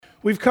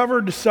We've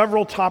covered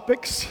several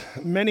topics,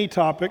 many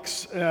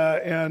topics,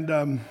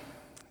 and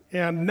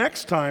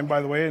next time,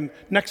 by the way, and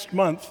next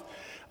month,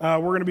 we're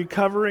going to be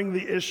covering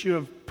the issue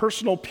of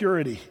personal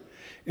purity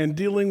and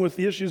dealing with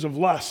the issues of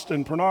lust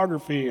and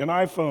pornography and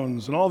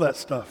iPhones and all that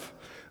stuff.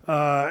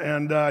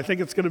 I think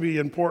it's going to be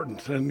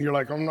important. And you're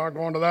like, I'm not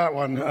going to that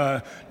one.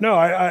 No,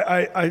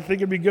 I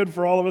think it'd be good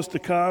for all of us to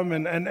come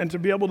and to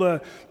be able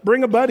to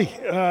bring a buddy.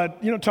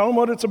 Tell them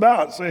what it's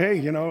about. Say, hey,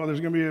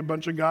 there's going to be a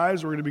bunch of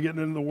guys. We're going to be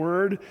getting into the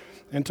Word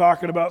and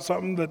talking about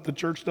something that the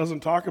church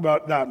doesn't talk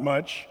about that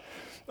much.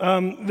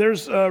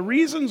 There's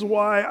reasons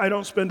why I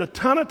don't spend a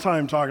ton of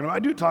time talking about it. I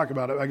do talk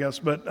about it, I guess,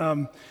 but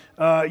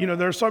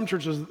there are some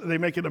churches, they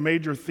make it a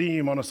major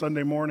theme on a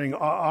Sunday morning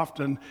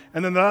often,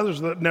 and then the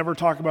others that never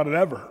talk about it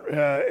ever.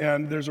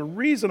 And there's a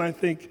reason, I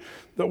think,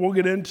 that we'll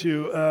get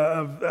into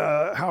of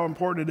how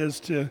important it is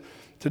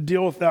to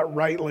deal with that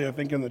rightly, I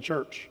think, in the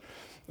church.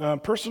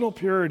 Personal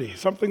purity,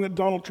 something that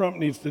Donald Trump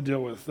needs to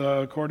deal with,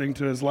 according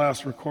to his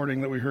last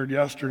recording that we heard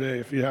yesterday,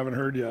 if you haven't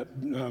heard yet.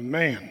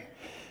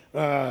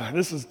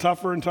 This is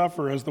tougher and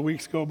tougher as the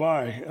weeks go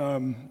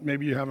by.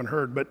 Maybe you haven't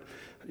heard, but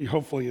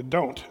hopefully you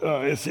don't.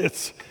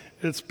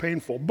 It's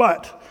painful.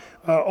 But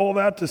all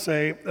that to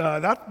say,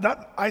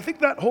 that I think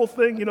that whole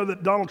thing,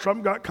 that Donald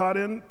Trump got caught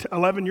in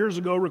 11 years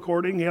ago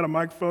recording. He had a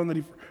microphone that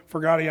he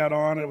forgot he had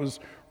on. It was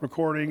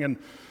recording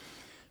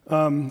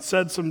and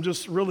said some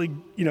just really,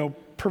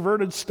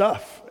 perverted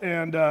stuff.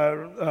 And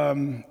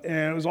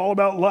it was all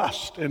about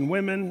lust and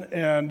women,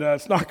 and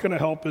it's not going to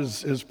help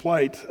his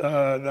plight,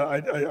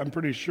 I'm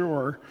pretty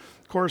sure.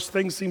 Of course,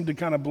 things seem to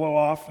kind of blow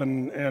off,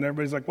 and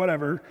everybody's like,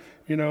 whatever,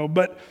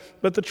 But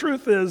the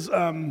truth is,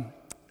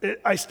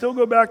 I still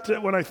go back to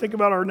when I think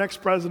about our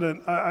next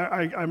president,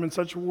 I'm in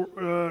such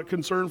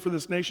concern for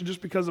this nation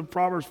just because of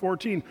Proverbs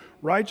 14.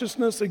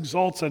 Righteousness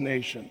exalts a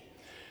nation,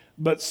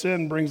 but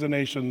sin brings a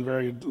nation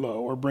very low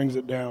or brings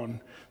it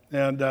down.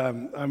 And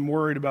I'm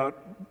worried about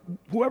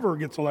whoever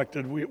gets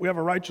elected. We have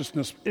a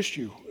righteousness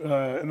issue,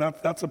 and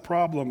that's a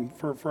problem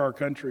for our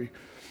country.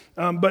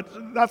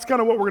 But that's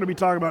kind of what we're going to be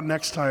talking about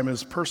next time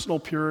is personal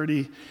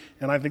purity,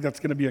 and I think that's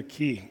going to be a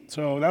key.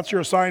 So that's your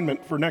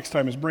assignment for next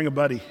time is bring a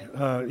buddy. You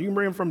can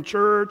bring him from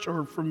church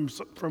or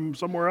from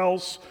somewhere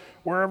else,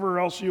 wherever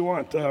else you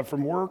want,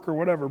 from work or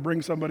whatever.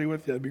 Bring somebody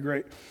with you. It'd be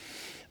great.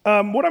 What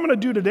I'm going to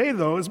do today,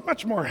 though, is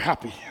much more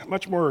happy,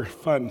 much more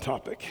fun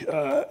topic,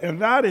 and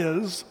that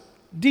is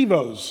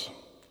Devos.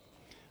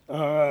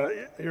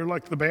 You're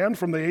like the band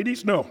from the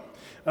 80s? No,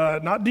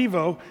 not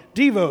Devo.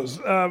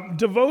 Devos,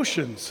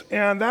 devotions.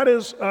 And that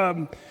is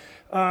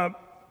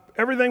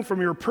everything from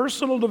your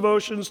personal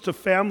devotions to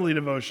family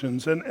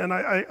devotions. And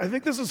I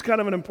think this is kind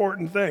of an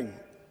important thing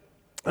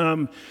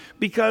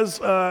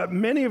because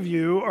many of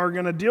you are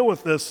going to deal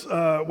with this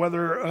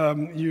whether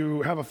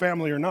you have a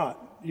family or not.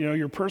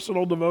 Your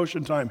personal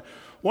devotion time.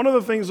 One of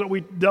the things that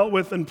we dealt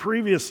with in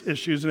previous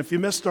issues, and if you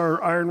missed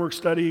our Ironwork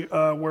study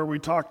where we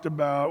talked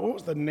about, what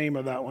was the name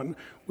of that one?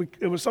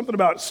 It was something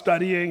about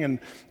studying,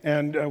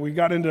 and we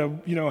got into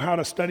how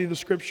to study the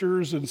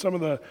scriptures and some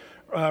of the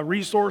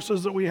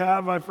resources that we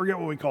have. I forget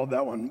what we called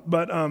that one,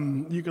 but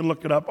you can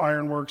look it up,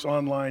 Ironworks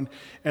online,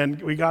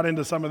 and we got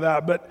into some of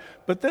that.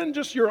 But then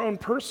just your own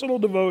personal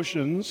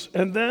devotions,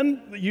 and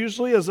then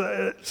usually, as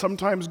it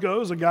sometimes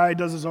goes, a guy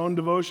does his own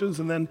devotions,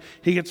 and then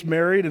he gets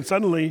married, and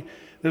suddenly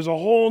there's a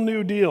whole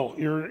new deal.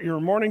 Your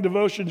morning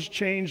devotions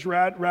changed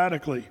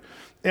radically.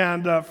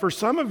 And for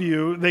some of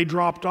you, they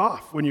dropped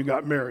off when you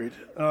got married.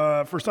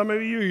 For some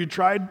of you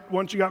tried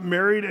once you got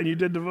married and you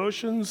did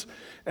devotions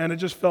and it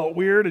just felt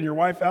weird and your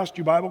wife asked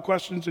you Bible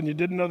questions and you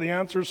didn't know the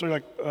answers. So you're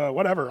like,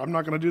 whatever, I'm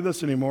not going to do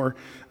this anymore.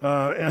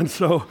 I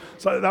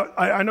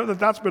know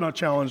that's been a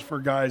challenge for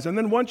guys. And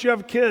then once you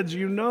have kids,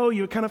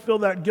 you kind of feel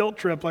that guilt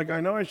trip. Like,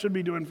 I know I should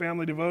be doing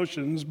family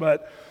devotions,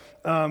 but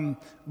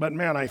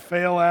man, I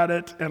fail at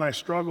it and I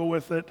struggle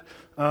with it.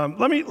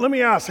 Let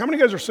me ask, how many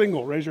guys are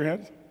single? Raise your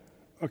hands.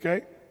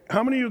 Okay.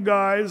 How many of you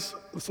guys,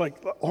 it's like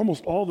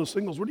almost all the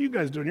singles, what are you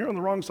guys doing? You're on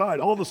the wrong side.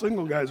 All the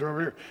single guys are over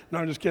here. No,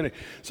 I'm just kidding.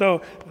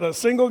 So the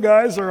single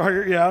guys are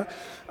here, yeah.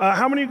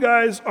 How many of you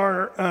guys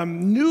are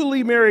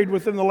newly married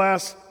within the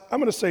last, I'm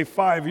going to say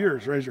 5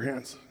 years? Raise your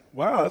hands.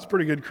 Wow, that's a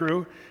pretty good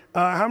crew.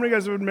 How many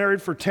guys have been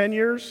married for 10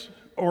 years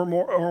or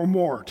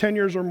more? 10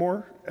 years or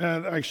more?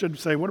 And I should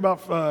say, what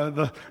about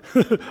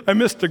I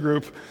missed the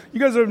group. You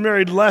guys have been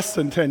married less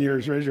than 10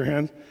 years. Raise your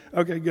hand.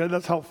 Okay, good.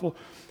 That's helpful.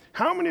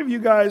 How many of you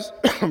guys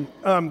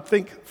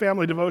think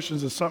family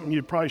devotions is something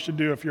you probably should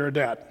do if you're a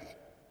dad?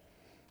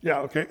 Yeah,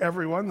 okay,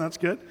 everyone, that's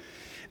good.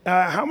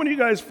 How many of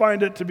you guys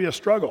find it to be a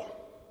struggle?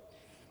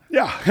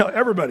 Yeah,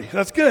 everybody,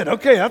 that's good.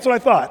 Okay, that's what I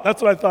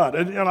thought.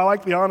 And I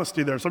like the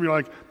honesty there. Some of you are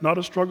like, not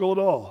a struggle at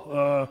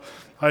all.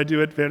 I do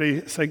it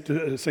very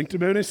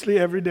sanctimoniously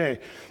every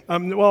day.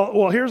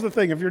 Well, here's the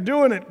thing. If you're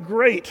doing it,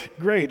 great.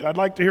 I'd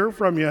like to hear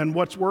from you and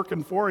what's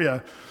working for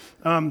you.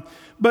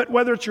 But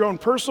whether it's your own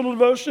personal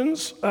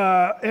devotions,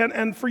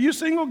 and for you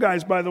single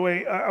guys, by the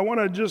way, I want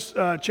to just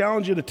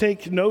challenge you to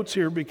take notes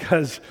here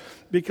because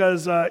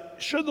because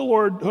should the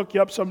Lord hook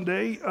you up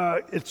someday,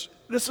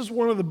 this is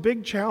one of the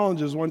big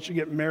challenges once you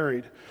get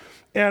married.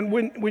 And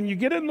when you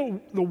get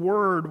in the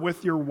Word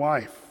with your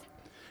wife,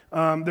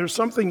 there's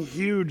something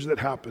huge that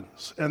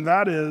happens, and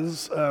that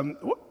is,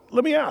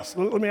 let me ask,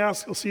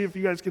 we'll see if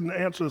you guys can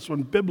answer this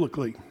one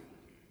biblically.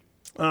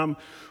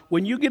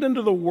 When you get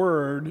into the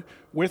Word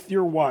with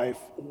your wife,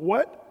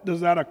 what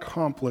does that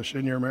accomplish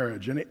in your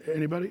marriage?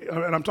 Anybody?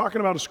 And I'm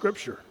talking about a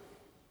scripture.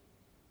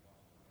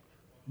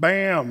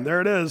 Bam,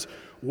 there it is.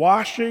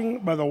 Washing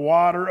by the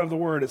water of the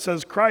Word. It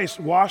says Christ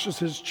washes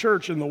his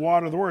church in the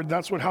water of the Word.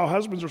 That's how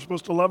husbands are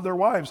supposed to love their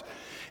wives.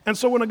 And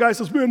so when a guy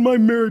says, man, my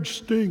marriage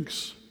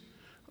stinks,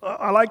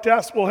 I like to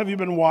ask, well, have you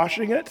been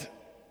washing it?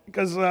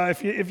 Because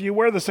if you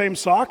wear the same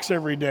socks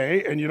every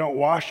day and you don't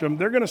wash them,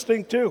 they're going to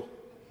stink too,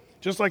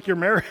 just like your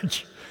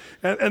marriage.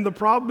 And the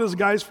problem is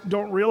guys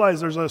don't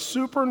realize there's a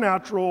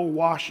supernatural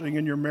washing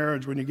in your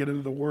marriage when you get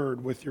into the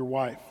Word with your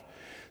wife.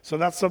 So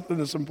that's something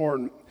that's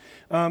important.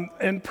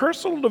 And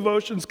personal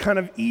devotion's kind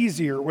of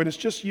easier. When it's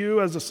just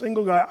you as a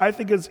single guy, I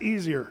think it's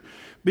easier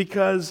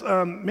because,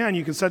 man,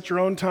 you can set your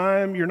own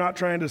time. You're not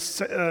trying to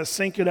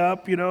sync it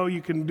up.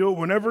 You can do it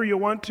whenever you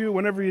want to,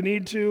 whenever you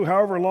need to,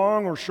 however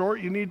long or short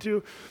you need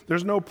to.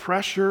 There's no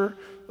pressure.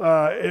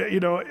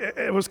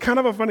 It was kind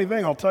of a funny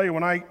thing. I'll tell you,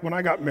 when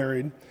I got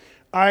married,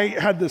 I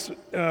had this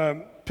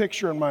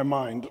picture in my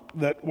mind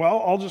that,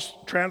 well, I'll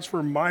just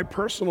transfer my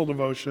personal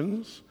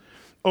devotions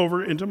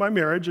over into my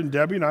marriage, and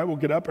Debbie and I will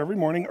get up every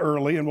morning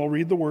early and we'll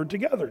read the Word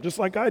together, just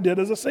like I did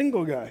as a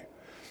single guy.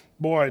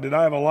 Boy, did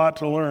I have a lot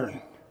to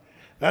learn.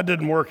 That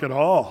didn't work at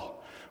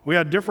all. We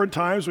had different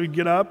times we'd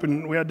get up,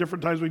 and we had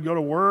different times we'd go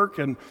to work,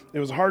 and it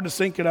was hard to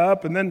sync it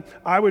up. And then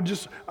I would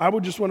just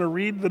want to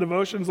read the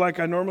devotions like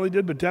I normally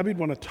did, but Debbie'd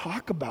want to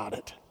talk about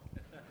it,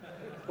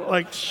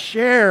 like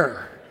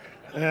share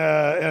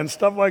and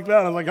stuff like that.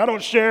 I was like, I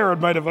don't share in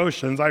my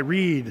devotions. I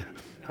read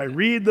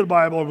the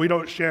Bible, and we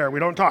don't share. We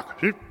don't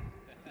talk.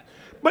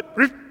 But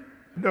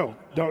no,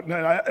 don't.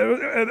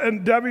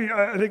 And Debbie,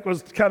 I think,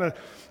 was kind of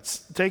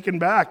taken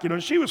back.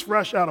 She was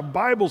fresh out of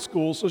Bible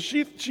school, so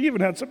she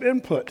even had some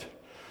input.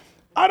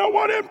 I don't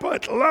want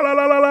input. La la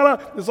la la la.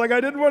 It's like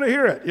I didn't want to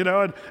hear it,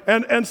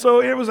 And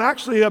so it was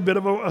actually a bit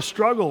of a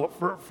struggle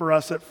for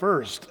us at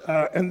first.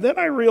 And then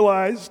I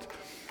realized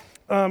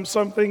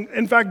something.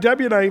 In fact,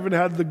 Debbie and I even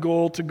had the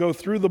goal to go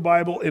through the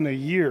Bible in a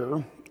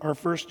year, our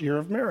first year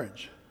of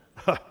marriage.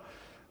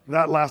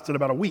 That lasted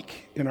about a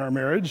week in our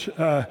marriage.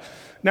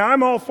 Now,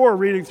 I'm all for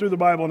reading through the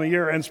Bible in a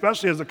year, and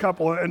especially as a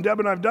couple, and Deb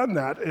and I have done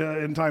that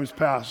in times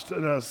past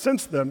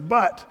since then,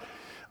 but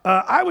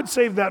I would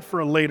save that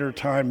for a later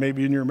time,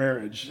 maybe in your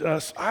marriage.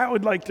 I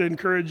would like to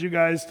encourage you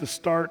guys to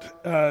start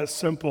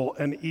simple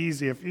and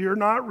easy. If you're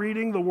not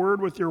reading the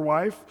Word with your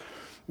wife,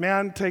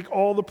 man, take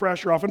all the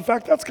pressure off. In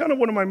fact, that's kind of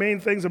one of my main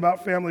things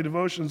about family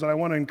devotions that I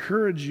want to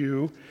encourage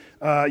you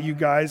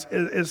guys,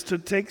 is to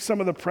take some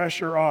of the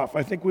pressure off.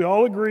 I think we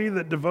all agree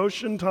that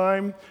devotion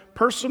time,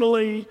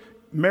 personally,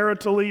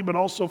 maritally, but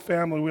also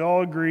family, we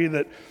all agree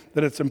that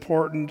it's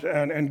important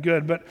and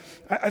good. But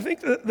I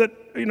think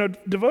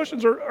that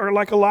devotions are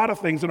like a lot of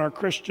things in our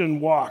Christian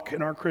walk,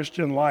 in our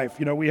Christian life.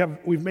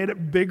 We've made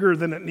it bigger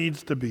than it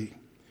needs to be.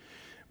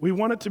 We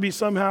want it to be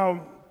somehow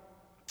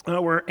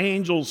where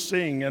angels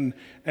sing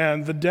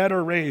and the dead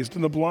are raised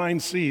and the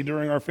blind see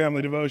during our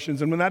family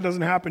devotions. And when that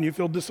doesn't happen, you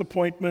feel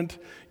disappointment.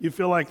 You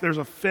feel like there's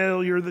a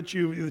failure that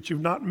you've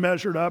not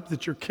measured up,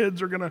 that your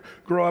kids are going to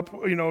grow up,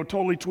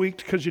 totally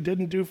tweaked because you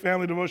didn't do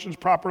family devotions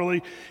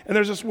properly. And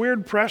there's this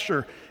weird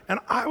pressure. And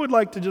I would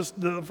like to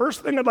the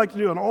first thing I'd like to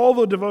do on all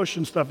the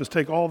devotion stuff is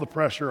take all the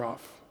pressure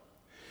off.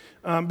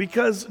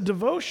 Because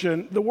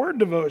devotion, the word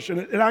devotion,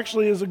 it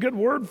actually is a good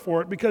word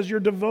for it because you're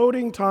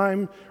devoting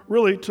time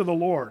really to the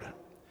Lord.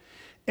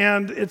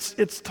 And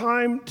it's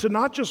time to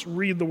not just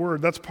read the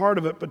Word, that's part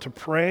of it, but to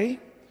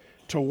pray,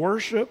 to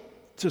worship,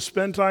 to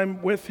spend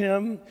time with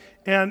Him,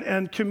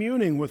 and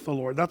communing with the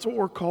Lord. That's what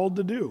we're called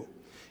to do.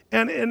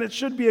 And it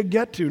should be a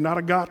get to, not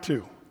a got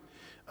to.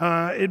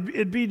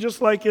 It'd be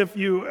just like if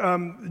you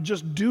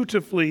just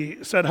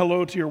dutifully said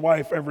hello to your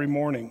wife every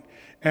morning,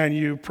 and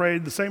you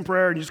prayed the same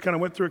prayer and you just kind of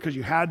went through it because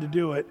you had to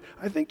do it.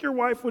 I think your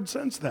wife would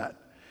sense that.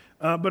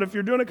 But if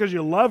you're doing it because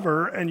you love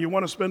her and you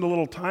want to spend a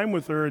little time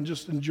with her and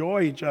just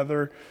enjoy each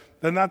other,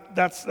 then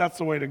that's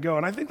the way to go.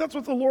 And I think that's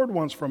what the Lord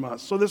wants from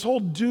us. So this whole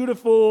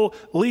dutiful,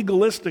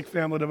 legalistic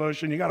family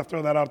devotion, you got to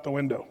throw that out the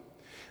window.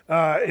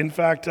 In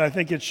fact, I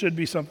think it should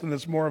be something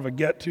that's more of a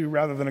get to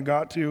rather than a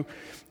got to.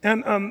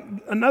 And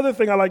another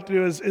thing I like to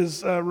do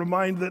is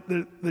remind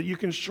that you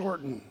can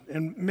shorten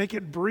and make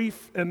it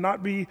brief and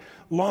not be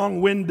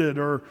long-winded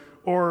or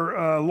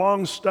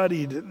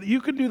long-studied.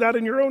 You can do that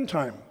in your own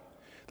time.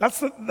 That's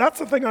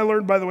the thing I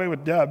learned, by the way,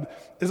 with Deb,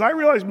 is I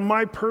realized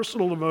my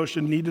personal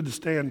devotion needed to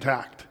stay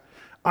intact.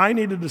 I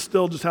needed to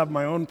still just have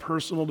my own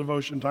personal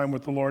devotion time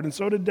with the Lord, and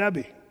so did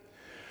Debbie.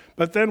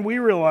 But then we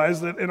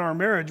realized that in our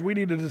marriage, we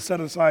needed to set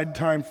aside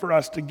time for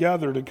us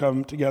together to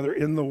come together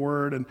in the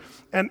Word.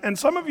 And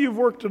some of you have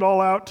worked it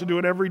all out to do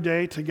it every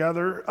day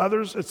together.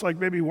 Others, it's like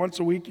maybe once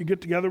a week you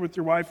get together with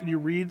your wife and you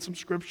read some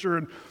scripture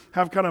and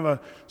have kind of a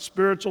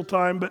spiritual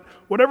time. But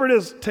whatever it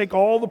is, take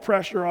all the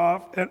pressure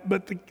off.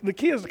 But the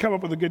key is to come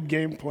up with a good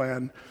game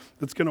plan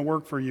that's going to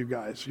work for you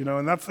guys,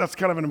 and that's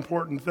kind of an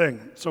important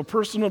thing. So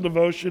personal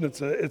devotion,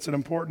 it's an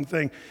important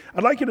thing.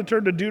 I'd like you to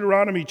turn to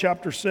Deuteronomy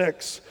chapter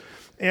 6.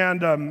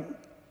 And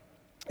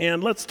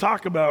let's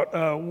talk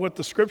about what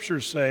the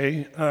scriptures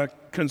say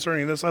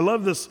concerning this. I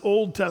love this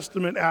Old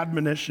Testament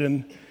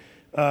admonition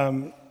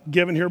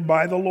given here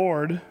by the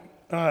Lord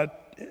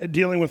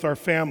dealing with our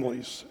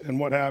families and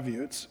what have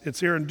you. It's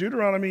here in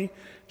Deuteronomy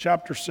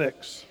chapter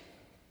 6.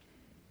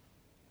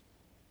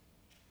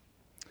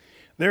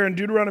 There in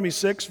Deuteronomy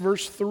 6,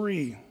 verse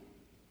 3.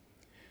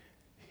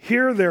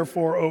 Hear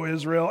therefore, O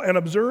Israel, and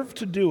observe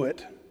to do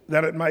it,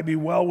 that it might be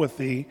well with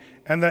thee,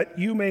 and that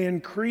you may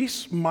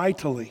increase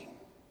mightily,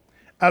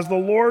 as the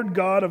Lord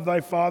God of thy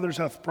fathers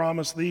hath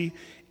promised thee,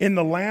 in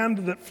the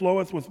land that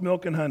floweth with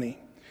milk and honey.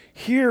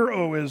 Hear,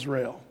 O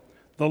Israel,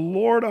 the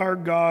Lord our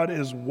God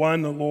is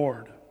one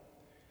Lord.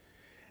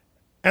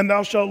 And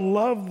thou shalt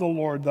love the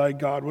Lord thy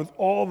God with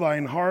all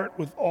thine heart,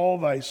 with all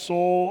thy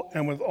soul,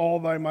 and with all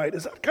thy might.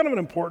 Is that kind of an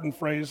important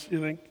phrase, you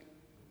think?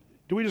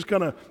 Do we just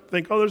kind of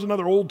think, oh, there's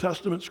another Old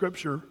Testament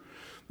scripture?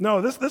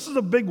 No, this is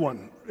a big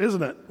one,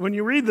 isn't it? When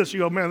you read this, you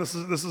go, man, this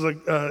is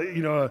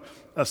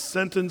a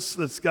sentence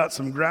that's got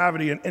some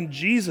gravity. And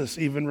Jesus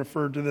even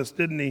referred to this,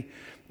 didn't he?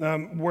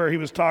 Where he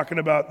was talking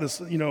about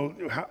this,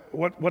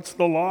 what's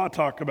the law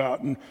talk about,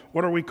 and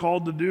what are we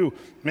called to do?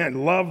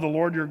 Man, love the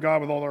Lord your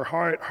God with all our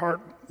heart,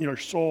 your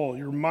soul,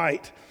 your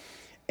might.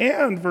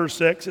 And verse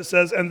 6, it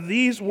says, and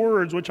these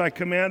words which I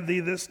command thee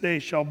this day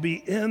shall be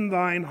in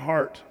thine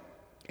heart.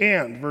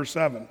 And verse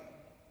 7.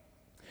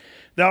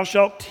 Thou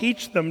shalt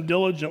teach them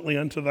diligently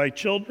unto thy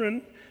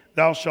children.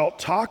 Thou shalt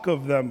talk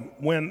of them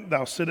when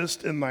thou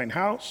sittest in thine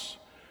house,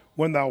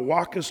 when thou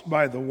walkest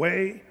by the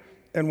way,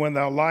 and when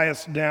thou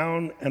liest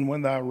down, and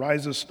when thou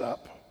risest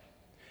up.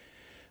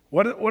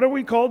 What are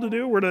we called to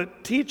do? We're to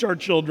teach our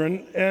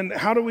children. And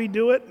how do we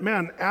do it?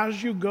 Man,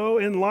 as you go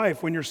in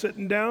life, when you're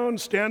sitting down,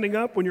 standing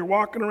up, when you're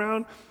walking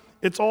around,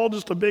 it's all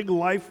just a big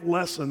life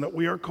lesson that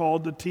we are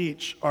called to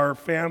teach our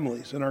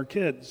families and our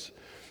kids.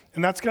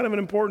 And that's kind of an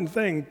important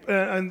thing.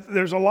 And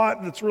there's a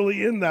lot that's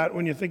really in that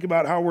when you think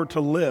about how we're to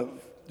live,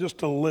 just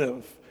to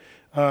live,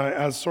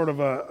 as sort of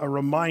a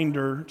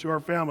reminder to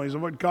our families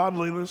of what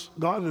godliness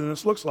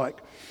looks like.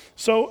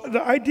 So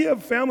the idea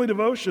of family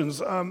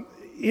devotions,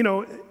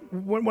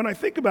 when I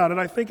think about it,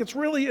 I think it's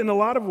really in a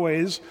lot of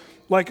ways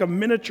like a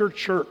miniature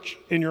church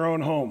in your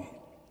own home.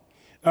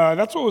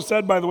 That's what was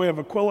said, by the way, of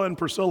Aquila and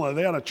Priscilla.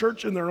 They had a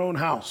church in their own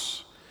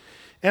house.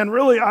 And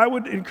really, I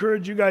would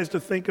encourage you guys to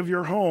think of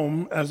your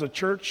home as a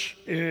church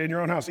in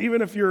your own house,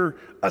 even if you're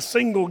a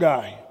single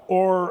guy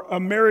or a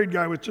married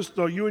guy with just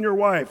you and your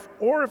wife,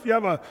 or if you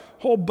have a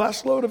whole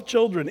busload of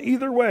children.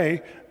 Either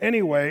way,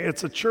 anyway,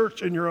 it's a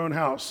church in your own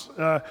house.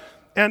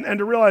 And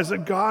to realize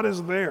that God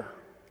is there.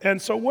 And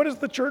so what does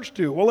the church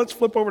do? Well, let's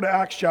flip over to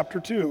Acts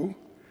chapter 2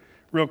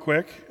 real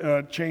quick,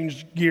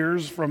 change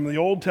gears from the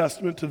Old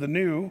Testament to the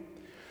New.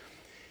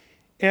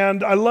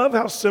 And I love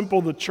how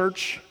simple the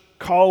church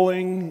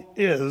calling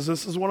is.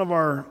 This is one of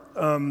our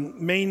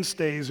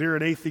mainstays here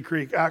at Athey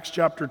Creek, Acts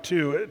chapter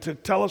 2, to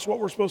tell us what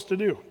we're supposed to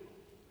do.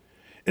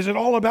 Is it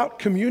all about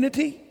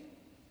community?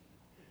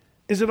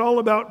 Is it all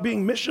about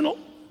being missional?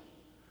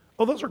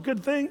 Oh, those are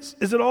good things.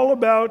 Is it all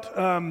about,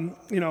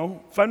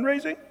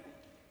 fundraising?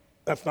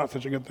 That's not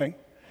such a good thing.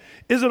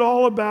 Is it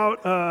all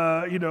about,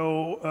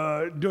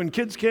 doing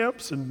kids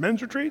camps and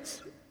men's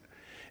retreats?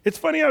 It's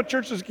funny how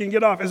churches can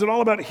get off. Is it all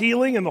about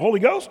healing and the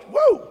Holy Ghost?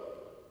 Woo!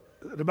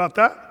 Is it about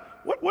that?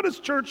 What is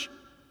church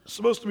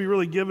supposed to be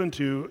really given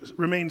to,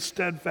 remain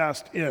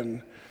steadfast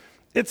in?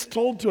 It's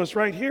told to us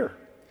right here.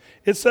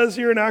 It says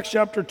here in Acts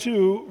chapter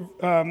 2,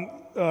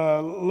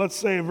 let's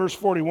say verse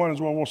 41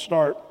 is where we'll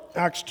start.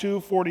 Acts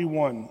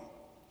 2:41.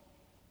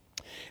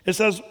 It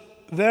says,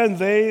 then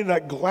they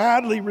that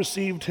gladly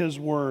received his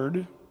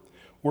word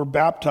were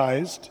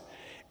baptized,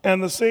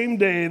 and the same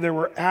day there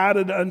were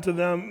added unto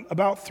them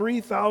about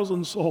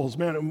 3,000 souls.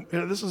 Man,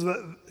 this is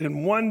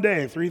in one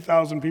day,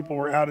 3,000 people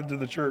were added to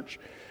the church.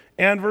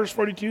 And verse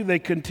 42, they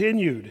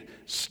continued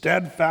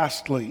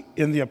steadfastly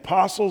in the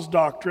apostles'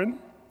 doctrine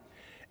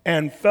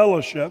and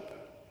fellowship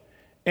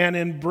and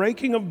in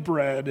breaking of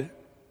bread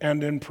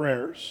and in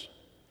prayers.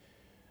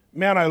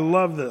 Man, I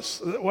love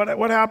this.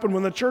 What happened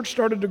when the church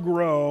started to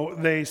grow,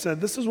 they said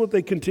this is what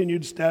they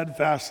continued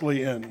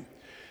steadfastly in.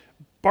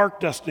 Bark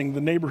dusting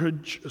the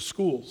neighborhood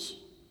schools.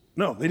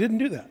 No, they didn't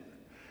do that.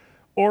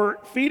 Or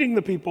feeding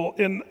the people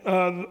in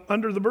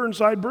under the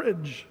Burnside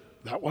Bridge.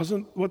 That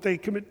wasn't what they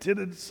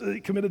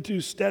committed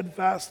to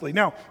steadfastly.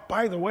 Now,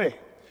 by the way,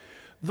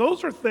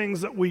 those are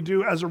things that we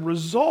do as a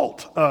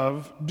result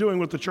of doing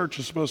what the church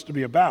is supposed to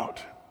be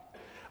about.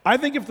 I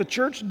think if the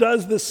church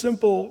does this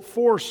simple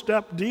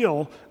 4-step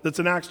deal that's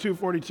in Acts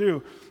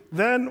 2:42,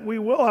 then we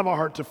will have a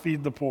heart to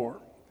feed the poor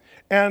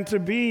and to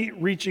be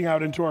reaching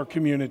out into our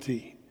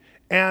community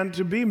and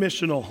to be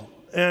missional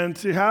and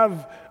to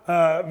have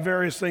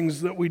various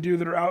things that we do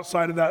that are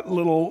outside of that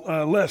little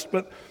list.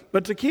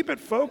 But to keep it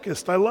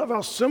focused, I love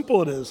how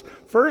simple it is.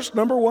 First,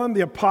 number one,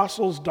 the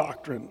apostles'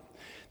 doctrine.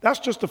 That's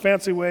just a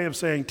fancy way of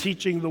saying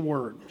teaching the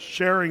word,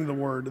 sharing the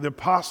word, the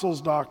apostles'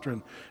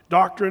 doctrine.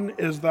 Doctrine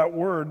is that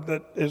word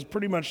that is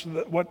pretty much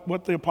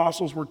what the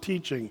apostles were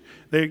teaching.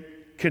 They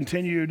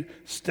continued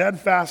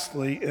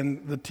steadfastly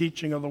in the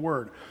teaching of the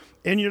word.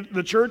 In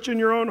the church in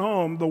your own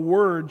home, the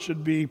word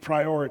should be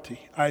priority,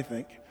 I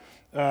think,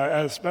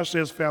 especially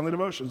as family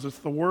devotions. It's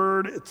the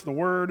word, it's the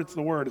word, it's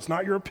the word. It's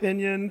not your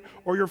opinion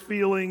or your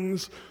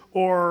feelings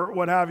or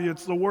what have you.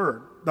 It's the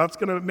word. That's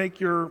going to make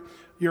your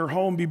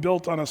home be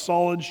built on a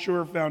solid,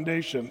 sure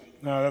foundation.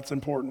 That's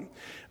important.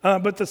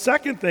 But the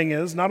second thing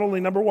is not only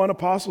number one,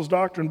 apostles'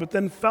 doctrine, but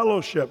then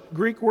fellowship.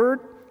 Greek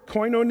word,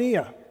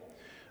 koinonia.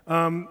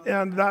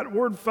 And that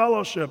word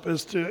fellowship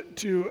is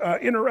to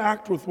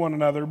interact with one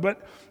another,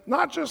 but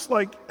not just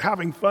like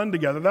having fun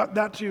together,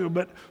 that too,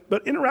 but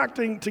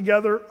interacting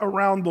together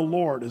around the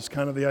Lord is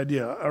kind of the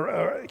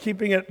idea,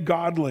 keeping it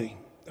godly.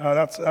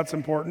 That's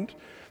important.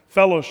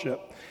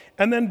 Fellowship.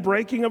 And then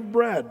breaking of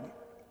bread.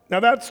 Now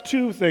that's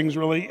two things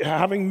really.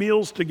 Having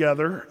meals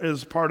together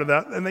is part of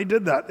that, and they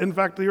did that. In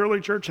fact, the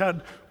early church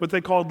had what they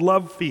called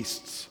love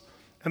feasts,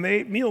 and they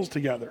ate meals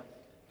together.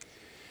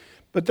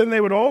 But then they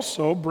would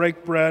also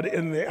break bread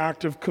in the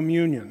act of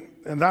communion.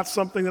 And that's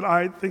something that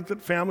I think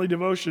that family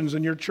devotions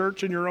in your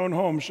church in your own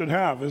home should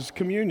have, is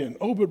communion.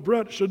 Oh, but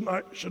Brett, shouldn't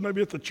I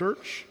be at the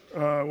church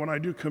when I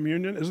do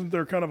communion? Isn't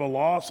there kind of a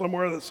law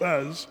somewhere that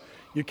says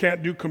you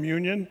can't do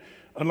communion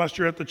unless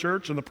you're at the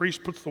church and the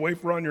priest puts the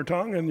wafer on your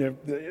tongue? And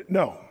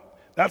no,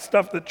 that's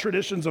stuff that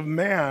traditions of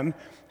man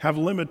have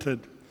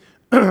limited.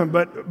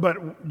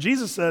 But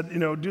Jesus said,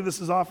 do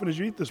this as often as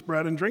you eat this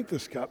bread and drink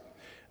this cup.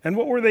 And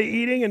what were they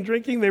eating and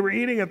drinking? They were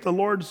eating at the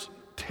Lord's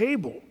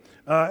table,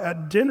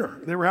 at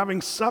dinner. They were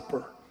having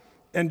supper.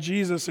 And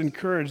Jesus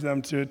encouraged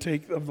them to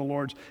take of the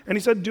Lord's. And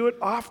he said, do it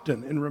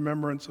often in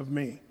remembrance of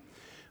me.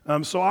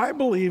 So I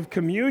believe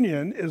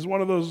communion is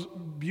one of those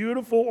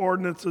beautiful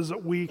ordinances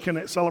that we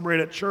can celebrate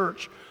at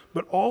church,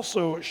 but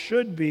also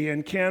should be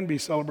and can be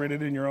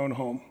celebrated in your own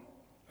home.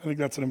 I think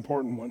that's an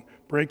important one.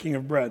 Breaking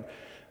of bread.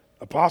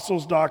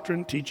 Apostles'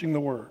 doctrine, teaching the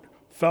word.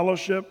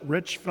 Fellowship,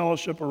 rich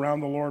fellowship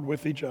around the Lord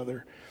with each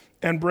other,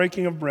 and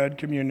breaking of bread,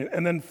 communion.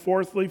 And then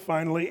fourthly,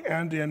 finally,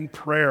 and in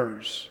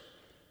prayers,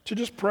 to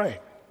just pray.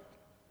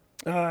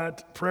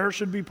 Prayer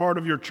should be part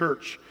of your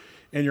church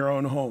in your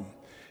own home.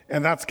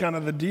 And that's kind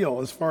of the deal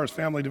as far as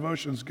family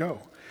devotions go.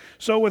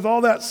 So with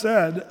all that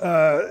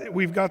said,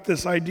 we've got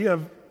this idea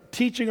of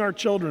teaching our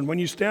children. When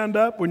you stand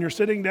up, when you're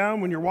sitting down,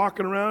 when you're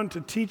walking around,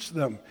 to teach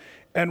them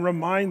and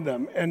remind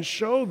them and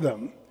show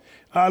them.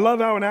 I love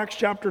how in Acts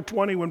chapter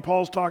 20, when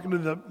Paul's talking to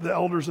the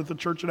elders at the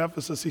church at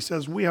Ephesus, he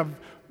says, we have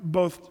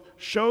both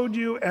showed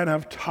you and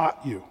have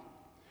taught you.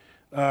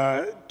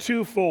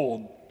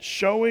 Twofold,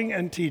 showing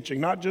and teaching,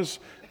 not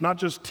just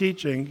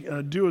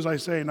teaching, do as I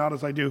say, not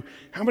as I do.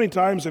 How many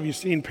times have you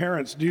seen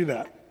parents do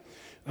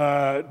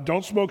that?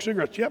 Don't smoke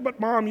cigarettes. Yeah, but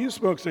Mom, you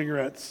smoke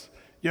cigarettes.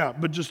 Yeah,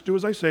 but just do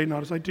as I say,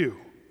 not as I do.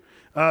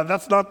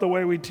 That's not the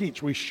way we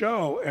teach. We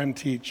show and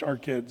teach our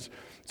kids.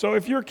 So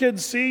if your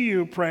kids see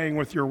you praying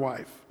with your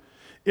wife,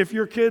 if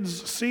your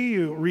kids see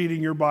you reading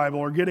your Bible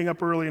or getting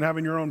up early and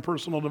having your own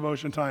personal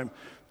devotion time,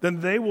 then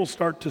they will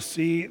start to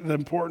see the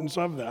importance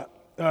of that.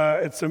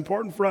 It's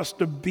important for us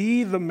to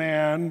be the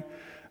man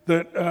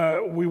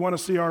that we want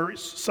to see our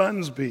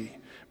sons be.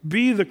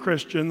 Be the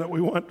Christian that we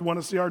want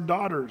to see our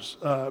daughters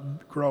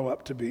grow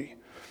up to be.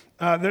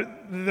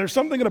 There's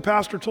something that a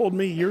pastor told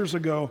me years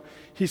ago.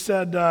 He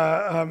said,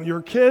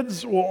 your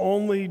kids will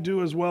only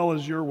do as well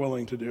as you're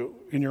willing to do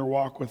in your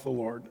walk with the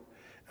Lord.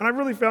 And I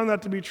really found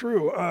that to be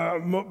true,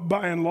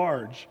 by and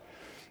large.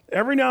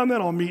 Every now and then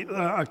I'll meet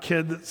a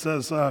kid that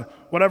says,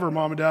 whatever,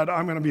 Mom and Dad,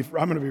 I'm going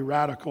to be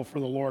radical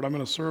for the Lord. I'm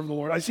going to serve the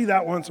Lord. I see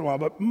that once in a while,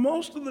 but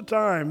most of the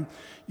time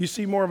you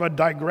see more of a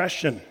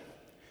digression.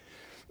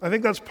 I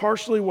think that's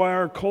partially why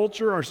our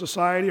culture, our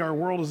society, our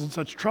world is in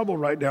such trouble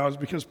right now, is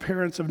because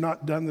parents have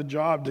not done the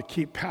job to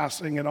keep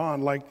passing it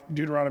on, like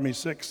Deuteronomy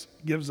 6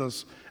 gives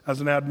us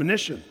as an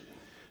admonition,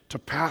 to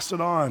pass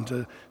it on,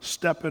 to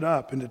step it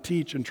up, and to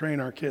teach and train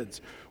our kids.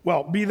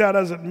 Well, be that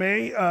as it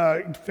may,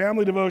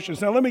 family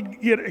devotions. Now, let me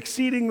get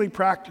exceedingly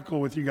practical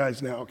with you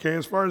guys now, okay,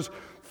 as far as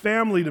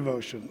family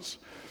devotions.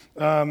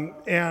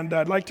 And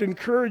I'd like to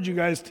encourage you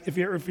guys, if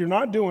you're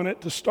not doing it,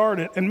 to start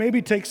it and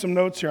maybe take some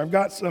notes here. I've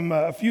got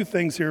a few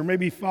things here,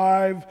 maybe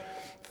 5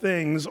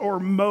 things or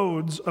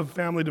modes of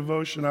family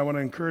devotion I want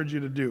to encourage you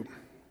to do.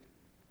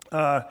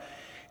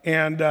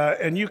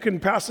 And you can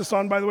pass this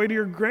on, by the way, to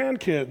your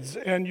grandkids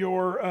and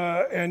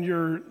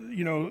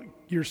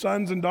your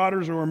sons and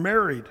daughters who are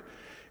married.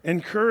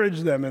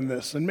 Encourage them in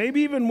this, and maybe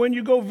even when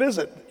you go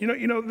visit.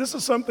 This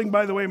is something,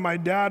 by the way, my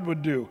dad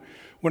would do.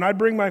 When I'd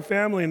bring my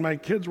family and my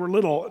kids were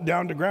little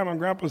down to Grandma and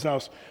Grandpa's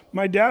house,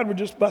 my dad would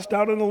just bust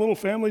out in a little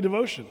family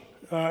devotion.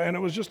 And it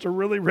was just a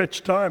really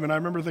rich time. And I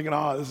remember thinking,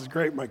 this is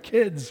great. My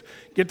kids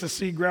get to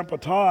see Grandpa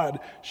Todd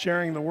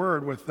sharing the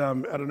word with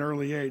them at an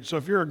early age. So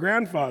if you're a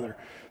grandfather,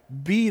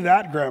 be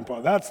that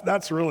grandpa.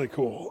 That's really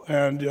cool.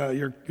 And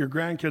your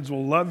grandkids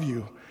will love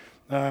you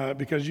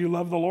because you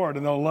love the Lord,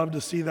 and they'll love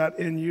to see that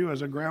in you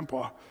as a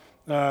grandpa.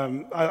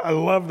 I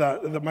love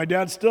that my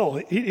dad still,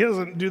 he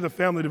doesn't do the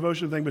family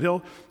devotion thing, but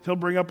he'll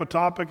bring up a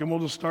topic and we'll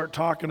just start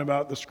talking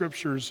about the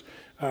scriptures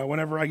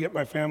whenever I get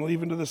my family,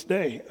 even to this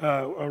day,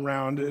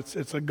 around.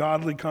 It's a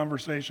godly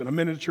conversation, a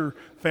miniature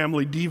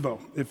family devo,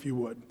 if you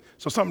would.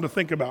 So something to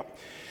think about.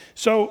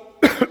 So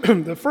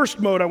the first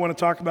mode I want to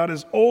talk about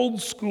is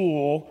old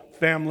school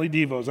family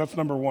devos. That's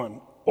number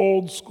one,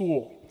 old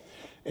school.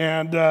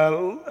 And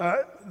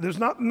there's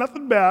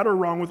nothing bad or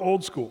wrong with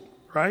old school,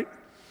 right?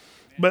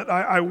 But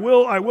I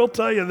will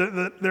tell you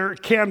that there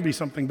can be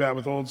something bad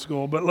with old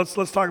school. But let's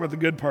talk about the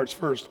good parts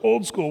first.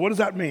 Old school, what does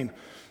that mean?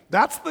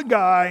 That's the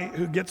guy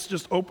who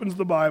just opens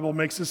the Bible,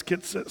 makes his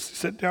kids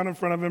sit down in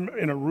front of him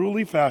in a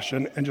ruly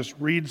fashion, and just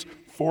reads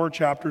 4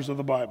 chapters of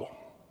the Bible.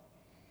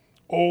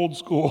 Old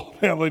school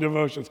family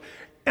devotions.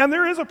 And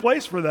there is a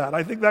place for that.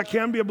 I think that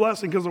can be a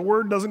blessing because the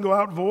word doesn't go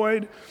out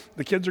void.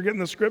 The kids are getting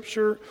the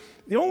scripture.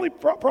 The only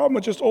problem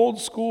with just old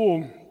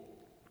school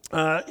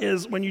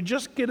is when you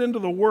just get into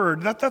the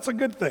word, that's a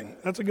good thing.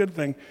 That's a good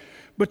thing.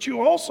 But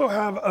you also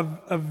have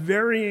a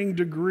varying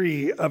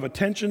degree of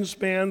attention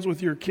spans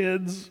with your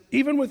kids,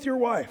 even with your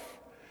wife.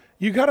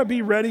 You got to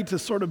be ready to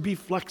sort of be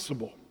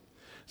flexible.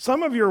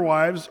 Some of your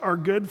wives are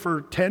good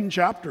for 10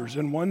 chapters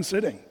in one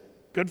sitting.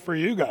 Good for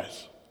you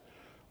guys.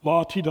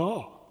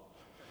 La-ti-da.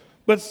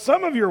 But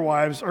some of your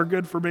wives are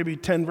good for maybe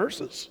 10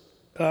 verses,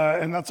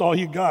 and that's all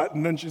you got.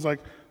 And then she's like,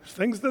 there's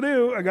things to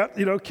do. I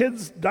got,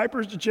 kids'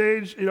 diapers to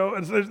change.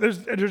 And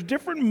there's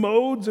different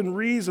modes and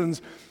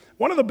reasons.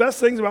 One of the best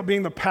things about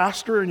being the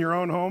pastor in your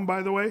own home,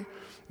 by the way, and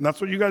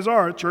that's what you guys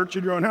are, a church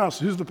in your own house.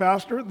 Who's the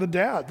pastor? The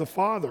dad, the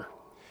father.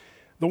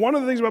 One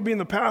of the things about being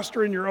the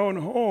pastor in your own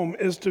home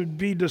is to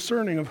be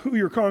discerning of who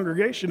your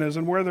congregation is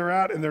and where they're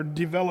at in their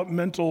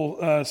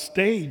developmental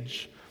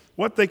stage,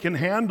 what they can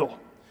handle.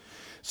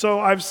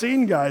 So I've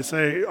seen guys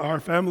say, our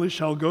family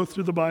shall go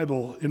through the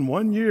Bible in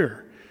 1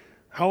 year.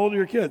 How old are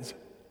your kids?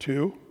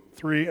 2,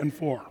 3, and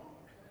 4.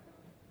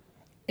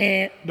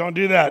 Don't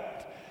do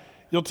that.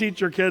 You'll teach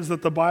your kids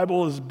that the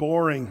Bible is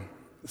boring.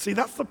 See,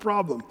 that's the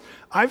problem.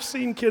 I've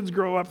seen kids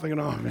grow up thinking,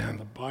 oh man,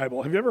 the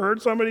Bible. Have you ever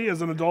heard somebody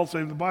as an adult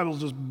say the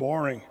Bible's just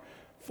boring,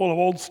 full of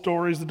old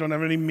stories that don't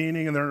have any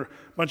meaning and they're a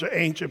bunch of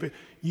ancient?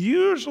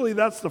 Usually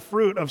that's the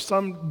fruit of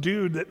some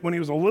dude that when he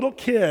was a little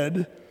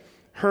kid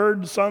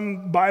heard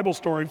some Bible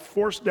story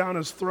forced down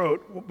his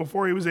throat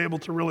before he was able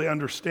to really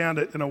understand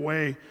it in a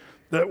way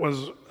that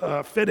was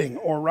fitting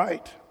or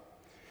right.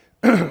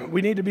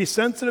 We need to be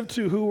sensitive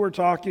to who we're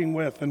talking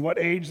with and what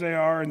age they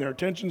are and their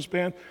attention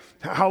span,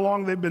 how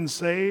long they've been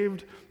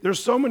saved.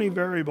 There's so many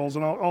variables,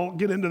 and I'll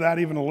get into that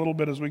even a little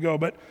bit as we go.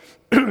 But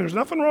there's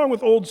nothing wrong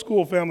with old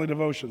school family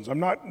devotions. I'm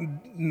not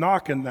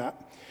knocking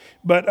that.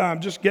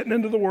 But just getting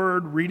into the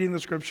Word, reading the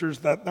Scriptures,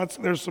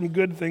 there's some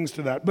good things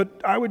to that.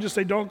 But I would just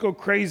say don't go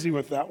crazy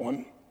with that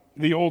one,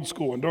 the old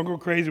school, and don't go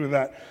crazy with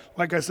that.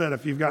 Like I said,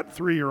 if you've got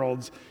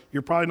 3-year-olds,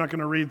 you're probably not going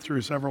to read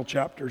through several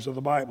chapters of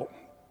the Bible,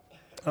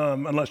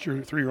 unless your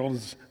 3-year-old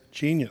is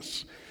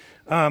genius.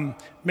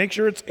 Make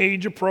sure it's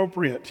age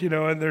appropriate,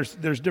 and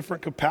there's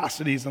different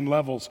capacities and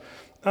levels.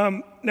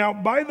 Now,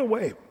 by the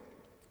way,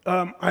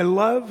 I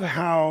love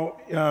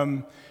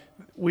how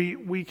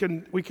we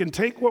can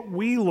take what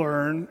we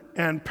learn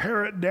and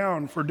pare it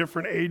down for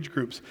different age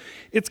groups.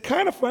 It's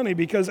kind of funny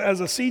because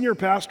as a senior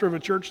pastor of a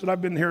church that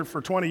I've been here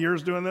for 20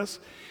 years doing this,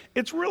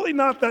 it's really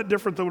not that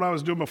different than what I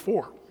was doing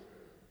before.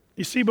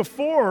 You see,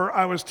 before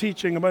I was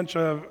teaching a bunch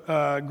of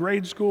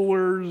grade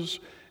schoolers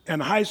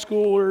and high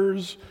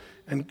schoolers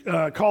and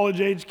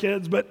college-age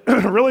kids, but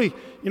really,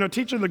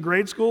 teaching the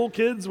grade school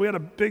kids, we had a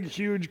big,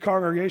 huge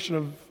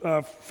congregation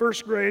of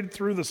first grade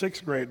through the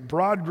 6th grade,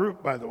 broad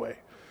group, by the way.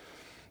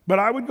 But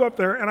I would go up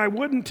there and I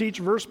wouldn't teach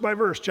verse by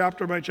verse,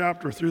 chapter by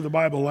chapter through the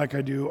Bible like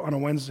I do on a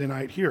Wednesday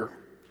night here.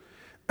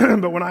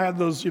 But when I had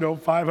those,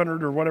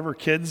 500 or whatever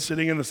kids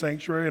sitting in the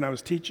sanctuary and I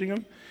was teaching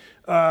them,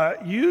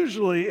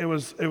 usually it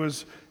was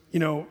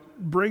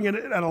bringing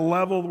it at a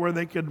level where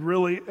they could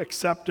really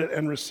accept it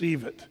and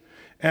receive it.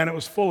 And it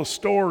was full of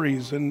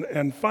stories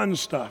and fun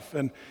stuff.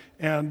 And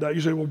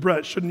you say, well,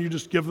 Brett, shouldn't you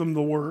just give them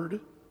the Word?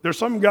 There's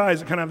some guys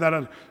that kind of have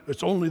that,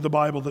 it's only the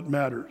Bible that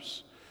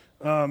matters.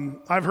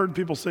 I've heard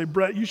people say,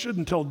 Brett, you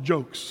shouldn't tell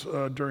jokes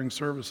during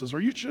services, or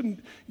you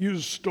shouldn't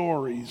use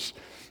stories.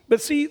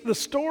 But see, the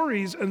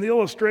stories and the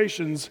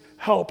illustrations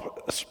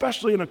help,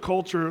 especially in a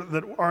culture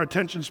that our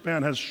attention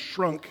span has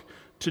shrunk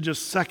to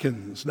just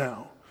seconds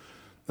now.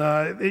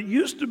 It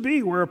used to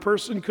be where a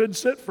person could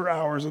sit for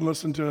hours and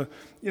listen to,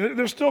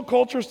 there's still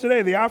cultures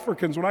today. The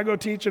Africans, when I go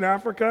teach in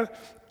Africa,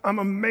 I'm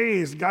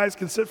amazed. Guys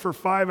can sit for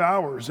 5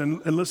 hours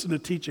and listen to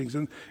teachings.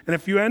 And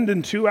if you end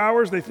in 2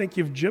 hours, they think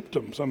you've gypped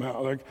them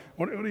somehow. Like,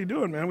 what are you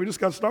doing, man? We just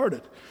got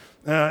started.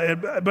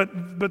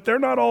 But they're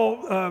not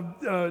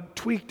all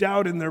tweaked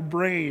out in their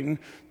brain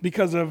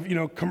because of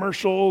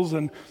commercials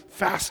and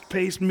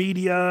fast-paced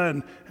media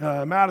and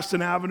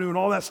Madison Avenue and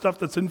all that stuff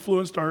that's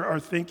influenced our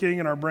thinking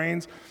and our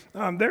brains.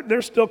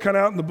 They're still kind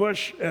of out in the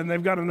bush, and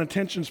they've got an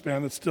attention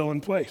span that's still in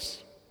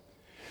place.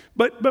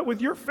 But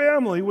with your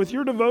family, with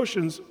your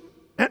devotions,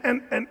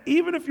 and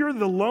even if you're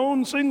the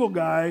lone single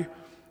guy,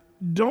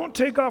 don't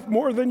take off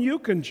more than you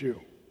can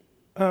chew.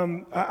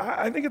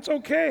 I think it's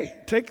okay.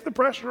 Take the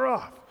pressure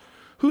off.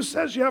 Who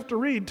says you have to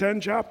read 10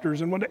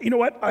 chapters in one day? You know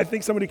what? I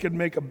think somebody could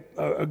make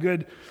a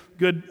good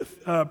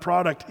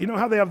product. You know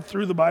how they have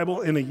Through the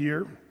Bible in a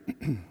year?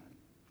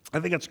 I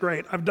think it's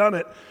great. I've done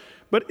it.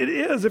 But it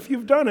is, if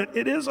you've done it,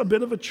 it is a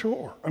bit of a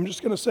chore. I'm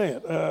just going to say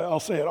it.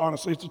 I'll say it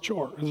honestly. It's a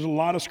chore. There's a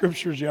lot of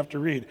scriptures you have to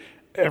read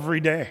every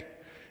day,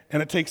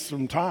 and it takes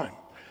some time.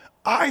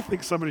 I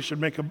think somebody should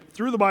make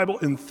Through the Bible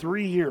in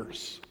 3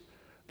 years.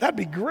 That'd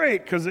be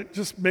great because it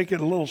just make it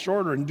a little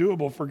shorter and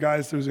doable for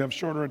guys who have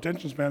shorter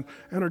attention span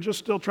and are just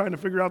still trying to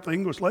figure out the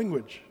English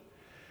language,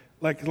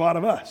 like a lot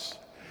of us.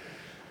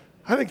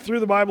 I think Through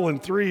the Bible in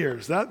 3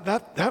 years, that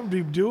would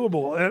be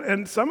doable.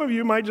 And some of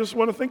you might just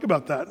want to think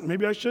about that.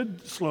 Maybe I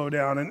should slow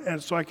down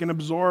and so I can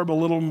absorb a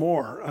little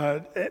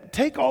more.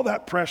 Take all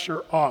that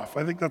pressure off.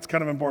 I think that's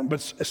kind of important,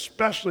 but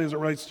especially as it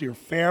relates to your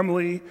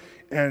family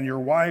and your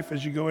wife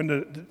as you go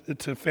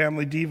into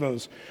family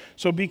devos.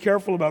 So be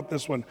careful about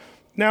this one.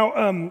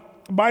 Now,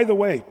 by the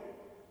way,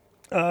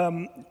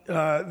 one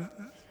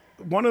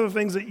of the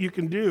things that you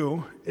can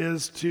do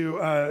is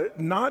to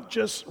not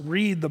just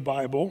read the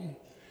Bible,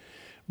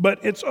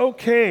 but it's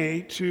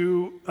okay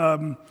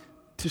to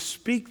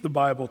speak the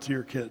Bible to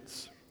your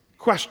kids.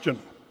 Question: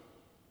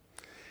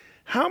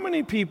 how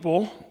many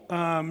people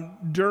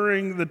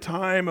during the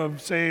time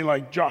of, say,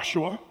 like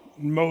Joshua,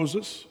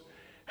 Moses,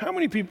 how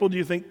many people do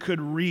you think could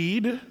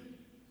read?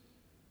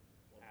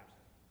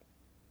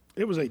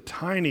 It was a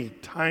tiny.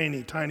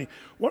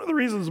 One of the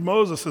reasons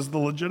Moses is the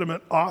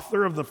legitimate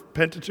author of the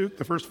Pentateuch,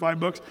 the first 5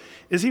 books,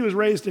 is he was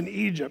raised in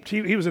Egypt.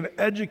 He was an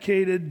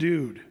educated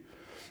dude.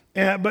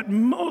 But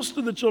most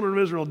of the children of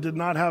Israel did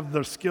not have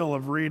the skill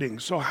of reading.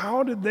 So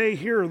how did they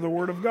hear the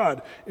word of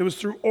God? It was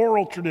through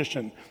oral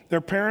tradition.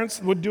 Their parents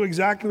would do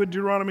exactly what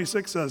Deuteronomy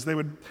 6 says. They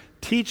would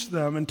teach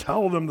them and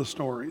tell them the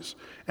stories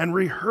and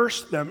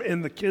rehearse them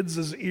in the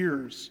kids'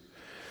 ears.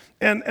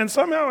 And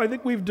somehow I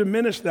think we've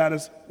diminished that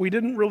as we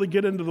didn't really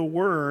get into the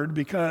Word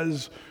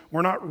because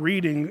we're not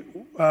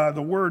reading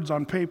the words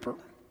on paper.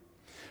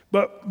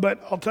 But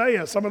I'll tell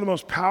you, some of the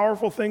most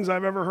powerful things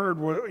I've ever heard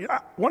were,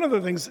 one of the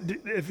things,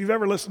 if you've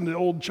ever listened to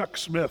old Chuck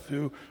Smith,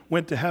 who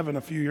went to heaven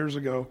a few years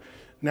ago,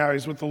 now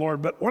he's with the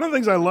Lord. But one of the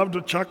things I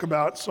loved Chuck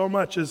about so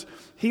much is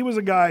he was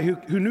a guy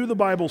who knew the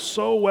Bible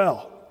so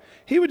well.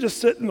 He would just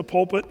sit in the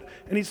pulpit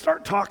and he'd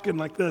start talking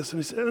like this. And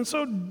he said, and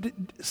so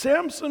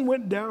Samson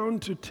went down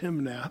to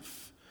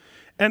Timnath.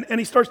 And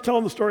he starts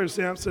telling the story of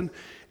Samson.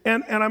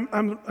 And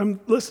I'm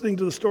listening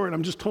to the story and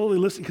I'm just totally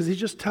listening because he's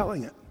just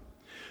telling it.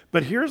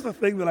 But here's the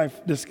thing that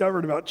I've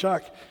discovered about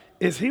Chuck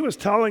is he was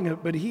telling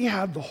it, but he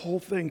had the whole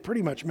thing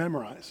pretty much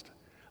memorized.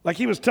 Like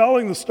he was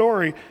telling the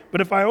story, but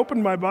if I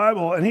opened my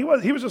Bible, and he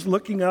was just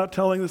looking out,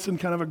 telling this in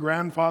kind of a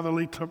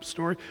grandfatherly type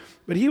story,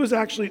 but he was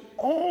actually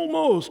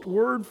almost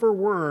word for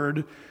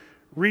word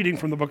reading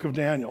from the book of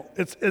Daniel.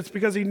 It's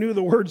because he knew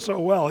the word so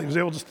well, he was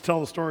able just to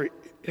tell the story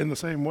in the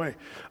same way.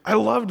 I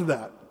loved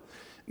that.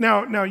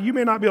 Now you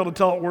may not be able to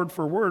tell it word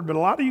for word, but a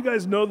lot of you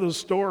guys know those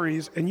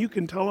stories, and you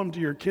can tell them to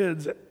your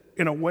kids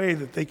in a way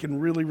that they can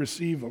really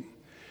receive them.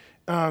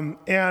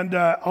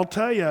 I'll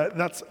tell you,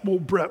 well,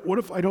 Brett, what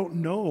if I don't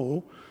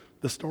know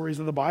the stories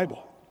of the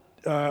Bible?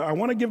 I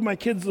want to give my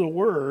kids the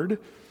word,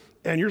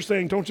 and you're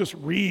saying don't just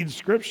read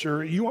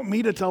scripture. You want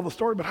me to tell the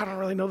story, but I don't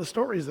really know the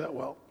stories that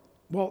well.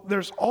 Well,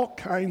 there's all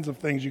kinds of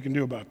things you can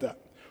do about that.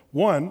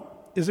 One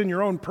is in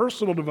your own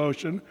personal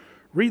devotion,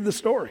 read the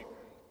story.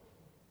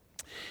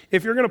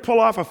 If you're going to pull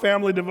off a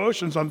family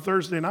devotions on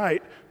Thursday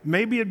night,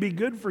 maybe it'd be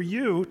good for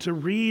you to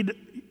read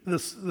the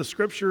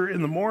scripture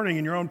in the morning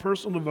in your own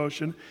personal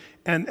devotion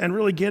and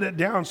really get it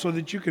down so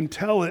that you can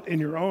tell it in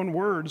your own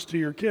words to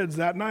your kids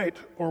that night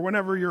or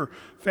whenever your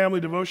family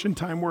devotion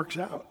time works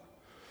out.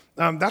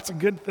 That's a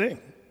good thing.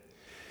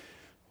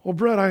 Well,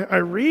 Brett, I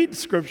read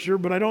scripture,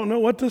 but I don't know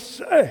what to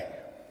say.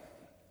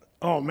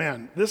 Oh,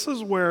 man, this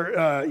is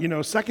where,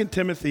 2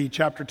 Timothy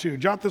chapter 2,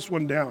 jot this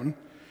one down.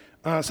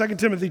 2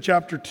 Timothy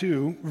chapter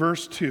 2,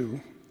 verse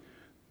 2.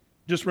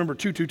 Just remember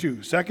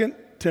 2:2. 2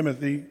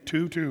 Timothy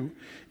 2:2.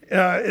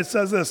 It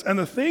says this, and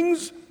the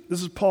things,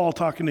 this is Paul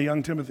talking to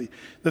young Timothy,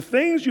 the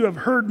things you have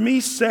heard me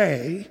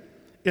say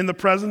in the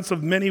presence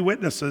of many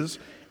witnesses,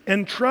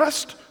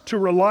 entrust to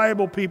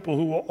reliable people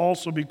who will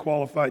also be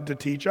qualified to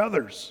teach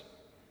others.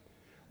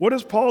 What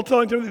is Paul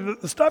telling Timothy?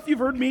 The stuff you've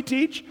heard me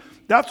teach,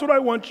 that's what I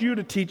want you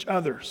to teach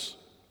others.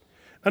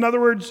 In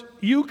other words,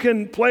 you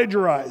can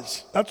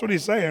plagiarize. That's what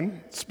he's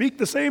saying. Speak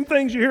the same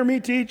things you hear me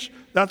teach.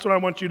 That's what I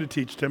want you to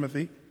teach,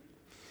 Timothy.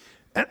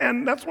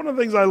 And that's one of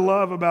the things I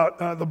love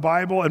about the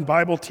Bible and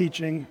Bible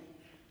teaching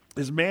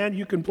is, man,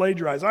 you can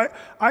plagiarize.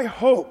 I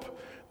hope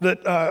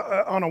that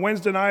on a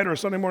Wednesday night or a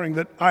Sunday morning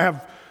that I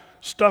have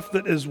stuff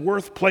that is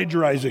worth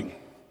plagiarizing.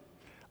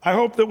 I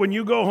hope that when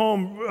you go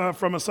home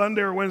from a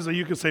Sunday or Wednesday,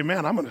 you can say,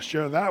 man, I'm going to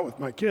share that with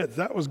my kids.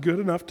 That was good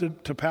enough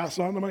to pass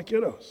on to my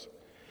kiddos.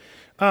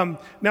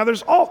 Now,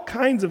 there's all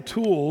kinds of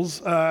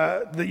tools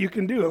that you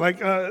can do.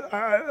 Like,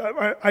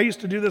 I used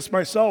to do this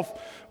myself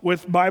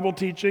with Bible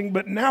teaching,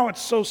 but now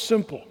it's so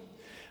simple.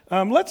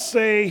 Let's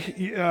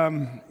say,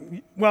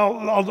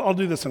 I'll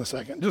do this in a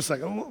second. Just a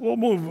second. We'll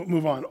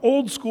move on.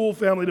 Old school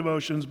family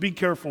devotions, be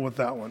careful with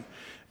that one.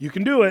 You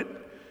can do it,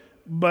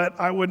 but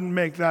I wouldn't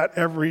make that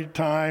every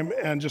time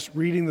and just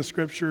reading the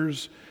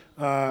scriptures.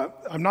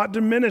 I'm not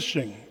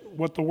diminishing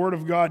what the Word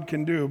of God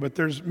can do, but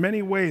there's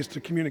many ways to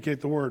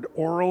communicate the Word.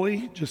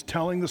 Orally, just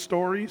telling the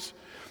stories.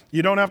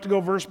 You don't have to go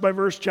verse by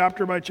verse,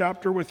 chapter by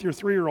chapter with your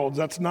 3-year-olds.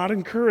 That's not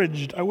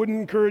encouraged. I wouldn't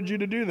encourage you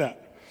to do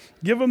that.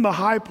 Give them the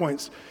high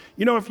points.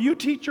 You know, if you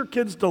teach your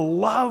kids to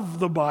love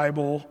the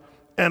Bible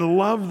and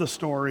love the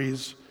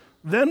stories,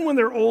 then when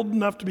they're old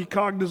enough to be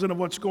cognizant of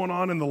what's going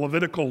on in the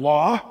Levitical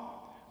law,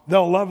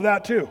 they'll love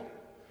that too.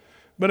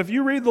 But if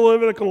you read the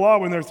Levitical law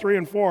when they're 3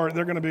 and 4,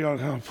 they're going to be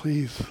going, oh,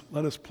 please,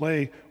 let us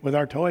play with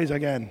our toys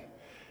again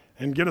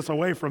and get us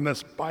away from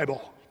this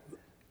Bible.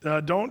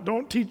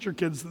 Don't teach your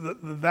kids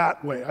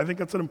that way. I think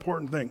that's an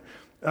important thing.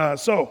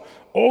 So,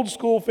 old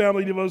school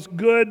family devos,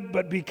 good,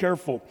 but be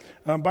careful.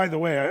 By the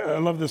way, I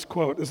love this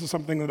quote. This is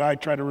something that I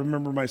try to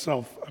remember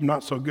myself. I'm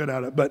not so good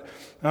at it, but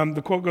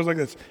the quote goes like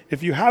this.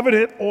 If you haven't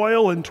hit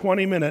oil in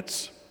 20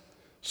 minutes,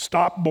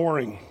 stop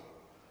boring.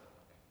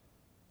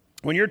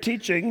 When you're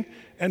teaching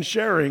and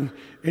sharing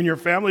in your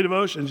family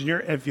devotions,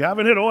 if you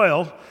haven't hit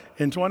oil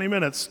in 20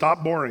 minutes,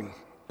 stop boring.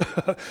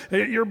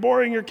 You're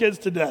boring your kids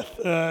to death.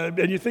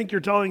 And you think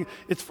you're telling,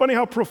 it's funny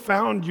how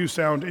profound you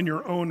sound in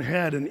your own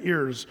head and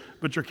ears,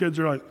 but your kids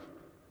are like,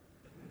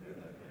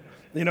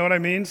 you know what I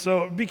mean?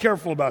 So be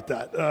careful about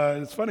that.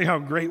 It's funny how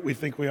great we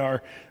think we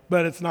are,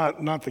 but it's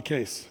not the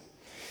case.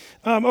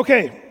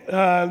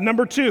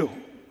 Number 2.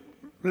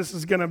 This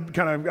is going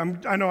to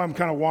I know I'm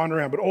kind of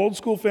wandering around, but old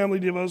school family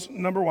devos,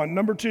 number 1.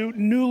 Number 2,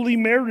 newly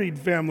married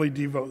family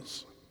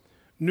devos.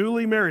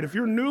 Newly married. If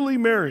you're newly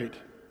married,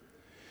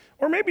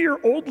 or maybe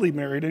you're oldly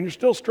married and you're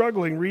still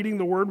struggling reading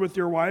the Word with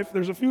your wife,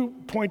 there's a few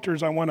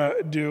pointers I want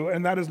to do,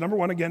 and that is, number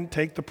 1, again,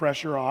 take the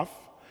pressure off.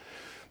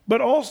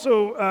 But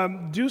also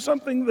do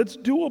something that's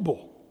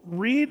doable.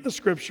 Read the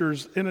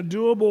Scriptures in a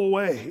doable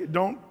way.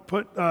 Don't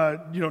put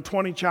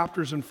 20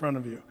 chapters in front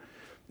of you.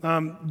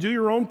 Do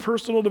your own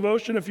personal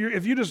devotion. If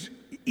you just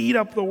eat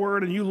up the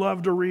Word and you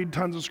love to read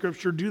tons of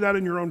Scripture, do that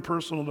in your own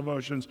personal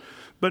devotions.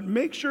 But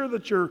make sure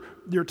that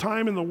your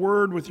time in the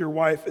Word with your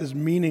wife is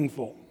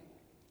meaningful.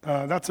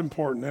 That's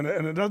important,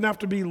 and it doesn't have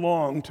to be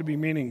long to be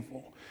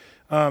meaningful.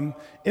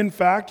 In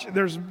fact,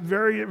 there's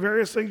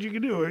various things you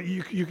can do.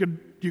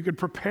 You could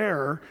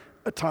prepare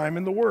a time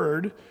in the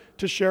Word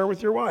to share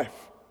with your wife.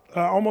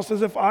 Almost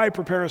as if I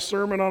prepare a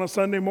sermon on a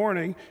Sunday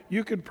morning,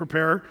 you could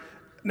prepare.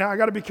 Now, I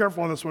got to be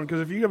careful on this one, because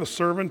if you give a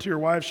sermon to your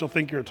wife, she'll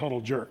think you're a total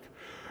jerk.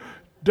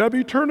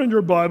 Debbie, turn in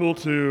your Bible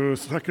to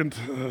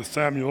 2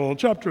 Samuel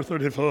chapter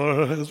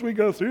 34 as we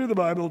go through the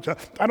Bible.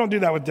 I don't do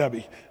that with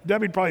Debbie.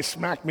 Debbie'd probably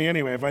smack me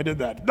anyway if I did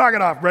that. Knock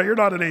it off, Brett. You're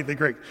not in anything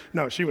great.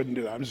 No, she wouldn't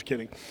do that. I'm just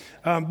kidding.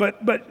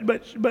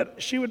 But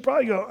she would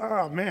probably go,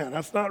 oh, man,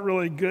 that's not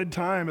really good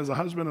time as a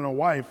husband and a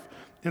wife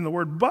in the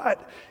Word.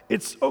 But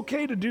it's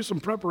okay to do some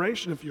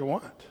preparation if you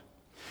want.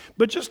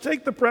 But just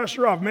take the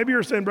pressure off. Maybe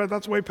you're saying, Brett,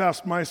 that's way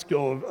past my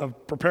skill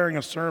of preparing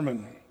a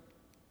sermon.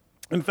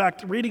 In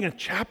fact, reading a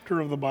chapter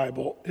of the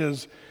Bible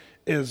is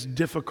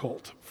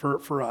difficult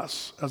for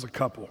us as a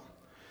couple.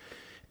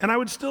 And I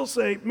would still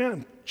say,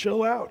 man,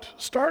 chill out.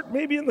 Start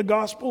maybe in the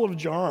Gospel of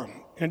John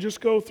and just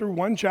go through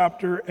one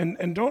chapter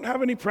and don't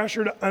have any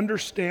pressure to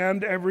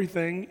understand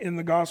everything in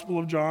the Gospel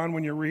of John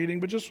when you're reading,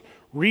 but just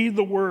read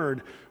the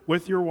Word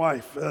with your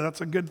wife.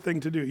 That's a good thing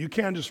to do. You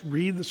can't just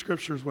read the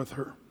Scriptures with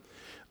her.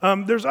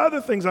 There's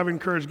other things I've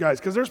encouraged guys,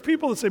 because there's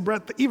people that say,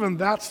 Brett, even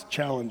that's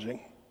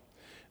challenging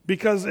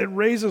because it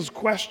raises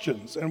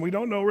questions and we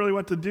don't know really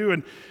what to do.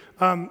 And,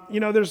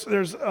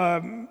 there's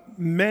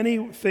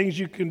many things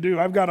you can do.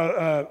 I've got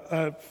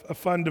a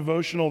fun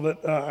devotional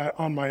that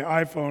on my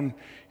iPhone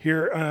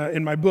here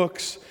in my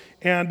books,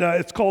 and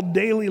it's called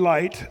Daily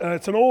Light.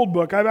 It's an old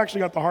book. I've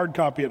actually got the hard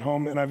copy at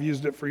home, and I've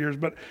used it for years,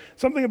 but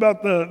something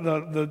about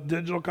the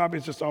digital copy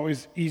is just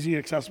always easy,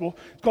 accessible.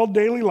 It's called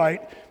Daily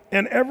Light.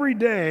 And every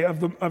day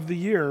of the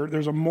year,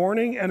 there's a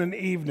morning and an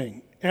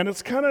evening. And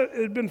it's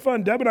been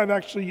fun. Deb and I have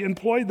actually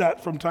employed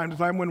that from time to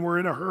time when we're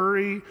in a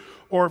hurry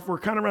or if we're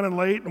kind of running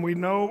late and we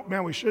know,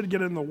 man, we should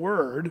get in the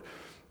Word,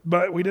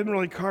 but we didn't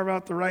really carve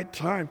out the right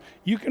time.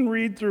 You can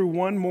read through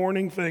one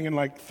morning thing in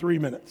like 3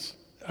 minutes.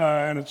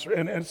 And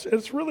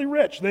it's really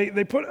rich.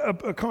 They put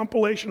a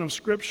compilation of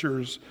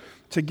scriptures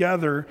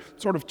together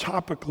sort of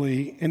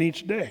topically in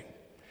each day.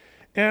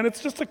 And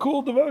it's just a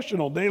cool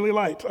devotional, daily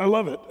light. I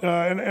love it.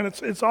 And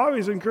it's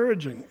always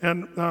encouraging.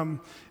 And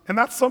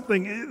that's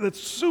something that's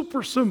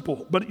super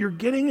simple, but you're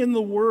getting in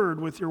the Word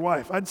with your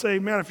wife. I'd say,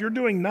 man, if you're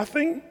doing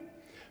nothing,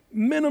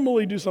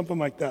 minimally do something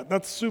like that.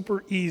 That's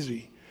super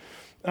easy.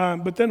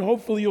 But then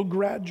hopefully you'll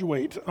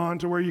graduate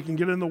onto where you can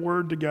get in the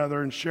Word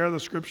together and share the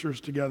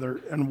Scriptures together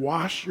and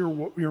wash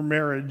your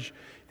marriage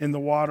in the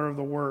water of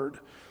the Word.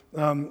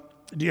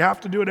 Do you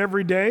have to do it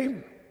every day?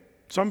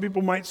 Some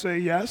people might say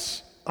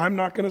yes. I'm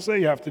not going to say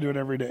you have to do it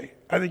every day.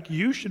 I think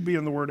you should be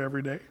in the Word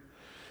every day.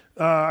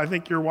 I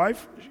think your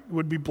wife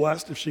would be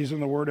blessed if she's in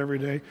the Word every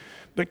day.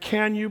 But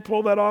can you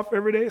pull that off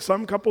every day?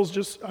 Some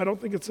couples I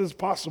don't think it's as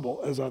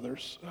possible as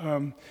others.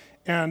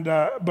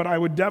 But I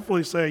would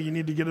definitely say you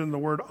need to get in the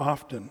Word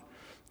often.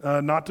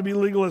 Not to be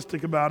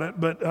legalistic about it,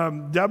 but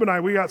Deb and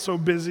I, we got so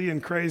busy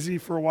and crazy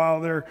for a while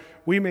there.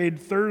 We made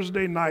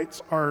Thursday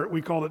nights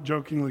we called it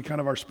jokingly, kind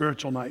of our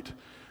spiritual night,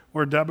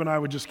 where Deb and I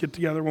would just get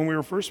together when we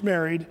were first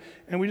married,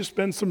 and we just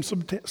spend some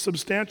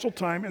substantial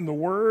time in the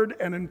Word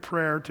and in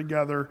prayer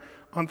together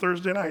on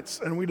Thursday nights.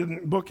 And we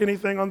didn't book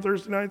anything on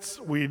Thursday nights.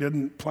 We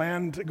didn't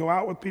plan to go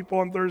out with people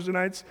on Thursday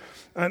nights.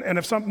 And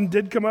if something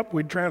did come up,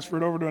 we'd transfer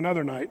it over to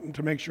another night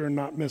to make sure and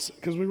not miss it,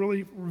 because we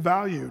really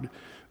valued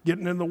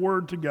getting in the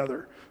Word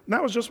together. And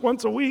that was just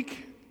once a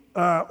week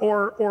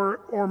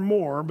or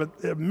more,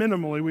 but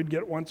minimally we'd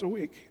get once a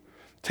week.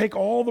 Take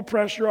all the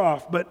pressure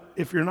off. But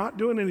if you're not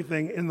doing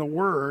anything in the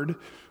Word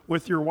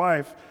with your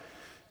wife,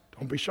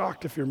 don't be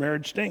shocked if your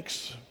marriage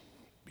stinks,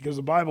 because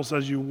the Bible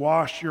says you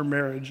wash your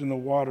marriage in the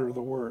water of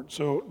the Word.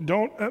 So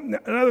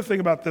another thing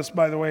about this,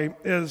 by the way,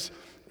 is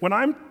when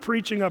I'm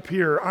preaching up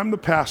here, I'm the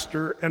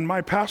pastor, and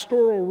my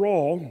pastoral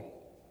role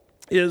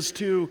is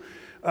to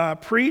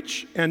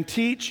preach and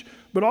teach,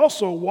 but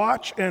also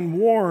watch and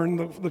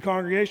warn the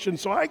congregation.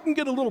 So I can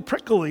get a little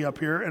prickly up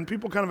here, and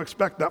people kind of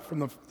expect that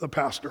from the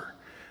pastor.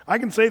 I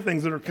can say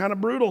things that are kind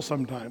of brutal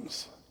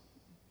sometimes.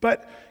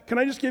 But can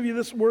I just give you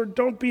this word?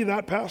 Don't be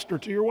that pastor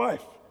to your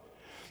wife.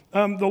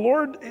 The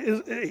Lord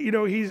is,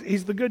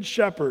 he's the good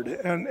shepherd.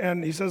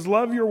 And he says,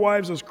 love your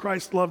wives as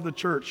Christ loved the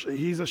church.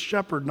 He's a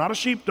shepherd, not a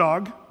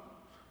sheepdog,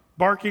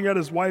 barking at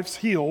his wife's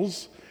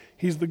heels.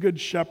 He's the good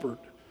shepherd.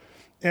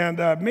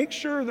 And make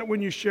sure that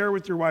when you share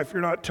with your wife,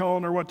 you're not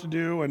telling her what to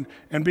do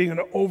and being an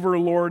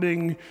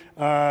overlording,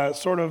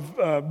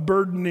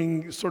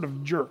 burdening sort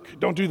of jerk.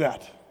 Don't do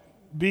that.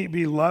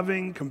 Be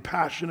loving,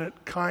 compassionate,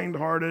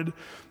 kind-hearted,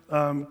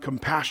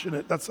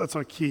 compassionate. That's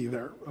a key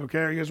there. Okay,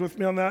 are you guys with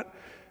me on that?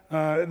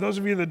 Those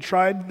of you that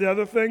tried the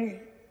other thing,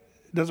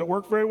 does it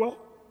work very well?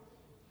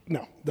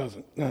 No, it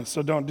doesn't.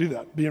 So don't do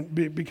that.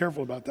 Be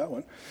careful about that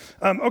one.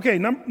 Okay,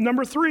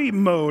 number 3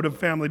 mode of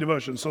family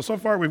devotion. So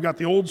far we've got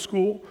the old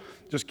school,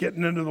 just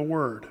getting into the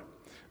Word.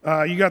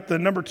 You got the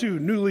number 2,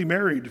 newly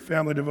married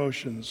family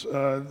devotions,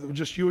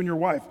 just you and your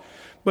wife.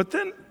 But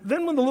then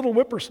when the little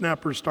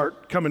whippersnappers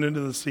start coming into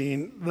the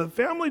scene, the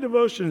family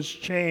devotions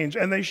change,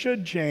 and they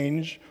should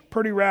change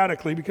pretty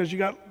radically because you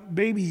got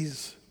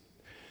babies.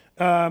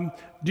 Do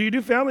you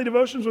do family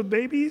devotions with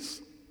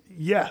babies?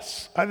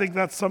 Yes. I think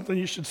that's something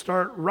you should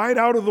start right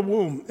out of the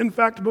womb. In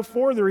fact,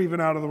 before they're even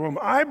out of the womb.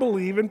 I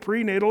believe in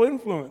prenatal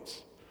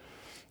influence.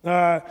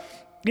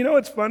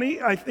 It's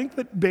funny. I think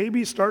that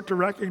babies start to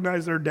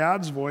recognize their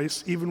dad's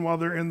voice even while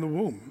they're in the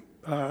womb.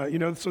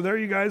 So there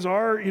you guys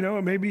are,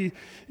 maybe,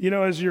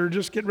 as you're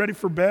just getting ready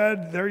for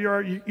bed, there you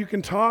are, you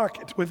can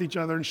talk with each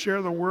other and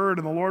share the Word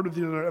and the Lord with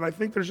each other. And I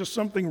think there's just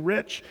something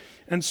rich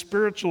and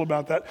spiritual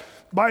about that.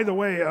 By the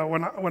way,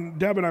 when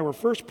Deb and I were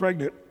first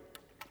pregnant,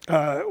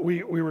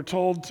 we were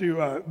told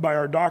by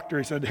our doctor,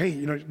 he said,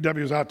 hey,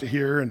 Debbie was out to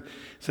here and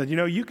said,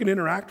 you can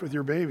interact with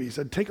your baby. He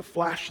said, take a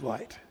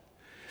flashlight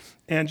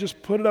and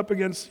just put it up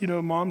against,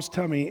 mom's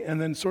tummy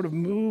and then sort of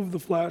move the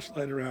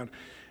flashlight around.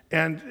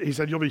 And he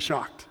said, you'll be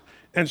shocked.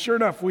 And sure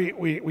enough, we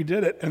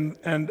did it. And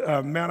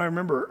man, I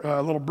remember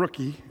little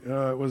Brookie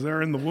was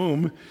there in the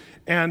womb,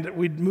 and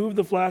we'd move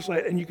the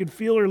flashlight, and you could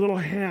feel her little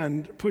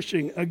hand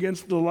pushing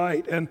against the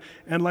light, and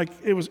like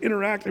it was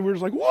interactive. We were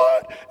just like,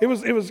 what? It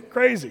was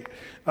crazy,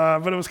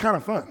 but it was kind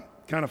of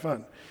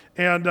fun.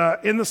 And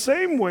in the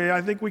same way,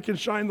 I think we can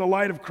shine the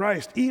light of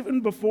Christ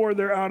even before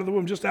they're out of the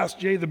womb. Just ask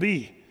J the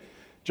Bee.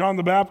 John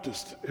the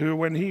Baptist, who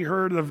when he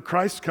heard of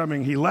Christ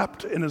coming, he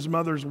leapt in his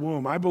mother's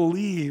womb. I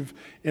believe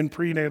in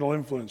prenatal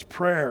influence,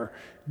 prayer,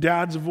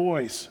 dad's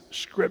voice,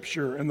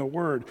 Scripture, and the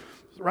Word.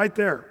 Right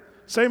there.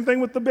 Same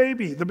thing with the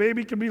baby. The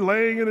baby could be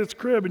laying in its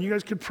crib, and you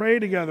guys could pray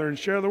together and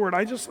share the Word.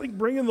 I just think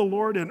bringing the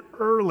Lord in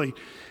early.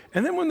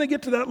 And then when they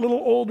get to that little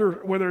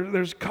older, where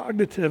there's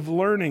cognitive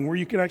learning, where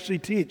you can actually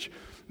teach,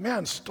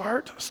 man,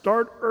 start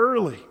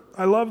early.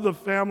 I love the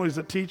families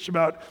that teach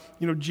about,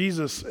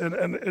 Jesus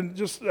and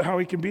just how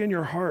he can be in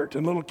your heart.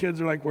 And little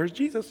kids are like, where's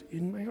Jesus?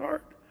 In my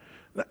heart.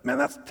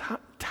 That's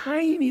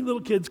tiny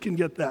little kids can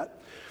get that.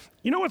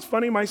 You know what's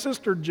funny? My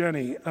sister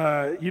Jenny,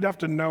 you'd have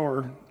to know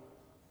her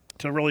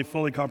to really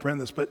fully comprehend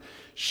this, but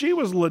she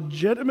was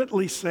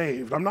legitimately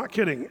saved, I'm not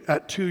kidding,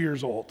 at 2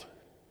 years old.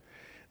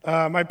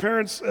 My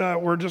parents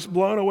were just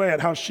blown away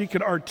at how she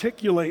could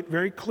articulate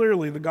very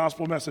clearly the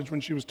gospel message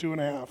when she was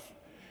 2.5.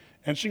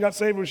 And she got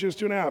saved when she was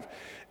 2.5.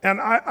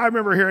 And I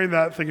remember hearing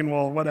that thinking,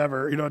 well,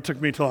 whatever. It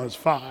took me till I was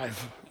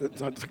 5. It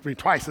took me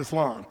twice as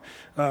long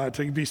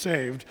to be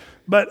saved.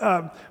 But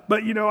I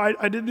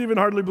didn't even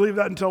hardly believe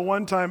that until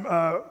one time.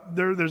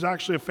 There's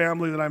actually a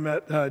family that I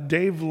met,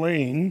 Dave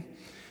Lane.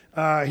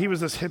 He was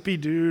this hippie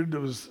dude that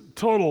was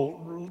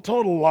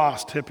total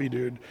lost hippie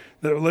dude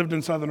that lived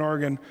in Southern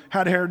Oregon,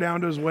 had hair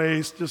down to his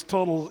waist, just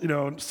total,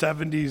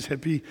 70s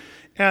hippie.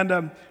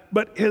 And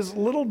but his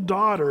little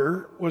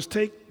daughter was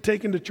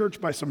taken to church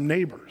by some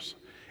neighbors.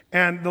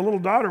 And the little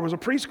daughter was a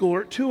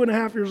preschooler at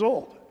 2.5 years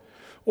old.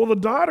 Well, the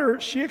daughter,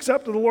 she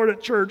accepted the Lord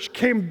at church,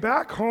 came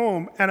back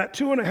home, and at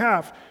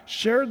 2.5,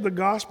 shared the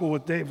gospel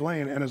with Dave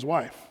Lane and his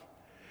wife.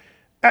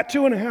 At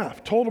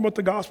 2.5, told him what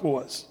the gospel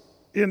was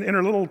in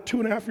her little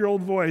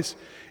 2.5-year-old voice,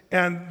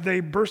 and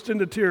they burst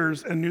into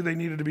tears and knew they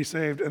needed to be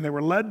saved, and they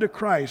were led to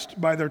Christ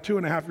by their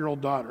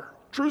 2.5-year-old daughter.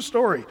 True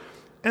story.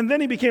 And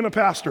then he became a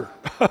pastor.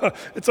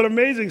 It's an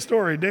amazing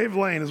story. Dave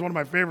Lane is one of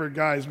my favorite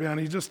guys, man.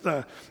 He's just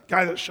a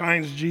guy that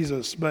shines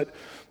Jesus. But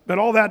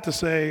all that to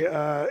say,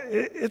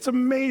 it's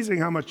amazing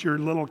how much your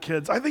little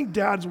kids, I think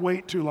dads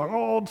wait too long.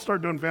 I'll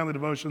start doing family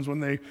devotions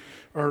when they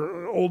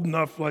are old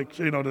enough,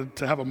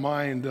 to have a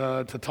mind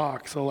to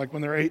talk. So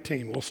when they're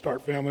 18, we'll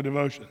start family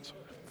devotions.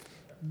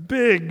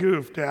 Big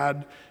goof,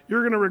 Dad.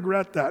 You're going to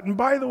regret that. And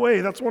by the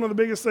way, that's one of the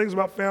biggest things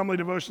about family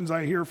devotions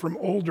I hear from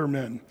older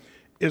men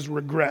is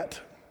regret.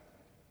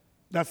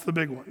 That's the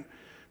big one.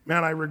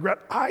 Man,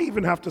 I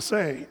even have to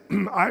say,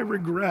 I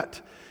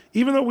regret,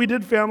 even though we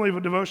did family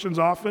devotions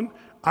often,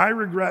 I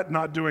regret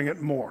not doing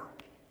it more.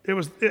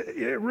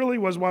 It really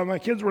was, while my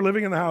kids were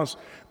living in the house,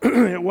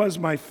 it was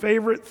my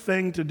favorite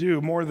thing to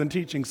do more than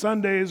teaching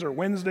Sundays or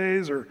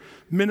Wednesdays or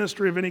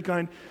ministry of any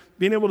kind.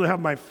 Being able to have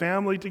my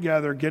family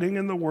together, getting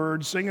in the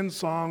Word, singing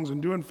songs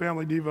and doing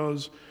family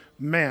devos,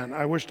 man,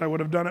 I wished I would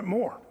have done it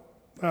more.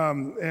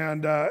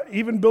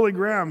 Even Billy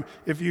Graham,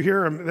 if you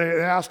hear him, they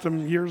asked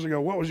him years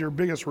ago, what was your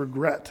biggest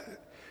regret?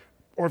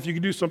 Or if you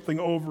could do something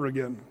over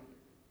again.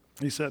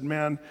 He said,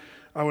 man,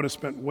 I would have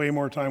spent way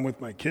more time with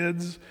my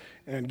kids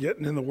and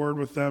getting in the Word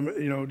with them,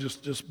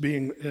 just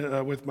being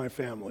with my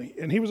family.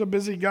 And he was a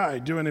busy guy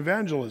doing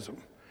evangelism.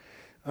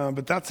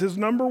 But that's his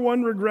number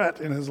one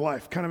regret in his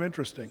life. Kind of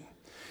interesting.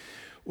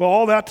 Well,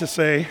 all that to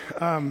say,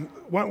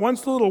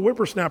 once the little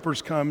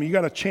whippersnappers come, you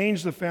got to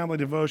change the family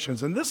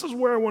devotions. And this is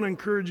where I want to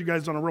encourage you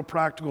guys on a real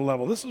practical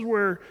level. This is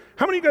where,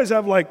 how many of you guys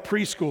have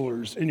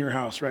preschoolers in your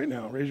house right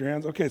now? Raise your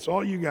hands. Okay, so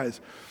all you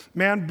guys,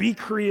 man, be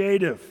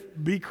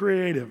creative. Be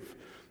creative.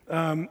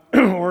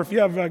 Or if you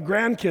have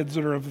grandkids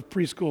that are of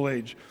preschool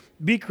age,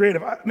 be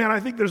creative. Man, I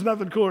think there's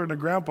nothing cooler than a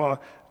grandpa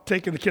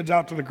taking the kids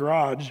out to the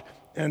garage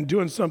and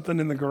doing something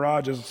in the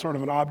garage as sort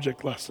of an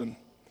object lesson.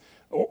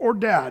 Or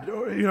dad,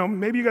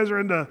 maybe you guys are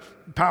into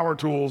power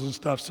tools and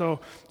stuff.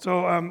 So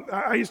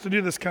I used to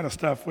do this kind of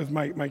stuff with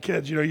my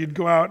kids. You'd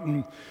go out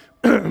and,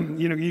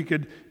 you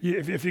could,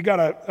 if you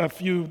got a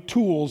few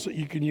tools that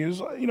you can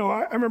use.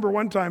 I remember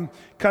one time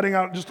cutting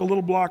out just a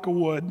little block of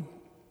wood,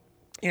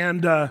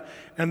 and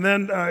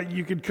then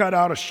you could cut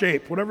out a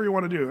shape, whatever you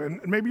want to do.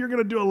 And maybe you're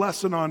going to do a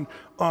lesson on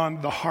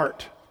the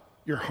heart,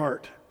 your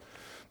heart.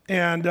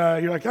 And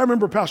you're like, I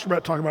remember Pastor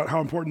Brett talking about how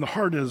important the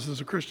heart is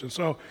as a Christian.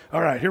 So,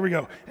 all right, here we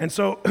go. And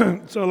so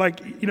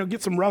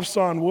get some rough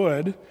sawn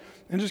wood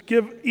and just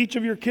give each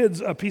of your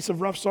kids a piece of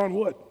rough sawn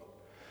wood.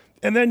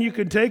 And then you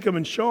could take them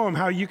and show them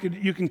how you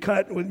can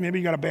cut with, maybe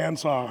you got a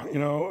bandsaw,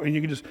 and you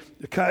can just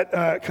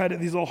cut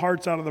these little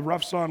hearts out of the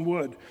rough sawn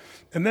wood.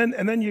 And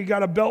then you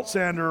got a belt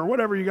sander or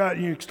whatever you got,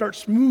 and you start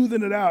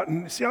smoothing it out.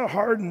 And see how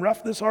hard and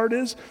rough this heart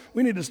is?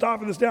 We need to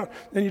soften this down.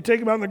 Then you take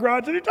them out in the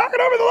garage, and you're talking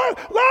over the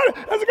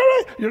line. How's it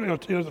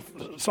going?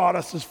 The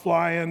sawdust is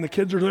flying. The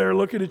kids are there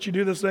looking at you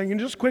do this thing, and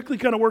just quickly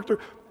kind of work through.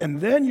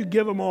 And then you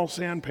give them all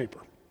sandpaper.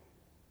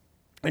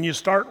 And you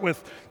start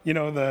with,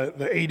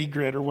 the 80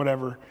 grit or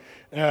whatever.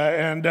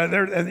 And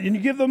you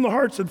give them the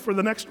hearts, and for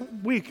the next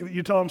week,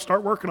 you tell them,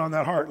 start working on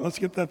that heart. Let's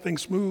get that thing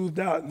smoothed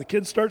out. And the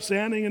kids start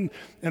sanding,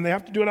 and they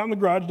have to do it out in the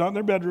garage, not in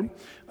their bedroom.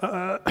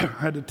 I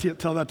had to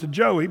tell that to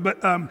Joey,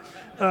 but,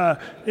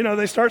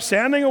 they start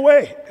sanding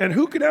away. And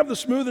who can have the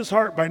smoothest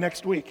heart by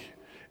next week?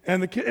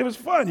 And it was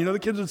fun. The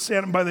kids would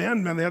sand them by the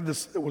end, man. They had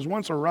this, it was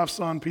once a rough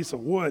sawn piece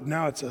of wood.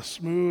 Now it's a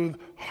smooth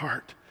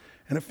heart.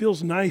 And it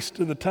feels nice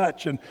to the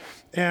touch, and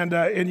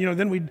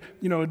then we'd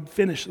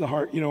finish the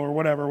heart, or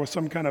whatever with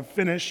some kind of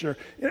finish,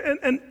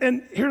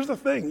 and here's the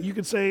thing: you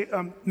could say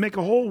make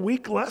a whole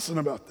week lesson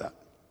about that.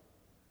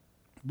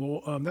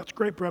 Well, that's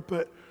great, Brett,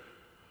 but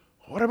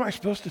what am I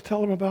supposed to tell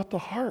them about the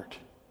heart?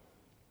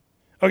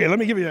 Okay, let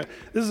me give you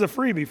this is a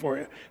freebie for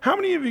you. How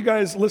many of you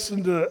guys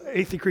listen to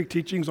Athey Creek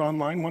teachings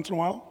online once in a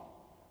while?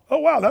 Oh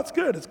wow, that's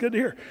good. It's good to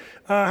hear.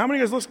 How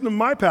many of you guys listen to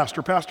my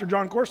pastor,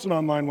 John Corson,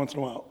 online once in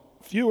a while?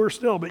 Fewer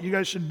still, but you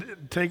guys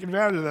should take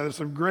advantage of that. There's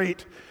some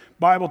great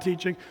Bible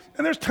teaching.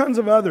 And there's tons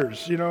of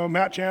others,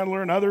 Matt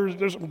Chandler and others.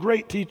 There's some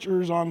great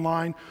teachers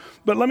online.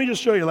 But let me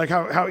just show you like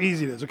how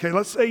easy it is. Okay,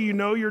 let's say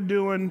you're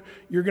going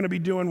to be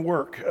doing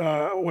work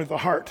with a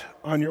heart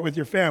with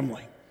your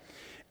family.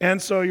 And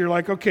so you're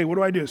like, okay, what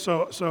do I do?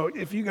 So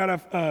if you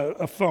got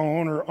a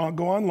phone or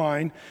go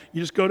online,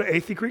 you just go to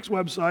Athey Creek's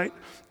website.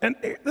 And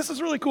this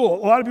is really cool.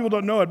 A lot of people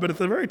don't know it, but at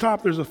the very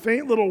top, there's a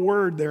faint little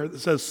word there that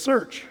says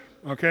search,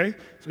 okay?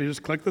 So you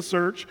just click the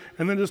search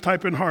and then just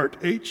type in heart,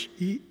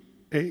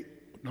 H-E-A,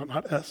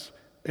 not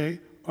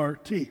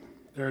S-A-R-T.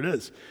 There it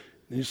is.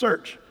 And you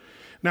search.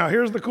 Now,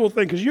 here's the cool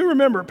thing, because you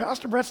remember,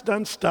 Pastor Brett's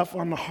done stuff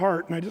on the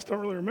heart, and I just don't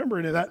really remember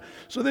any of that.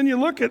 So then you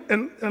look at,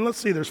 and let's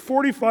see, there's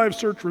 45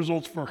 search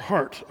results for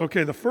heart.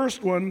 Okay, the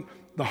first one,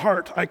 the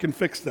heart, I can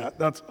fix that.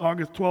 That's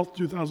August 12th,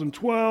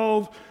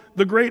 2012.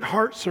 The great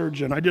heart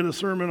surgeon. I did a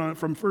sermon on it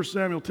from 1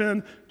 Samuel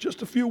 10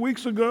 just a few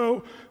weeks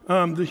ago.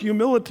 The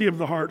humility of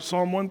the heart,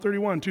 Psalm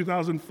 131,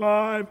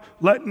 2005.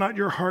 Let not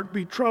your heart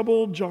be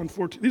troubled, John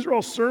 14. These are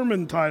all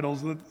sermon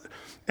titles.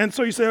 And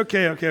so you say,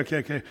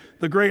 okay.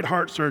 The great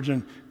heart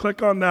surgeon.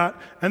 Click on that.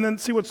 And then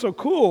see what's so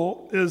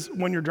cool is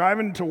when you're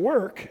driving to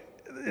work,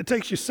 it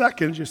takes you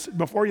seconds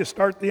before you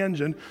start the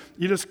engine.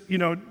 You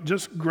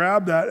just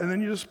grab that and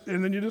then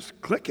you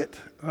just click it.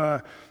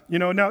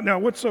 Now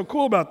what's so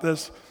cool about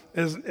this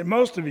is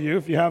most of you,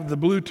 if you have the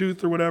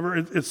Bluetooth or whatever,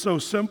 it's so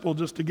simple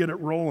just to get it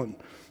rolling.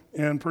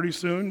 And pretty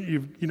soon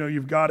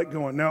you've got it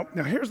going. Now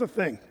here's the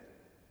thing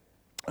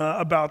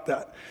about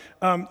that.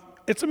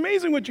 It's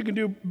amazing what you can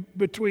do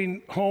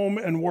between home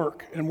and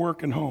work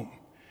and home.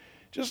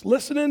 Just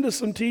listening to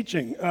some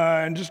teaching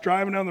and just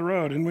driving down the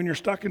road. And when you're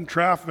stuck in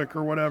traffic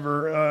or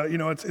whatever,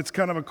 it's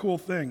kind of a cool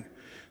thing.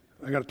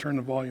 I got to turn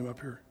the volume up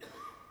here.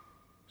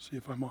 See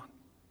if I'm on.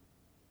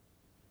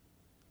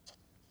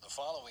 The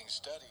following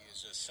study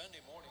is a Sunday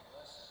morning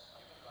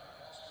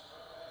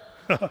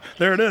lesson.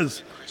 There it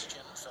is.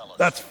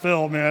 That's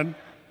Phil, man.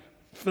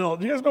 Phil.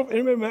 Do you guys know if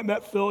anybody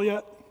met Phil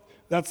yet?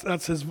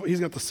 That's his. He's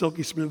got the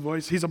silky smooth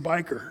voice. He's a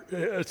biker.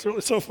 It's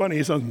really so funny.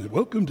 He's on,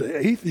 welcome to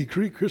Athey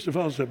Creek Christian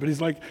Fellowship. But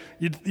he's like,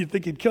 you'd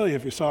think he'd kill you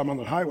if you saw him on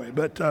the highway.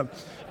 But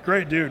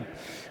great dude.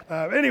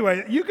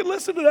 Anyway, you can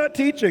listen to that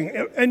teaching.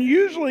 And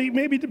usually,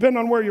 maybe depending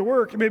on where you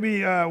work,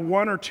 maybe 1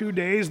 or 2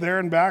 days there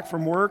and back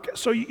from work.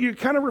 So you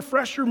kind of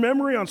refresh your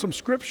memory on some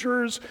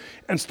scriptures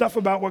and stuff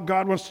about what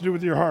God wants to do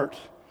with your heart.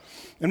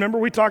 And remember,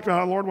 we talked about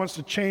how the Lord wants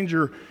to change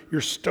your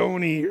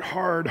stony,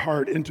 hard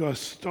heart into a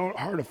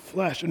heart of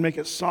flesh and make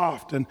it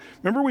soft. And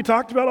remember, we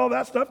talked about all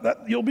that stuff? That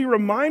you'll be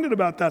reminded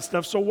about that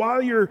stuff. So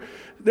while you're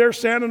there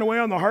sanding away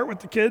on the heart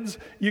with the kids,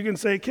 you can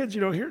say, kids,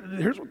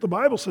 here's what the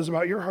Bible says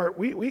about your heart.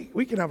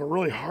 We can have a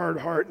really hard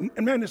heart.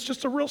 And man, it's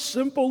just a real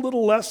simple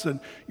little lesson.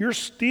 You're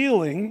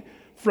stealing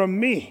from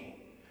me,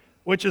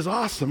 which is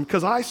awesome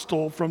because I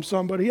stole from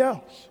somebody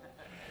else.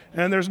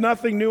 And there's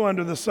nothing new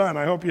under the sun.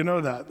 I hope you know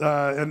that.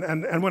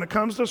 And when it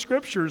comes to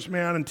scriptures,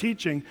 man, and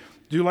teaching,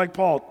 do like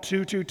Paul,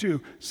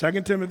 2:2.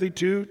 2 Timothy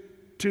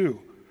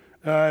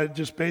 2:2.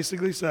 Just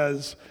basically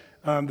says,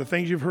 the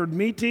things you've heard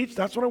me teach,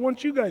 that's what I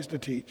want you guys to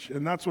teach.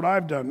 And that's what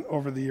I've done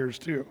over the years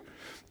too.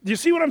 Do you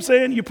see what I'm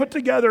saying? You put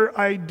together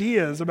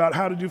ideas about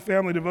how to do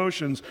family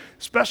devotions,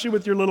 especially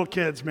with your little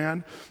kids,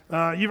 man.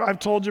 I've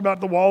told you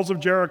about the walls of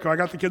Jericho. I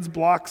got the kids'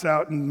 blocks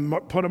out and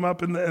put them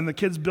up, and the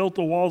kids built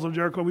the walls of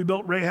Jericho. We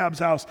built Rahab's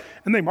house,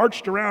 and they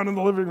marched around in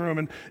the living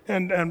room,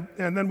 and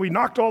then we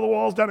knocked all the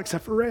walls down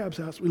except for Rahab's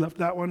house. We left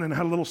that one and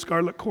had a little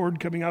scarlet cord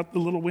coming out the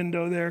little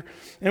window there,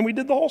 and we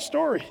did the whole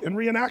story and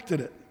reenacted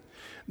it.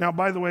 Now,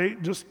 by the way,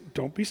 just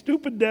don't be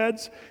stupid,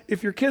 dads.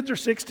 If your kids are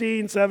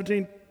 16,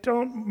 17,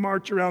 don't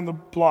march around the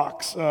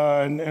blocks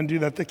and do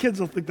that. The kids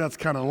will think that's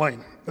kind of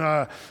lame.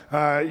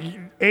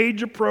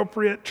 Age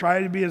appropriate,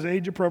 try to be as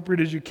age appropriate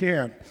as you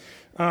can.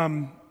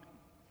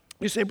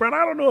 You say, Brett,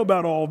 I don't know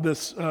about all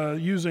this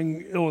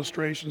using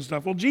illustration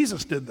stuff. Well,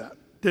 Jesus did that,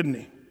 didn't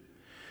he?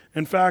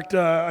 In fact,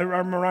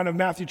 I'm around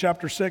Matthew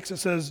chapter 6. It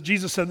says,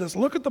 Jesus said this,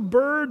 look at the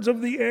birds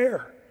of the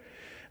air.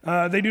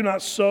 They do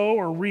not sow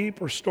or reap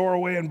or store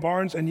away in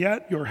barns, and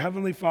yet your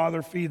heavenly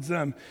Father feeds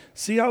them.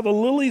 See how the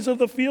lilies of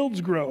the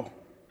fields grow.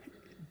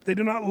 They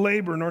do not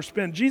labor nor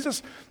spin.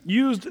 Jesus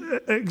used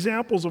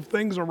examples of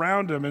things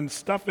around him and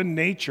stuff in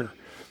nature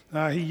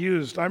he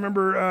used. I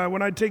remember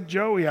when I'd take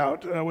Joey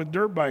out with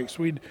dirt bikes,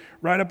 we'd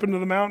ride up into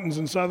the mountains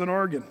in southern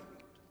Oregon.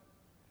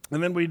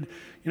 And then we'd,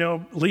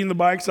 lean the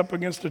bikes up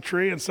against a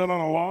tree and sit on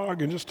a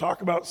log and just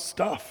talk about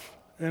stuff.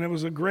 And it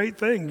was a great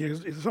thing.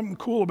 It's something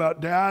cool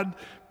about Dad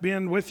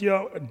being with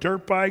you,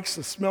 dirt bikes,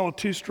 the smell of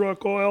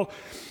two-stroke oil.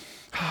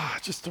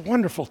 Just a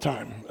wonderful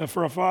time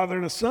for a father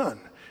and a son.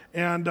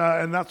 And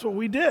that's what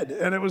we did.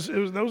 And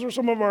those were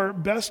some of our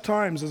best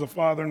times as a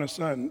father and a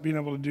son, being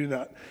able to do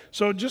that.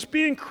 So just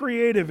being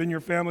creative in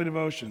your family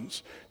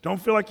devotions.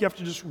 Don't feel like you have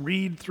to just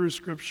read through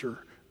Scripture,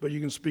 but you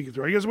can speak it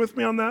through. Are you guys with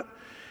me on that?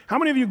 How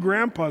many of you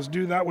grandpas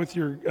do that with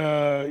your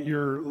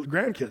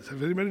grandkids?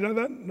 Have anybody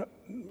done that?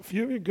 A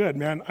few of you? Good,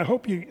 man. I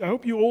hope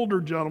you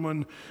older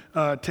gentlemen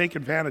take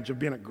advantage of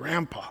being a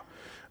grandpa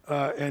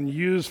and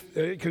use,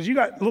 because you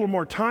got a little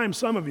more time,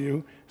 some of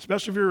you,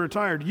 especially if you're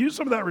retired. Use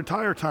some of that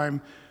retire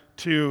time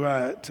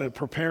to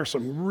prepare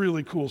some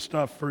really cool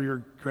stuff for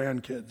your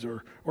grandkids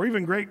or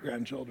even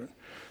great-grandchildren.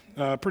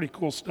 Pretty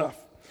cool stuff.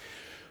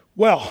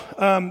 Well,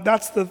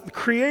 that's the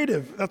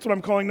creative. That's what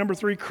I'm calling number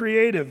 3,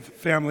 creative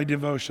family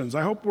devotions.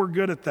 I hope we're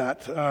good at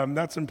that.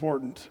 That's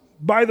important.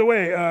 By the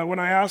way, when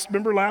I asked,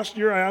 remember last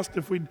year, I asked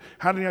if we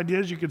had any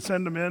ideas, you could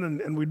send them in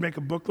and we'd make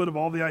a booklet of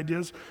all the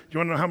ideas. Do you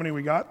want to know how many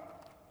we got?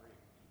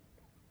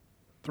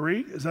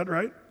 3? Is that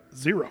right?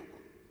 0.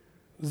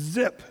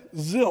 Zip.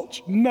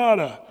 Zilch.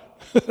 Nada.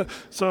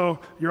 So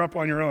you're up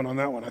on your own on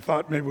that one. I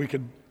thought maybe we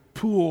could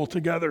pool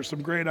together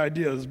some great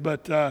ideas,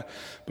 but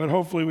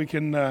hopefully we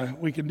can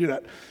do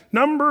that.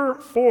 Number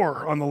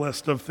 4 on the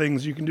list of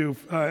things you can do,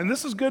 and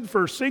this is good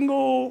for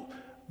single,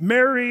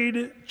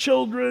 married,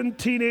 children,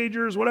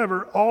 teenagers,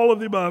 whatever, all of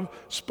the above,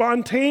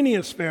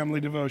 spontaneous family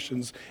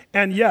devotions.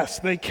 And yes,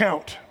 they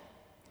count.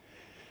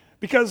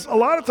 Because a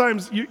lot of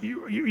times,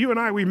 you and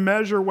I, we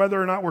measure whether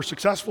or not we're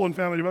successful in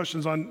family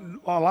devotions on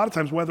a lot of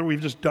times whether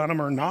we've just done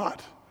them or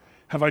not.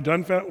 Have I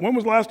done when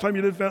was the last time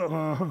you did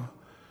family?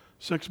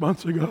 6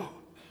 months ago,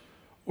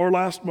 or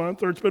last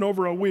month, or it's been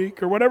over a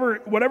week, or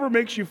whatever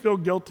makes you feel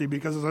guilty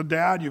because as a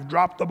dad, you've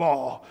dropped the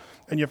ball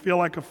and you feel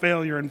like a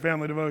failure in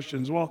family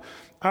devotions. Well,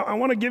 I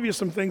want to give you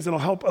some things that'll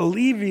help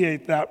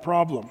alleviate that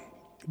problem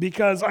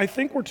because I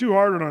think we're too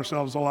hard on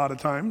ourselves a lot of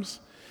times.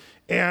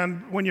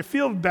 And when you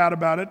feel bad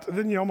about it,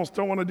 then you almost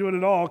don't want to do it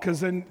at all because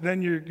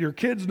then your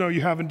kids know you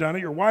haven't done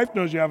it, your wife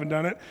knows you haven't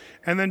done it,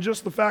 and then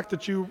just the fact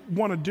that you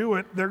want to do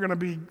it, they're going to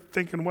be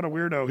thinking, what a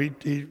weirdo.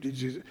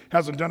 He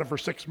hasn't done it for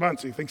 6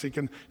 months. He thinks he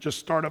can just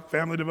start up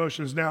family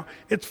devotions now.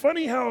 It's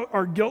funny how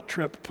our guilt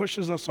trip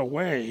pushes us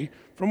away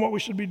from what we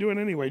should be doing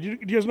anyway. Do you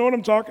guys know what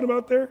I'm talking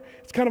about there?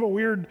 It's kind of a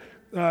weird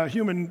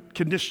human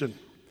condition.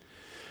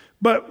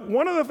 But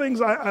one of the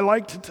things I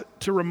like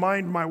to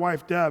remind my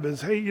wife, Deb,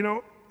 is, hey,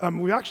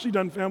 we've actually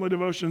done family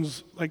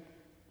devotions like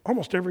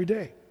almost every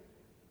day.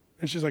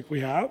 And she's like,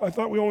 we have? I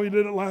thought we only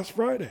did it last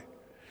Friday.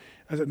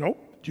 I said, nope.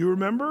 Do you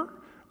remember?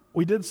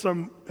 We did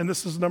some, and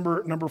this is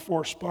number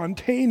 4,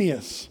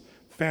 spontaneous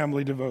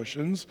family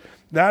devotions.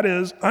 That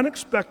is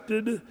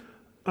unexpected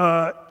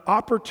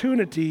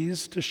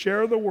opportunities to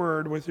share the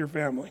word with your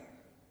family.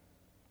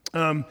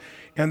 And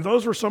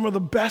those were some of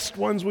the best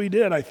ones we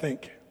did, I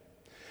think.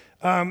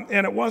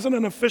 And it wasn't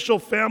an official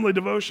family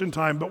devotion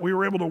time, but we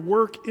were able to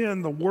work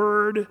in the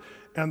Word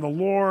and the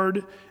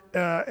Lord,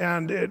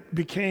 and it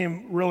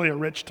became really a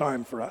rich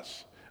time for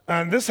us.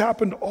 And this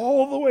happened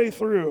all the way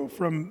through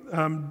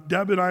from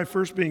Deb and I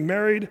first being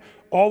married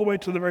all the way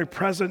to the very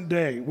present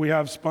day. We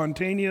have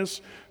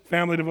spontaneous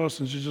family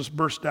devotions that just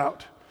burst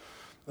out.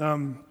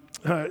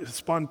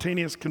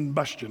 Spontaneous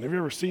combustion. Have you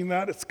ever seen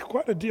that? It's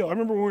quite a deal. I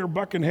remember when we were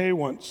bucking hay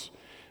once,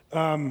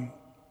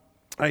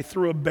 I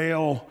threw a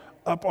bale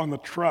up on the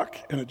truck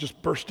and it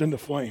just burst into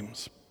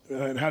flames.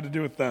 It had to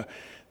do with the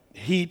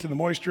heat and the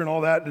moisture and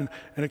all that, and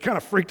it kind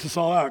of freaked us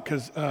all out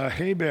because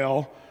hay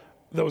bale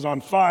that was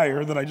on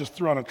fire that I just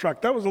threw on a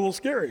truck, that was a little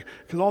scary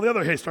because all the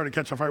other hay started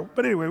catching fire.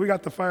 But anyway, we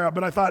got the fire out.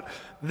 But I thought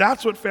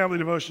that's what family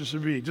devotion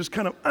should be, just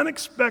kind of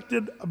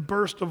unexpected, a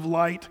burst of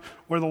light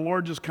where the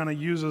Lord just kind of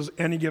uses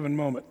any given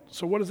moment.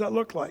 So what does that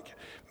look like?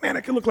 Man,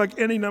 it can look like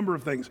any number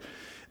of things.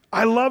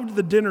 I loved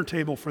the dinner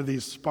table for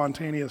these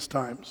spontaneous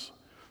times.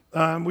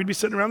 We'd be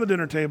sitting around the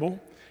dinner table,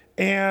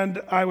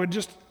 and I would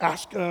just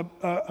ask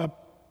a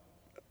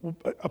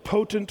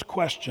potent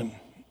question,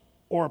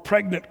 or a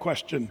pregnant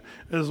question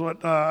is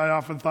what I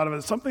often thought of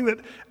it. Something that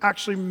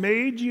actually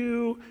made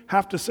you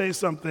have to say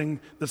something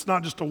that's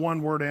not just a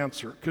one-word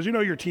answer. Because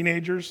your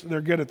teenagers,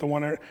 they're good at the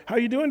one. How are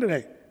you doing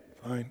today?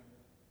 Fine.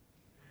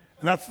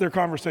 And that's their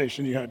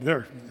conversation you had.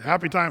 They're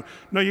happy time.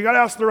 No, you got to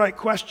ask the right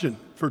question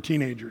for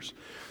teenagers.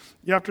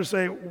 You have to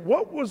say,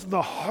 what was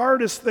the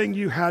hardest thing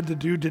you had to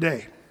do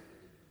today?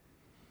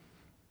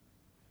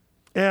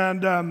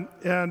 And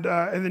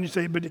then you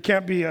say, but it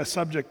can't be a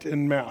subject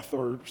in math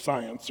or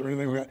science or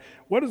anything like that.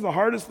 What is the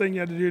hardest thing you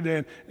had to do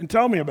today? And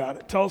tell me about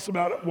it. Tell us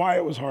about it, why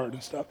it was hard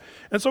and stuff.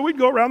 And so we'd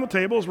go around the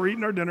table as we're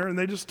eating our dinner, and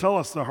they just tell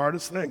us the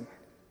hardest thing.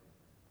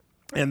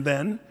 And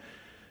then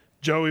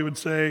Joey would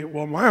say,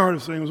 well, my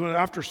hardest thing was when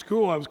after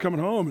school I was coming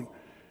home, and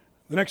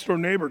the next door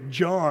neighbor,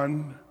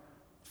 John,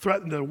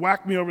 threatened to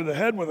whack me over the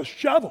head with a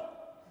shovel.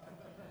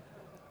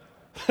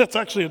 That's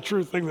actually a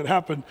true thing that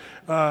happened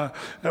at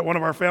one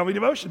of our family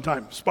devotion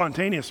times,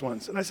 spontaneous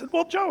ones. And I said,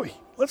 well, Joey,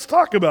 let's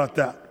talk about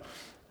that.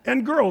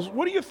 And girls,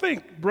 what do you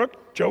think?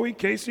 Brooke, Joey,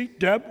 Casey,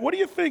 Deb, what do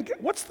you think?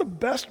 What's the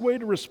best way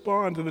to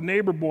respond to the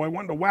neighbor boy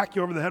wanting to whack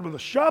you over the head with a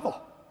shovel?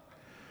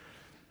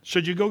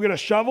 Should you go get a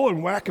shovel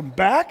and whack him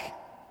back?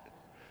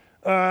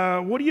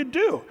 What do you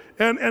do?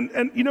 And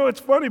it's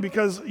funny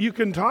because you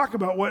can talk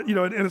about what,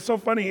 and it's so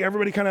funny,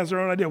 everybody kind of has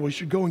their own idea. Well, you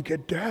should go and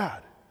get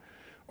dad,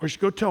 or you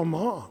should go tell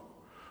mom,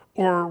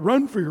 or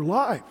run for your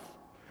life,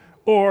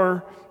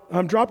 or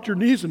drop your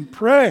knees and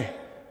pray,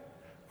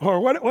 or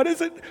what is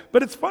it?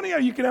 But it's funny how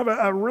you can have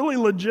a really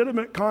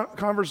legitimate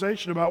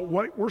conversation about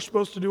what we're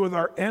supposed to do with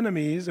our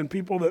enemies and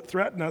people that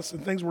threaten us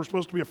and things we're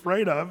supposed to be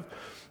afraid of.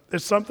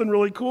 There's something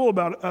really cool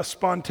about a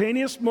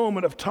spontaneous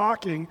moment of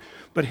talking,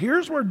 but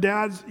here's where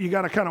dads, you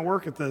got to kind of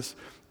work at this,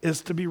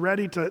 is to be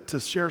ready to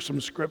share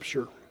some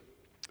scripture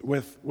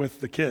with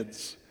the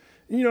kids.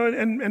 You know,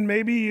 and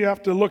maybe you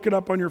have to look it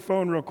up on your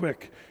phone real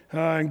quick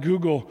and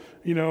Google,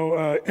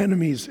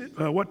 enemies,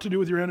 what to do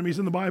with your enemies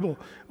in the Bible,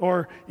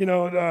 or,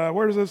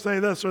 where does it say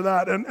this or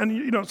that?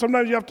 And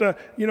sometimes you have to,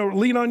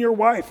 lean on your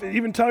wife,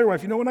 even tell your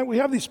wife, when we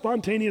have these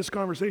spontaneous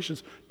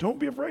conversations, don't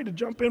be afraid to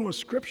jump in with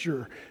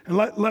scripture and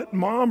let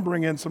mom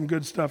bring in some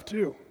good stuff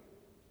too.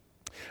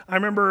 I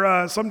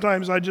remember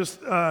sometimes I just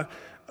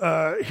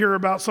hear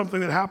about something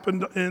that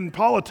happened in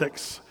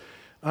politics.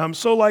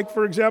 So like,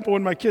 for example,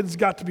 when my kids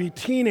got to be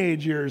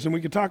teenage years and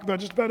we could talk about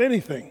just about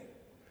anything.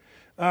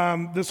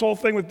 This whole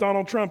thing with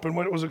Donald Trump and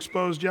what was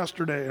exposed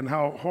yesterday and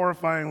how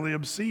horrifyingly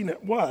obscene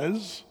it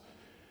was,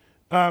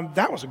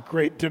 that was a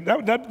great,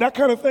 that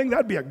kind of thing,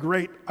 that'd be a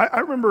great, I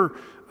remember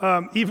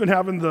even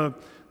having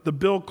the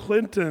Bill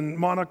Clinton,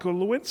 Monica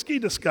Lewinsky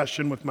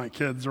discussion with my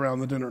kids around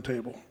the dinner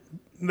table.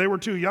 They were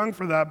too young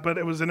for that, but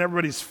it was in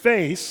everybody's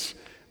face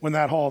when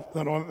that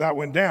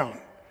went down.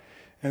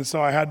 And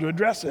so I had to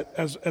address it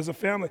as a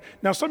family.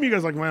 Now, some of you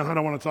guys are like, man, I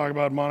don't want to talk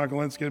about Monica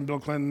Lewinsky and Bill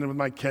Clinton with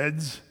my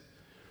kids.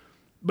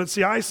 But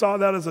see, I saw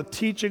that as a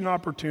teaching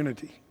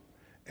opportunity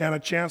and a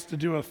chance to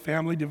do a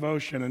family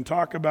devotion and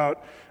talk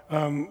about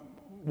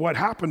what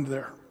happened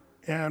there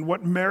and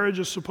what marriage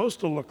is supposed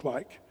to look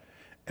like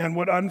and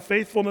what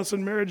unfaithfulness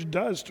in marriage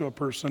does to a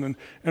person.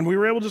 And we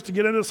were able just to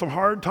get into some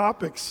hard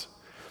topics.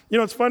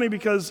 It's funny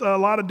because a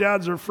lot of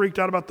dads are freaked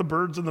out about the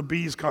birds and the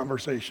bees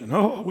conversation.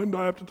 Oh, when do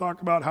I have to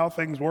talk about how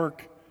things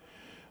work?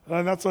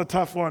 That's a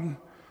tough one.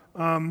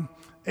 In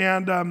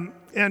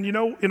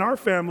our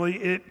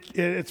family,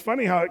 it's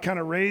funny how it kind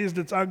of raised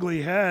its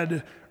ugly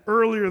head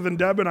earlier than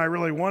Deb and I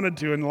really wanted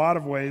to in a lot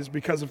of ways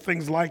because of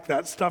things like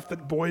that, stuff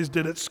that boys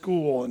did at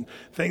school and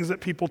things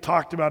that people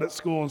talked about at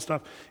school and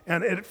stuff.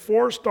 And it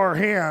forced our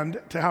hand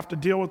to have to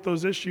deal with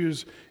those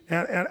issues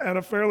at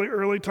a fairly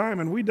early time,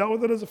 and we dealt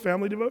with it as a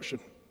family devotion.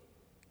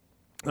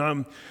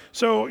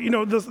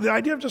 The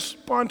idea of just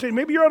spontaneous,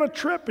 maybe you're on a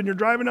trip and you're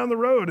driving down the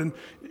road and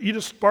you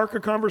just spark a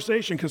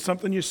conversation because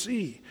something you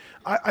see.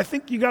 I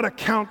think you got to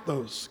count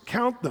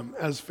them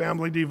as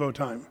family devo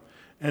time,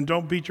 and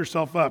don't beat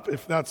yourself up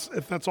if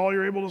that's all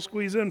you're able to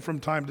squeeze in from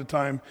time to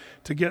time,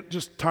 to get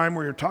just time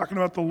where you're talking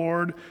about the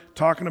Lord,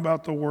 talking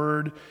about the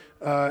Word,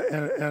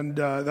 and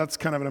that's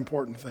kind of an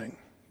important thing.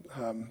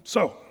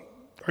 So,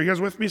 are you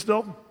guys with me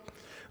still?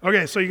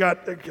 Okay, so you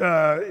got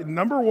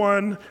number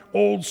 1,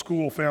 old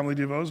school family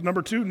devos.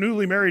 Number 2,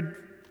 newly married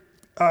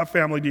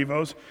family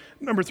devos.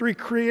 Number 3,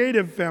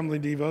 creative family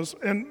devos.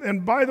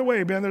 And by the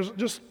way, man, there's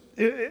just,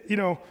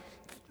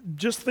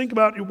 just think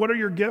about what are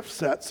your gift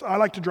sets. I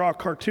like to draw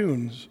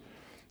cartoons.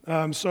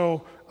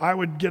 So I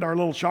would get our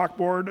little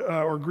chalkboard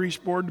or grease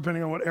board,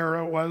 depending on what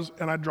era it was,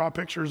 and I'd draw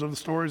pictures of the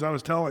stories I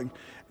was telling.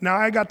 Now,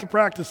 I got to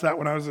practice that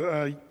when I was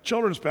a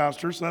children's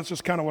pastor, so that's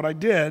just kind of what I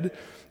did.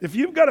 If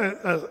you've got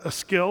a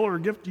skill or a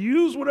gift,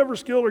 use whatever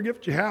skill or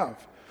gift you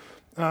have.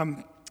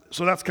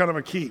 So that's kind of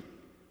a key.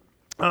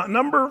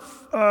 Number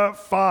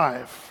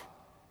 5,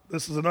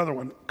 this is another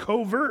one,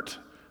 covert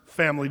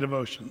family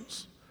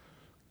devotions.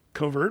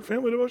 Covert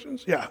family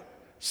devotions? Yeah,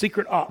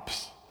 secret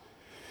ops.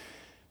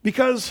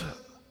 Because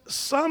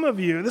some of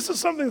you, this is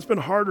something that's been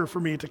harder for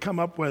me to come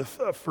up with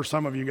for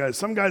some of you guys.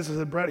 Some guys have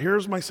said, Brett,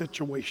 here's my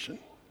situation.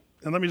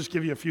 And let me just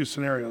give you a few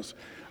scenarios.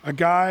 A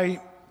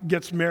guy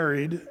gets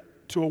married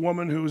to a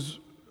woman who's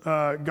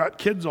got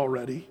kids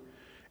already,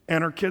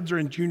 and her kids are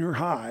in junior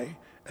high,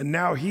 and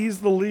now he's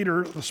the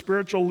leader, the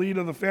spiritual lead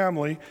of the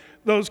family.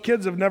 Those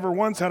kids have never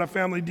once had a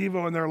family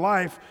devo in their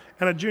life,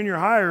 and a junior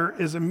higher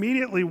is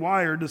immediately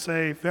wired to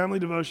say, family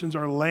devotions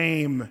are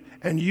lame,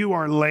 and you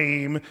are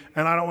lame,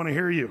 and I don't want to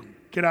hear you.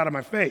 Get out of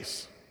my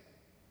face.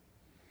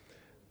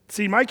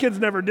 See, my kids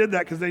never did that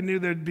because they knew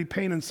there'd be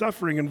pain and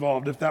suffering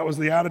involved if that was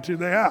the attitude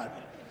they had.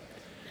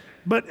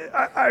 But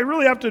I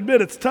really have to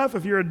admit, it's tough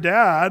if you're a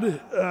dad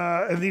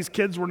and these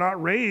kids were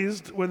not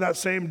raised with that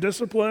same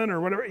discipline or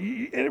whatever.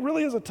 It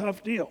really is a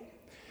tough deal.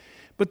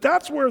 But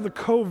that's where the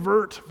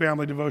covert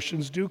family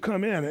devotions do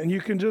come in, and you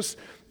can just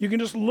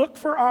look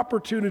for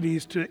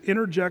opportunities to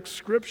interject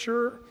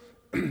scripture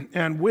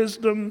and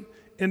wisdom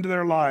into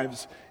their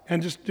lives,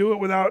 and just do it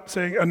without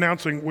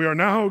announcing, we are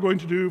now going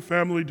to do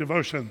family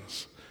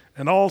devotions,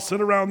 and all sit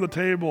around the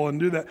table and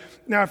do that.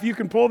 Now, if you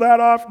can pull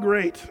that off,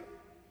 great.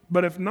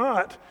 But if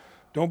not,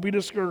 don't be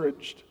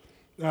discouraged.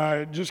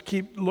 Just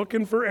keep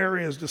looking for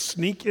areas to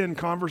sneak in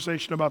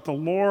conversation about the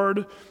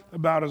Lord,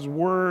 about His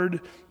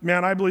Word.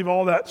 Man, I believe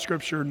all that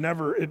Scripture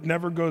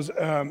never goes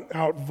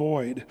out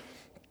void.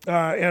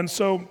 And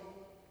so,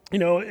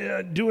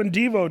 doing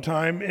Devo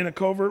time in a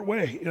covert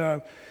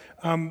way.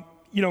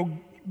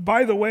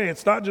 By the way,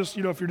 it's not just,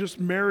 if you're just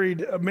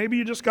married, maybe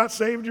you just got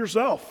saved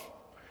yourself.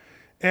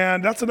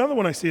 And that's another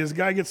one I see, is a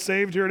guy gets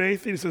saved here at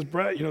Athey. He says,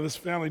 Brett, this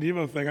family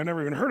Devo thing, I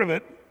never even heard of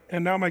it.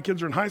 And now my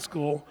kids are in high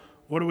school.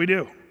 What do we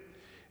do?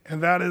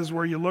 And that is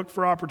where you look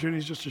for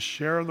opportunities just to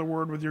share the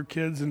word with your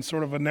kids in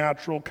sort of a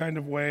natural kind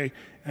of way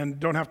and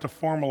don't have to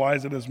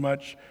formalize it as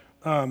much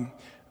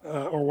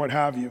or what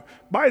have you.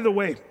 By the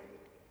way,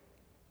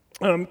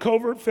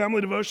 covert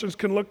family devotions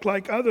can look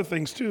like other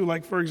things too,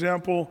 like, for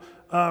example,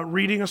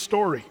 reading a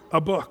story,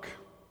 a book.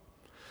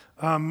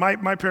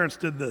 My parents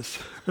did this.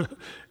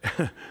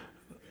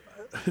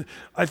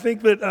 I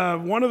think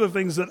that one of the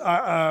things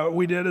that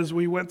we did is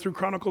we went through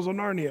Chronicles of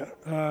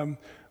Narnia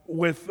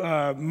with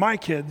my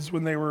kids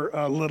when they were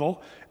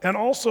little. And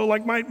also,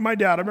 like my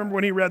dad, I remember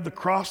when he read The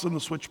Cross and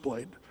the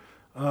Switchblade.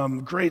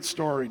 Great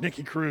story,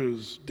 Nicky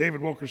Cruz,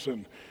 David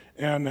Wilkerson,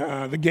 and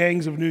the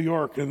gangs of New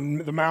York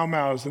and the Mau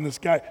Maus and this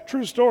guy.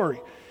 True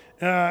story.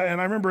 And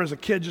I remember as a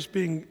kid just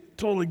being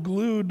totally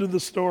glued to the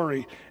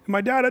story. And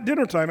my dad at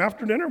dinner time,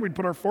 after dinner, we'd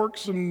put our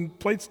forks and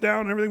plates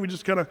down and everything. We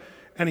just kind of,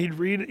 and he'd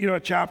read, a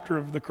chapter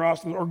of The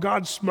Cross, or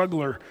God's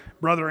Smuggler,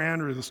 Brother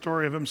Andrew, the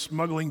story of him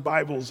smuggling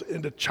Bibles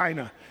into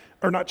China,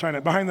 or not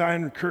China, behind the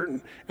Iron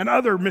Curtain, and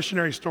other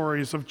missionary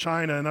stories of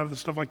China and other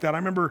stuff like that. I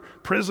remember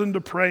Prison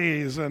to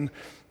Praise, and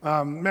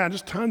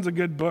just tons of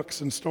good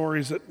books and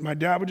stories that my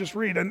dad would just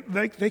read, and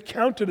they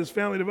counted as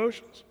family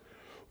devotions.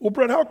 Well,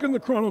 Brett, how can the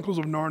Chronicles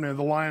of Narnia,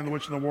 The Lion, the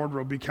Witch, and the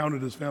Wardrobe be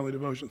counted as family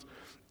devotions?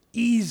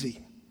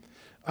 Easy.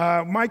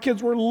 My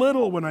kids were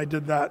little when I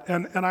did that,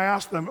 and I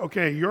asked them,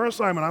 okay, your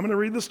assignment, I'm going to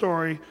read the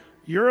story.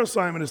 Your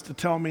assignment is to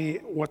tell me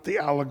what the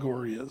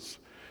allegory is.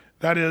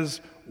 That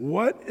is,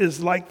 what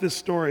is like this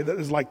story that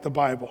is like the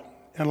Bible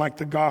and like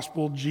the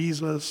gospel,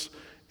 Jesus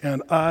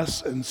and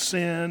us and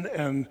sin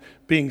and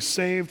being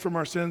saved from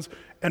our sins.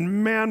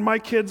 And man, my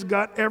kids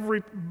got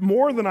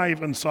more than I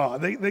even saw.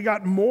 They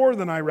got more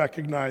than I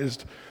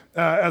recognized.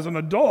 As an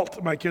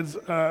adult, my kids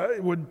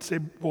would say,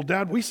 well,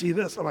 Dad, we see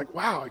this. I'm like,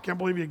 wow, I can't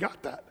believe you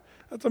got that.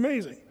 That's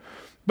amazing.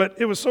 But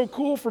it was so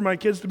cool for my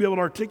kids to be able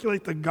to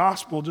articulate the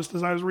gospel just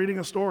as I was reading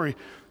a story.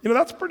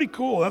 That's pretty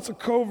cool. That's a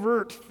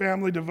covert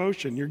family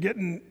devotion. You're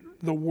getting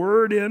the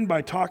word in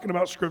by talking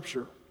about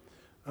Scripture.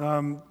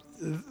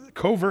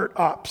 Covert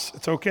ops.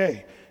 It's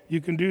okay.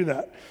 You can do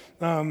that.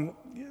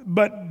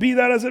 But be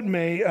that as it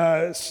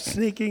may,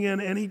 sneaking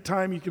in any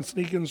time you can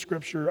sneak in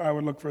Scripture, I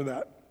would look for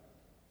that.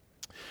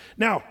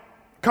 Now,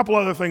 a couple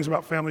other things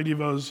about family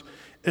devos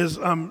is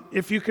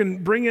if you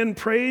can bring in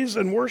praise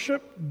and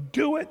worship,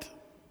 do it.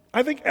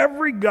 I think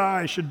every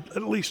guy should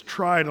at least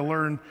try to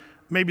learn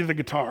maybe the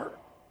guitar.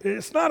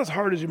 It's not as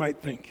hard as you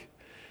might think.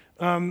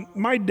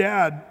 My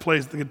dad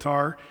plays the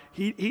guitar.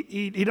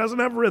 He doesn't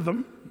have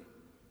rhythm,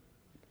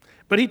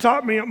 but he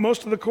taught me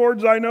most of the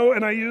chords I know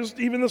and I used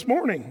even this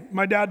morning.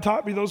 My dad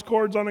taught me those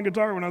chords on the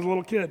guitar when I was a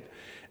little kid.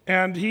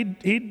 And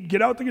he'd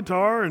get out the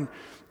guitar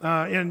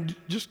and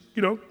just,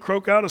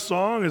 croak out a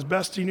song as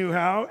best he knew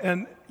how.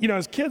 And,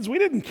 as kids, we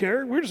didn't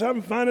care. We were just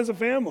having fun as a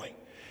family.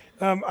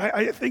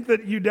 I think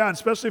that you dad,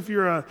 especially if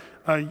you're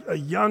a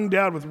young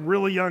dad with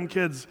really young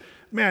kids,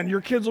 man,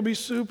 your kids will be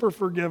super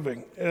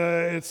forgiving.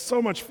 It's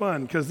so much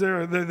fun because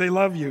they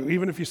love you.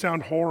 Even if you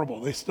sound horrible,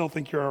 they still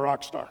think you're a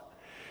rock star.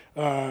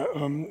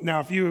 Now,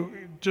 if you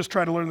just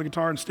try to learn the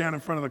guitar and stand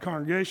in front of the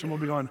congregation, we'll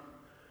be going,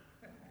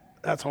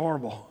 that's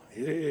horrible.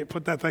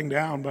 Put that thing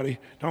down, buddy.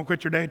 Don't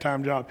quit your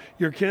daytime job.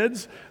 Your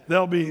kids,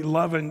 they'll be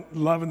loving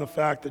the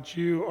fact that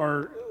you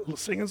are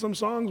singing some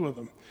songs with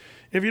them.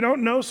 If you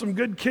don't know some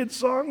good kids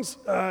songs,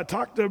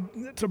 talk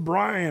to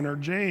Brian or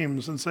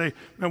James and say,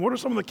 man, what are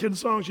some of the kids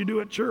songs you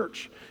do at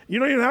church? You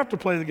don't even have to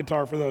play the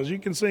guitar for those. You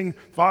can sing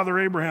Father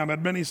Abraham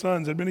had many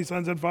sons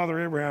had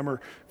Father Abraham,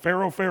 or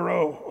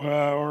Pharaoh,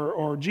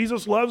 or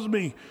Jesus Loves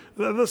Me.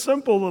 The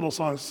simple little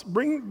songs.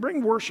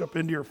 Bring worship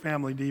into your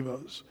family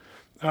devos.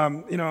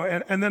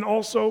 And then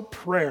also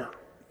prayer.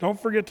 Don't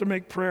forget to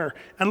make prayer.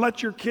 And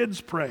let your kids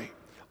pray.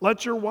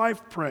 Let your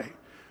wife pray.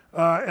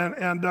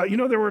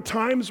 There were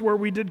times where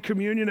we did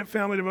communion at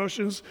family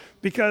devotions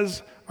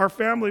because our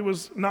family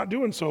was not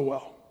doing so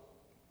well.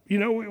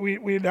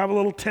 We'd have a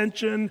little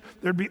tension.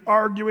 There'd be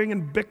arguing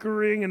and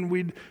bickering, and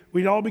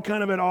we'd all be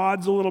kind of at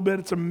odds a little bit.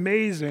 It's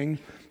amazing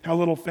how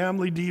little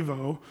family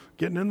devo,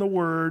 getting in the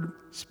Word,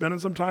 spending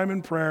some time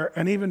in prayer,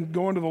 and even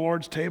going to the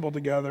Lord's table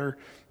together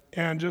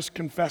and just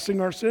confessing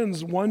our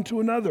sins one to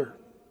another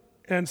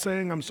and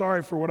saying, I'm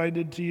sorry for what I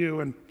did to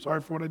you, and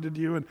sorry for what I did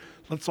to you, and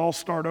let's all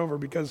start over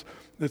because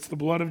it's the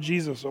blood of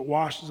Jesus that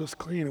washes us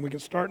clean, and we can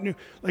start new.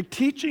 Like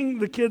teaching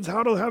the kids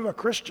how to have a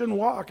Christian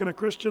walk and a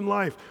Christian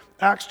life.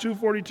 Acts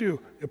 2:42,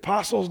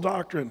 apostles'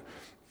 doctrine,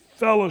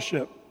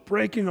 fellowship,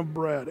 breaking of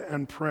bread,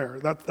 and prayer.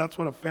 That's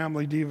what a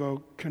family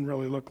devo can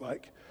really look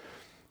like.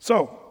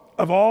 So,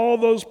 of all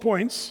those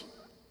points,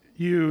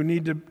 you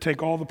need to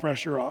take all the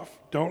pressure off.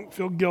 Don't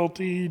feel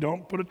guilty.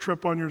 Don't put a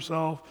trip on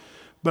yourself.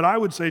 But I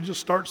would say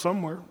just start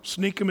somewhere.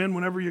 Sneak them in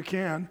whenever you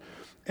can.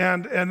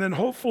 And then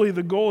hopefully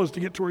the goal is to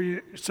get to where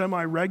you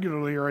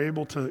semi-regularly are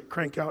able to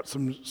crank out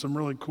some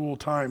really cool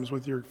times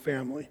with your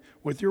family,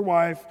 with your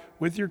wife,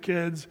 with your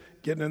kids,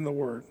 getting in the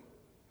Word.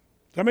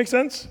 Does that make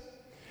sense?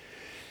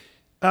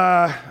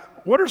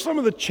 What are some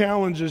of the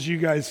challenges you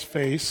guys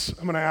face?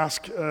 I'm going to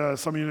ask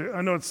some of you.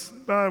 I know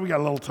we got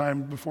a little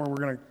time before we're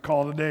going to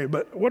call it a day,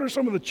 but what are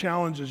some of the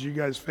challenges you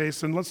guys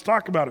face? And let's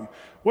talk about them.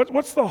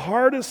 What's the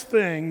hardest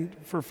thing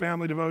for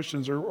family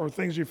devotions or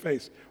things you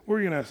face? What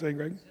were you going to say,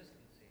 Greg?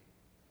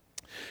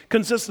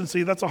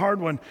 Consistency, that's a hard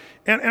one.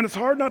 And it's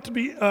hard not to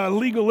be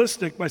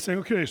legalistic by saying,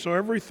 okay, so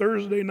every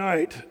Thursday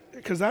night,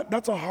 because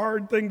that's a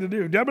hard thing to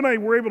do. Deb and I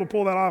were able to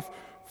pull that off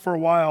for a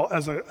while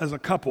as a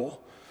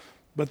couple.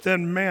 But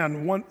then,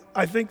 man,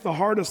 I think the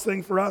hardest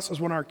thing for us is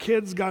when our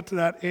kids got to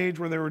that age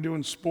where they were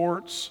doing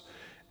sports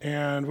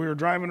and we were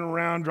driving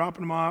around,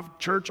 dropping them off,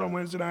 church on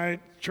Wednesday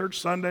night,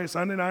 church Sunday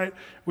night.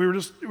 We were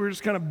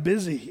just kind of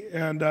busy,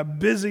 and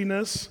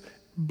busyness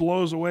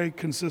blows away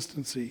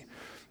consistency.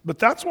 But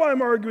that's why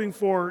I'm arguing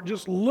for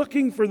just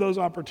looking for those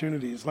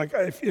opportunities. Like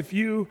if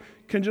you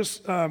can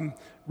just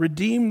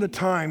redeem the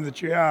time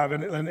that you have,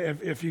 and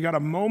if you got a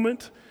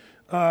moment,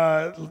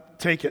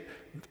 take it.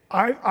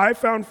 I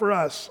found for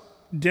us,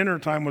 dinner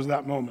time was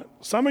that moment.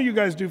 Some of you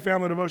guys do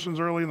family devotions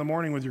early in the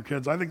morning with your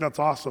kids. I think that's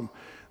awesome.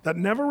 That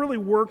never really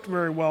worked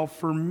very well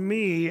for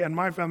me and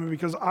my family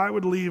because I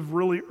would leave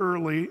really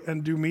early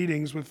and do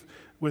meetings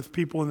with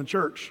people in the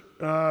church,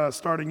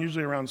 starting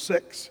usually around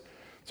 6.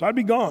 So I'd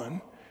be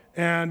gone,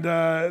 and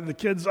the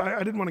kids, I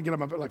didn't want to get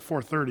them up at like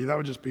 4:30. That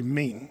would just be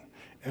mean,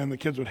 and the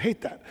kids would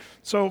hate that.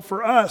 So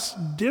for us,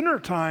 dinner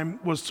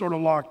time was sort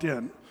of locked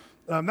in.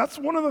 That's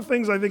one of the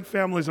things I think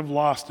families have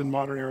lost in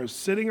modern era is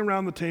sitting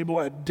around the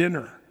table at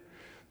dinner.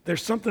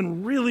 There's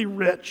something really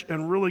rich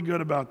and really good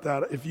about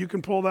that. If you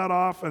can pull that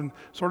off and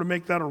sort of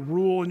make that a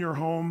rule in your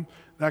home,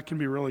 that can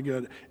be really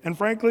good. And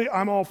frankly,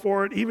 I'm all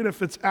for it, even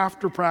if it's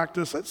after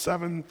practice at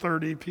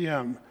 7:30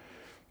 p.m.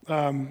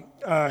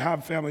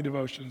 Have family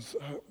devotions.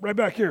 Right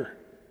back here.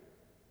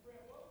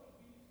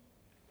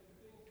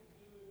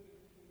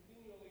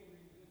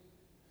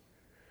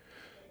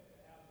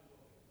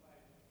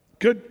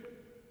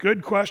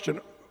 Good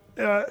question.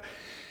 And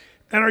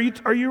are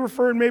you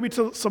referring maybe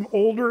to some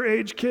older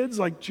age kids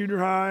like junior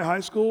high,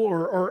 high school,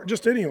 or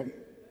just any of them?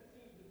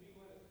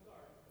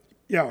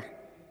 Yeah.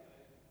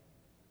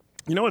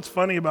 You know what's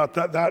funny about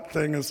that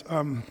thing is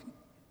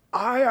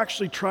I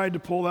actually tried to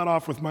pull that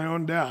off with my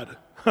own dad,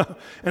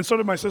 and so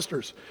did my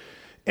sisters.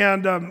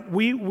 And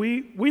we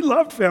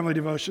loved family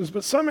devotions,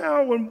 but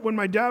somehow when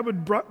my dad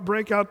would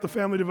break out the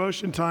family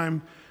devotion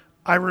time,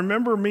 I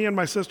remember me and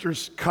my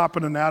sisters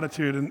copping an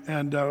attitude,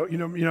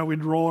 and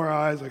we'd roll our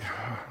eyes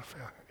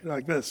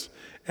like this.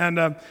 And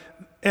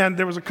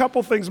there was a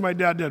couple things my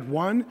dad did.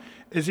 One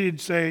is he'd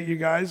say, "You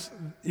guys,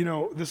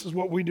 this is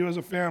what we do as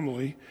a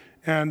family,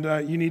 and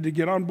you need to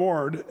get on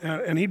board."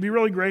 And he'd be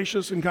really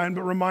gracious and kind,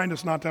 but remind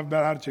us not to have a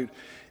bad attitude.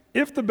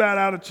 If the bad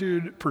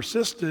attitude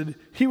persisted,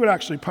 he would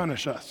actually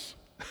punish us,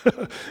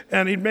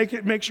 and he'd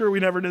make sure we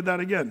never did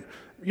that again.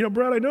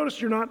 Brad, I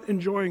noticed you're not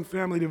enjoying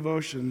family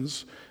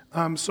devotions.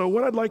 So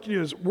what I'd like you to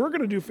do is we're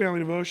going to do family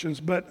devotions,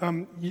 but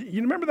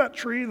you remember that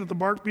tree that the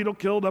bark beetle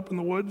killed up in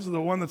the woods, the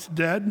one that's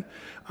dead?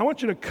 I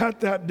want you to cut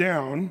that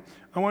down.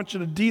 I want you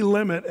to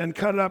delimit and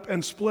cut it up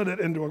and split it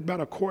into about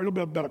a cord. It'll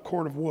be about a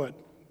cord of wood.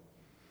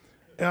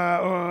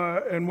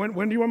 And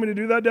when do you want me to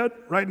do that, Dad?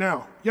 Right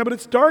now. Yeah, but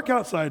it's dark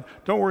outside.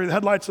 Don't worry, the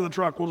headlights of the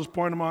truck, we'll just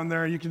point them on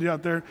there. You can do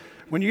out there.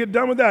 When you get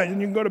done with that, you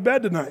can go to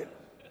bed tonight.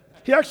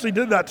 He actually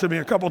did that to me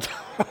a couple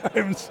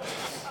times.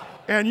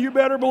 And you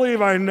better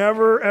believe I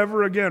never,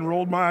 ever again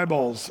rolled my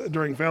eyeballs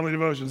during family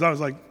devotions. I was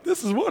like,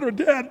 this is what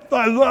Dad,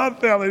 I love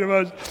family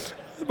devotions.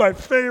 It's my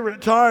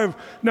favorite time.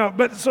 No,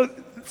 but so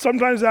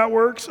sometimes that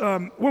works.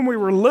 When we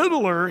were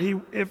littler,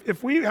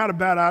 if we had a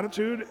bad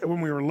attitude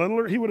when we were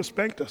littler, he would have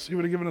spanked us. He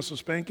would have given us a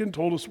spanking,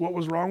 told us what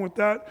was wrong with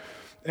that.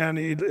 And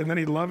then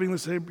he'd lovingly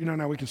say,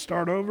 now we can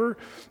start over.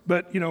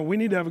 But, we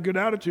need to have a good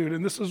attitude.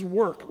 And this is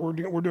work.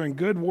 We're doing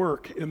good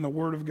work in the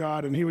Word of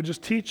God. And he would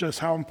just teach us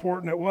how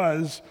important it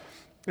was.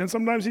 And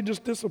sometimes he'd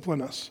just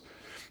discipline us.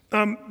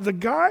 The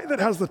guy that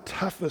has the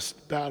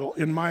toughest battle,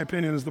 in my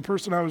opinion, is the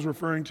person I was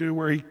referring to,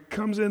 where he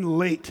comes in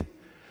late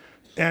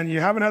and you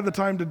haven't had the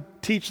time to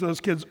teach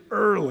those kids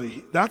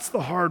early. That's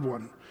the hard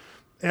one.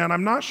 And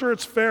I'm not sure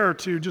it's fair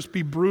to just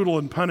be brutal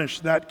and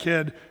punish that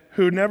kid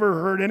who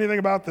never heard anything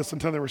about this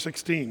until they were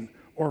 16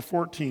 or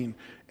 14.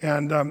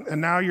 And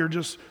now you're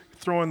just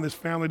throwing this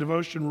family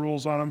devotion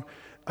rules on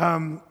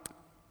them.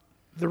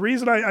 The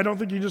reason I don't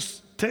think you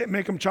just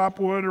make them chop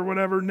wood or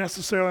whatever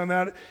necessarily on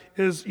that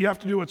is you have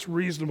to do what's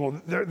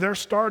reasonable. They're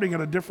starting at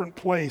a different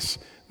place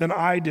than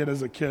I did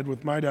as a kid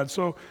with my dad.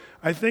 So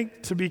I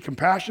think to be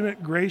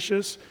compassionate,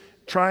 gracious,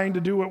 trying to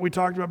do what we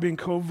talked about, being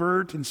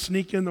covert and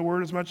sneak in the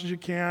word as much as you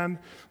can.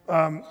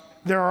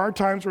 There are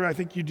times where I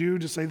think you do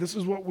just say, this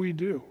is what we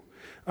do.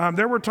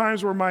 There were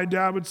times where my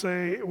dad would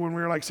say, when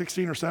we were like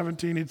 16 or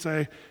 17, he'd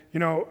say,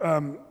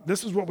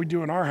 this is what we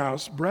do in our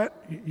house. Brett,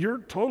 you're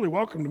totally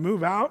welcome to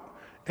move out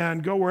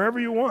and go wherever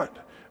you want.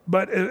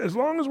 But as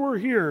long as we're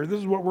here, this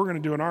is what we're going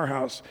to do in our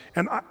house.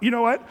 And you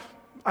know what?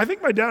 I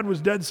think my dad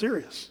was dead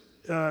serious.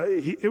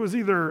 It was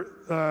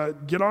either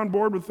get on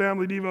board with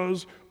family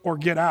devos or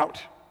get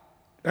out.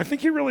 I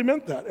think he really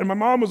meant that. And my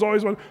mom was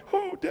always going,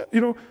 oh, Dad,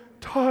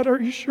 Todd,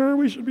 are you sure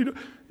we should be doing?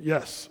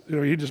 Yes,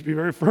 he'd just be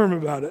very firm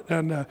about it.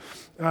 And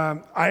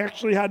I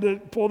actually had to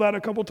pull that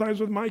a couple times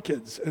with my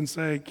kids and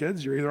say,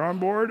 kids, you're either on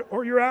board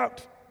or you're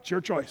out. It's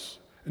your choice.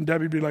 And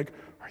Debbie'd be like,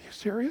 are you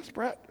serious,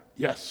 Brett?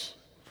 Yes.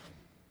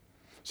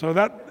 So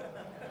that's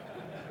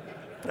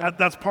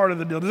part of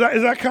the deal.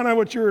 Is that kind of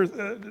what you're...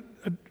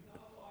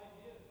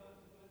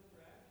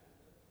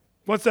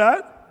 what's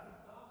that?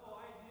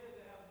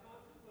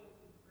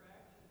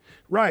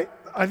 Right.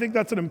 I think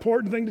that's an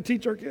important thing to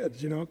teach our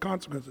kids,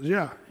 consequences.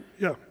 Yeah.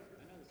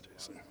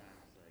 Jason. Like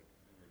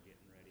when we're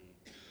getting ready,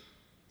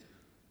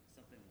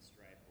 something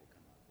strife will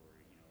come up, or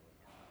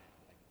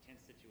like a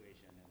tense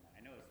situation, and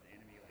I know it's the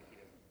enemy. Like he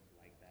doesn't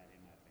like that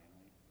in my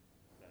family,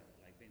 but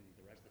like then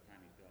the rest of the time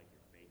you feel like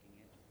you're faking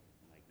it,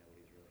 and like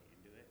nobody's really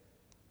into it.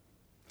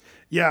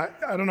 Yeah,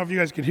 I don't know if you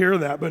guys could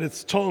hear that, but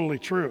it's totally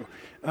true.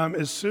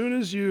 As soon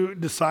as you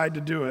decide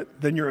to do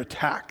it, then you're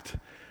attacked.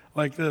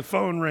 Like the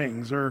phone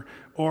rings, or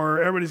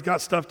everybody's got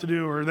stuff to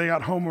do, or they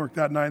got homework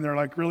that night and they're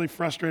like really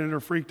frustrated or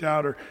freaked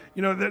out, or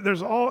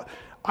there's all.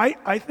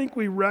 I think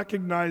we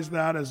recognize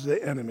that as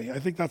the enemy. I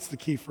think that's the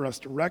key for us,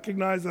 to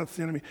recognize that's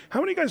the enemy. How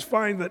many of you guys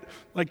find that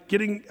like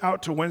getting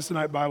out to Wednesday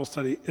night Bible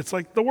study, it's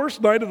like the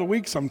worst night of the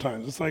week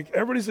sometimes. It's like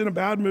everybody's in a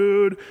bad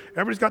mood,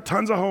 everybody's got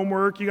tons of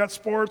homework, you got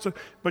sports,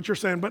 but you're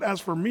saying, but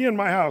as for me and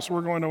my house,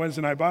 we're going to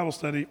Wednesday night Bible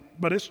study,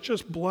 but it's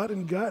just blood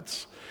and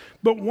guts.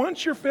 But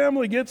once your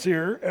family gets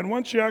here, and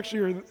once you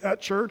actually are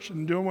at church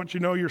and doing what you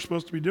know you're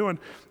supposed to be doing,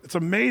 it's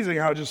amazing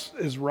how it just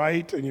is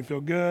right, and you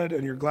feel good,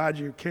 and you're glad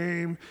you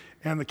came,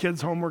 and the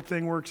kids' homework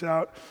thing works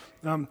out.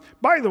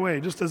 By the way,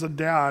 just as a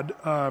dad,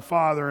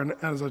 father, and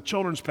as a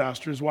children's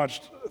pastor who's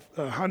watched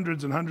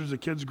hundreds and hundreds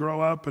of kids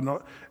grow up and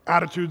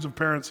attitudes of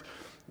parents,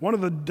 one of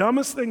the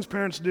dumbest things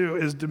parents do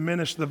is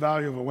diminish the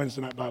value of a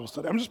Wednesday night Bible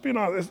study. I'm just being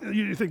honest.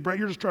 You think, Brett,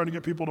 you're just trying to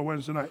get people to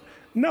Wednesday night.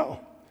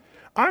 No.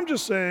 I'm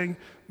just saying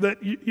that,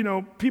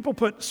 people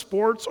put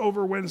sports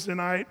over Wednesday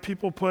night.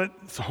 People put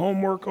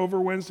homework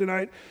over Wednesday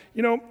night.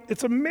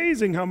 It's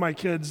amazing how my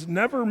kids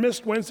never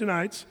missed Wednesday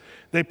nights.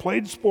 They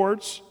played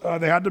sports.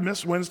 They had to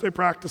miss Wednesday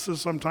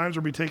practices sometimes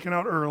or be taken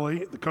out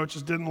early. The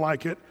coaches didn't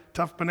like it.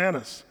 Tough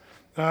bananas.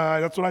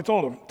 That's what I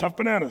told them. Tough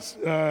bananas.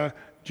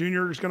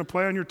 Junior is going to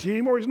play on your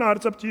team or he's not.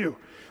 It's up to you.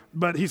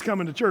 But he's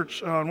coming to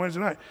church on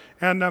Wednesday night.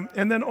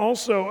 And then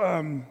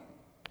also,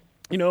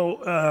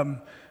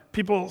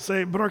 people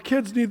say, but our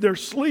kids need their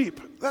sleep.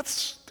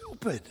 That's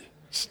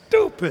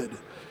stupid.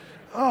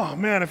 Oh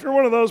man, if you're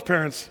one of those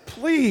parents,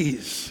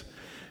 please.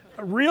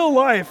 Real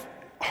life,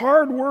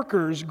 hard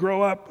workers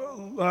grow up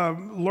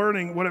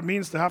learning what it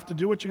means to have to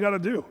do what you got to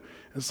do.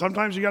 And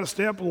sometimes you got to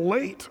stay up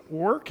late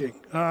working.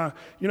 I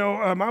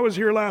was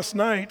here last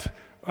night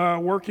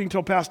working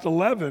till past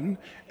 11,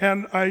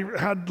 and I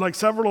had like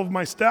several of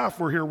my staff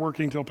were here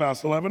working till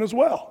past 11 as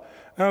well.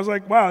 And I was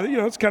like, wow,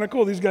 it's kind of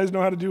cool. These guys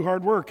know how to do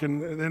hard work.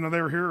 And they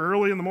were here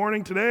early in the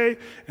morning today.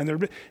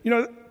 And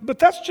but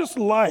that's just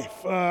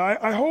life.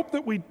 I hope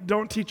that we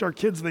don't teach our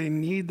kids they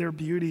need their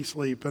beauty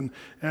sleep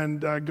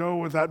and go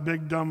with that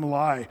big dumb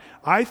lie.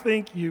 I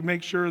think you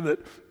make sure that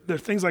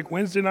there's things like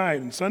Wednesday night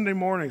and Sunday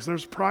mornings,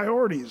 there's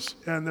priorities.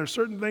 And there's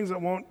certain things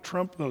that won't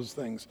trump those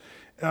things.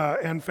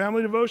 And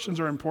family devotions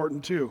are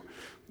important too.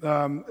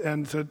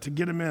 And to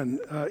get them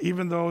in,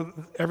 even though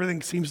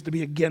everything seems to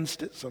be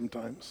against it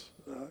sometimes.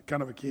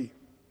 Kind of a key.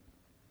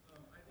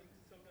 I think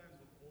sometimes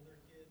with older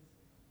kids,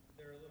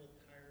 they're a little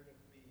tired of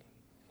being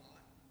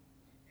taught,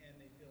 and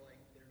they feel like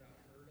they're not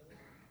heard a lot.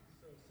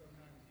 So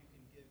sometimes you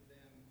can give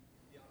them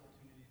the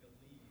opportunity to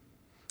lead.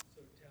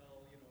 So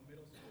tell,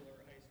 middle school or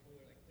high school,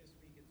 like this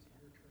week it's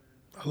your turn.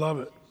 I love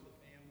it. Teach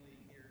the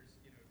family. Here's,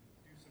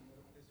 do some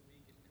work this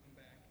week and come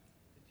back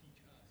to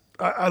teach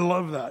us. I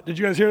love that. Did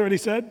you guys hear what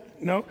he said?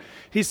 No?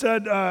 He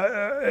said,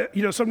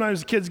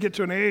 sometimes kids get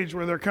to an age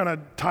where they're kind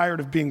of tired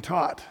of being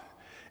taught.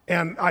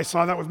 And I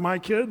saw that with my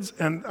kids,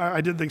 and I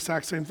did the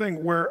exact same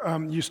thing, where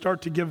you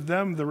start to give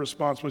them the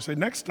responsibility. Say,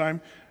 next time,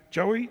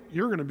 Joey,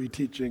 you're going to be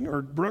teaching,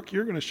 or Brooke,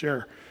 you're going to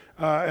share,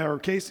 or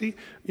Casey,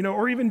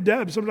 or even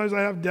Deb. Sometimes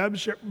I have Deb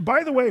share.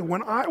 By the way,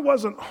 when I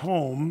wasn't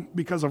home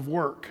because of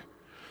work,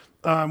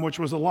 which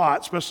was a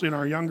lot, especially in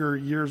our younger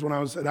years when I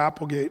was at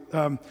Applegate,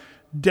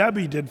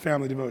 Debbie did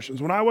family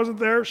devotions. When I wasn't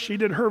there, she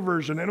did her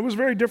version, and it was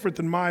very different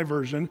than my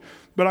version.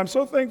 But I'm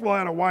so thankful I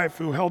had a wife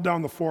who held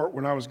down the fort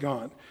when I was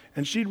gone.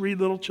 And she'd read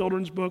little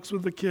children's books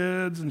with the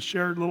kids and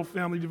shared little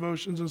family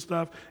devotions and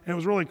stuff. And it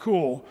was really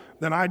cool.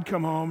 Then I'd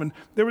come home, and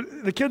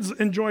the kids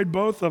enjoyed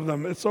both of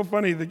them. It's so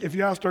funny that if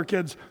you asked our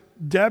kids,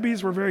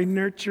 Debbie's were very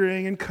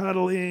nurturing and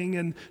cuddling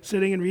and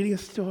sitting and reading a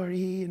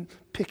story and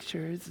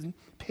pictures and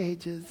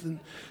pages and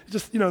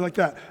just, like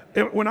that.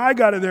 When I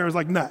got in there, it was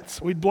like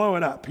nuts. We'd blow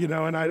it up,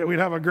 and we'd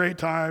have a great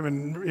time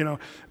and,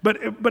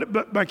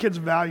 but my kids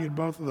valued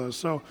both of those.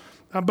 So,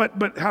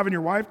 but having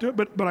your wife do it,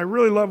 but I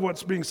really love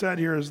what's being said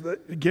here is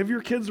that give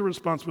your kids the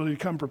responsibility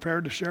to come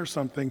prepared to share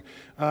something.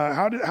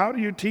 How do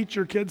you teach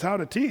your kids how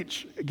to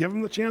teach? Give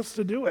them the chance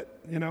to do it,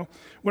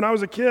 When I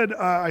was a kid,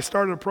 I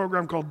started a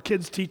program called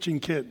Kids Teaching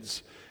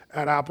Kids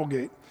at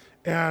Applegate.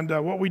 And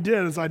what we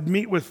did is I'd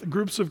meet with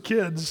groups of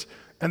kids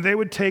and they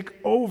would take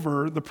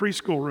over the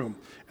preschool room.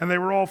 And they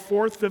were all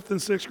 4th, 5th, and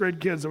 6th grade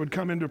kids that would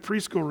come into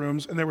preschool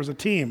rooms, and there was a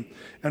team.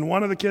 And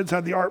one of the kids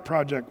had the art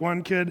project.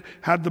 One kid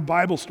had the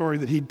Bible story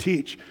that he'd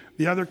teach.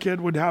 The other kid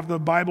would have the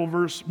Bible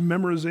verse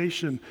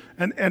memorization.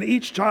 And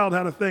each child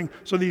had a thing.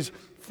 So these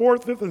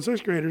 4th, 5th, and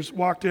 6th graders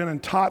walked in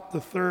and taught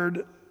the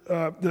 3,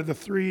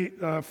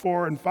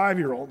 4, and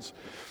 5-year-olds.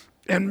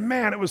 And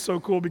man, it was so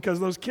cool because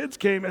those kids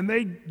came and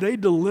they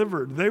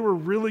delivered. They were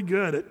really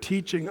good at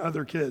teaching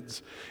other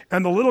kids.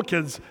 And the little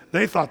kids,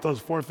 they thought those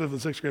 4th, 5th, and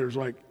 6th graders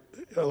were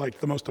like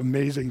the most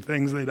amazing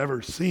things they'd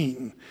ever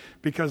seen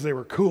because they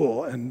were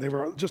cool and they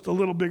were just a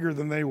little bigger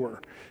than they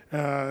were.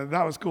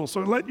 That was cool.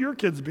 So let your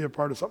kids be a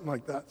part of something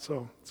like that.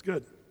 So it's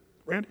good.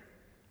 Randy?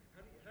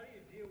 How do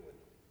you deal with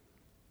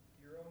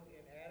your own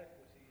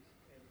inadequacies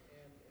and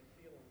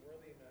feeling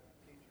worthy enough to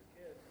teach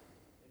your kids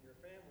and your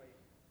family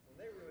when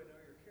they really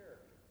know your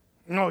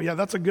character? Oh, yeah,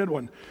 that's a good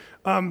one.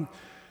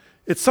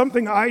 It's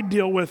something I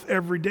deal with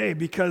every day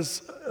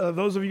because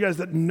those of you guys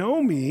that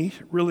know me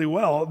really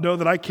well know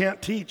that I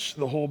can't teach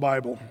the whole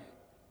Bible.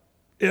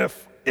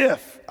 If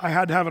I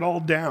had to have it all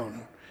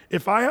down,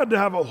 if I had to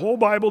have a whole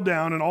Bible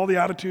down and all the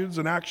attitudes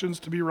and actions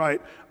to be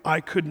right,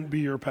 I couldn't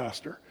be your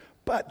pastor.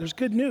 But there's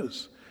good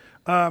news.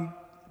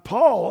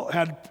 Paul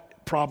had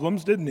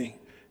problems, didn't he?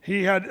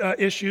 He had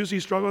issues. He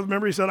struggled with.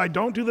 Remember, he said, I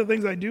don't do the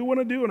things I do want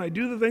to do, and I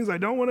do the things I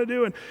don't want to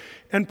do.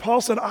 And Paul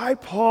said, I,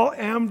 Paul,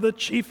 am the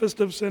chiefest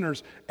of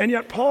sinners. And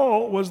yet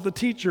Paul was the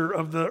teacher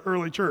of the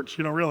early church,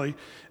 really.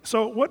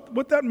 So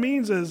what that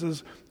means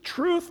is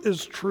truth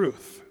is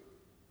truth.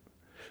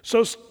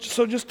 So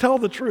just tell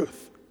the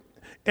truth.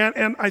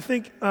 And I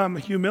think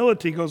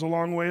humility goes a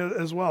long way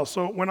as well.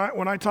 So when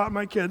I taught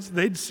my kids,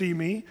 they'd see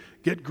me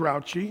get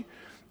grouchy.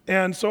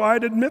 And so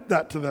I'd admit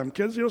that to them.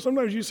 Kids,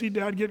 sometimes you see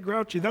dad get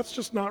grouchy. That's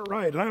just not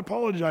right. And I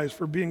apologize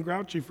for being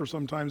grouchy for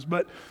sometimes.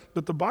 But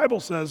the Bible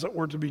says that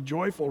we're to be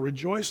joyful.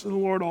 Rejoice in the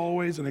Lord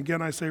always. And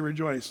again, I say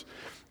rejoice.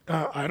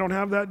 I don't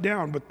have that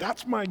down, but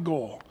that's my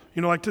goal.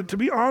 To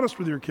be honest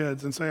with your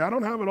kids and say, I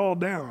don't have it all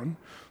down,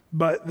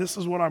 but this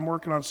is what I'm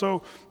working on.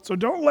 So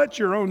don't let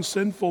your own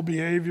sinful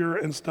behavior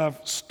and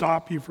stuff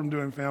stop you from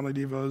doing family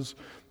devos,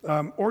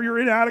 or your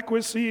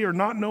inadequacy or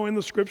not knowing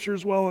the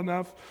scriptures well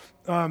enough.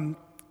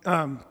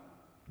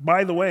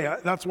 By the way,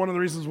 that's one of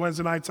the reasons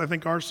Wednesday nights I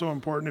think are so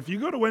important. If you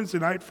go to Wednesday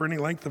night for any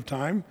length of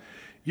time,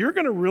 you're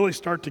going to really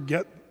start to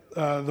get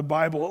the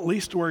Bible, at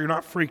least to where you're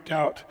not freaked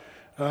out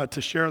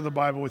to share the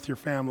Bible with your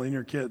family and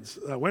your kids.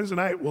 Wednesday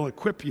night will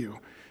equip you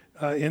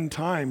in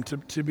time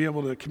to be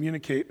able to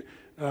communicate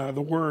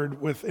the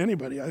word with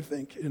anybody, I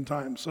think, in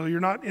time. So you're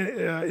not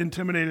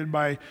intimidated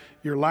by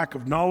your lack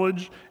of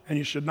knowledge, and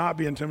you should not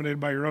be intimidated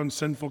by your own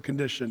sinful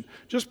condition.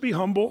 Just be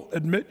humble,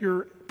 admit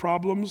your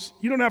problems.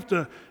 You don't have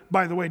to,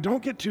 by the way,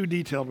 don't get too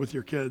detailed with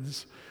your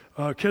kids.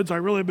 Kids, I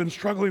really have been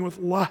struggling with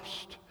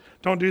lust.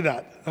 Don't do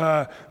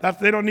that.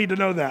 They don't need to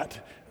know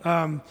that.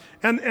 And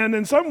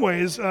in some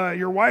ways,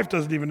 your wife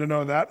doesn't even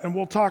know that, and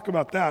we'll talk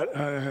about that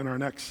in our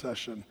next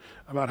session,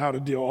 about how to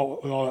deal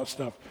with all that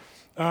stuff.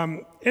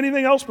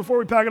 Anything else before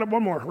we pack it up?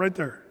 One more, right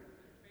there.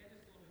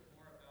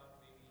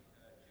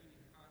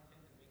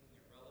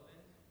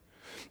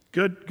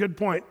 Good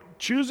point.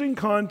 Choosing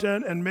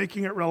content and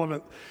making it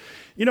relevant.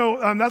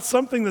 That's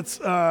something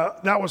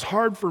that was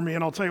hard for me,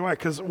 and I'll tell you why.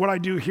 Because what I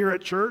do here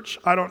at church,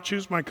 I don't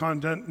choose my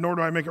content, nor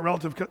do I make it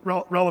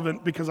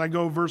relevant because I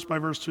go verse by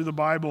verse through the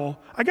Bible.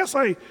 I guess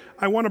I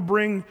want to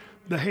bring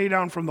the hay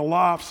down from the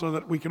loft so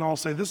that we can all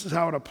say, this is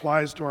how it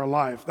applies to our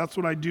life. That's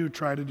what I do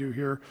try to do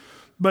here.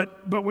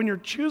 But when you're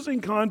choosing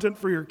content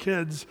for your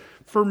kids,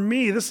 for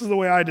me, this is the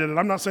way I did it.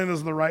 I'm not saying this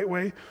is the right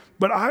way,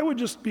 but I would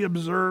just be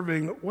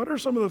observing what are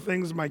some of the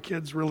things my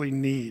kids really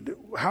need?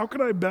 How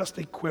can I best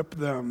equip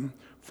them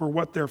for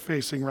what they're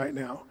facing right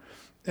now?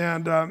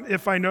 And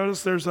if I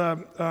notice there's a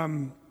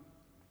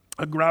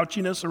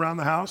grouchiness around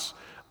the house,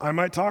 I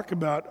might talk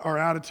about our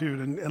attitude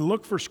and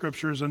look for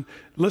scriptures and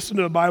listen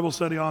to a Bible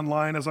study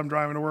online as I'm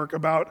driving to work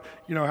about,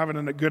 having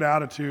a good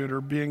attitude or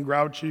being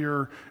grouchy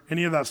or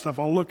any of that stuff.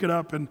 I'll look it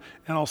up and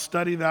I'll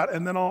study that,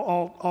 and then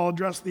I'll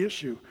address the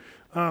issue.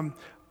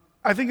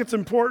 I think it's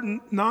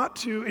important not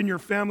to, in your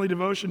family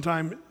devotion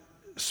time,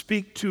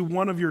 speak to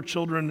one of your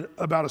children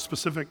about a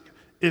specific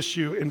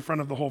issue in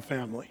front of the whole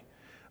family.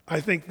 I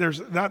think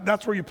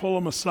that's where you pull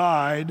them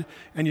aside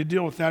and you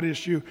deal with that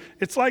issue.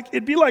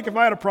 It'd be like if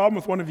I had a problem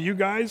with one of you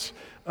guys,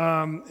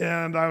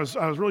 and I was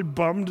really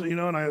bummed,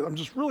 and I'm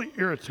just really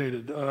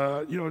irritated.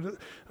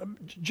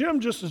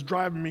 Jim just is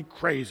driving me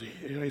crazy.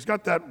 He's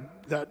got that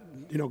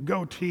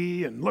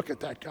goatee, and look at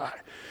that guy.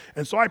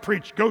 And so I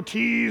preach,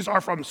 goatees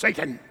are from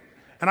Satan.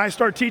 And I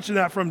start teaching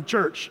that from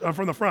church,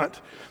 from the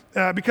front,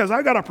 because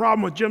I got a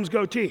problem with Jim's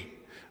goatee.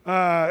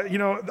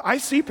 I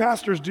see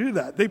pastors do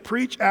that. They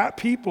preach at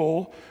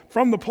people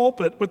from the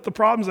pulpit with the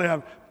problems they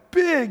have.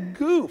 Big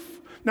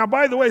goof. Now,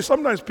 by the way,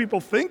 sometimes people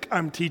think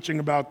I'm teaching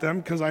about them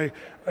because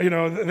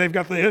they've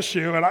got the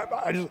issue,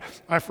 and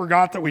I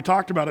forgot that we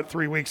talked about it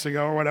 3 weeks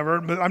ago or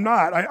whatever. But I'm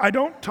not. I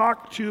don't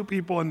talk to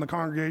people in the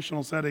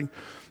congregational setting.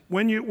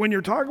 When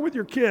you're talking with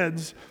your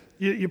kids,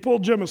 You pull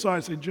Jim aside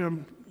and say,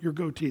 Jim, your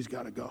goatee's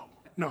got to go.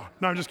 No,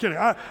 I'm just kidding.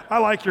 I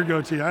like your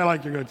goatee. I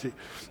like your goatee.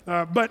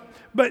 But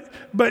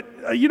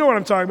you know what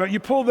I'm talking about. You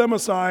pull them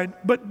aside.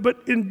 But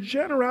in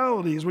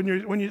generalities,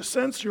 when you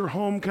sense your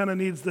home kind of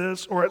needs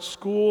this, or at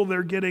school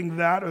they're getting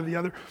that or the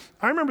other.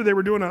 I remember they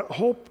were doing a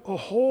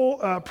whole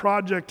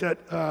project at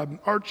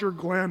Archer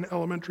Glen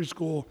Elementary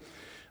School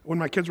when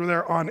my kids were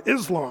there on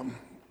Islam,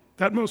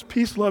 that most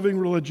peace-loving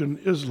religion,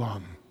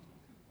 Islam.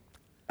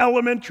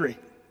 Elementary,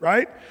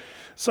 right?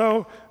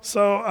 So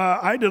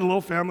I did a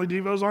little family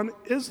devos on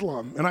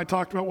Islam, and I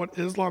talked about what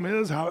Islam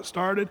is, how it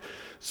started,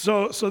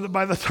 so that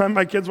by the time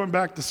my kids went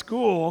back to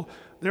school,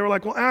 they were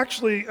like, well,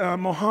 actually,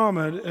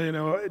 Muhammad,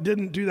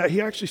 didn't do that.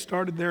 He actually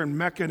started there in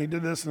Mecca, and he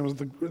did this, and it was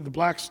the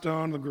black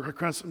stone, the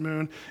crescent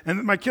moon,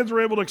 and my kids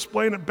were able to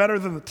explain it better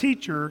than the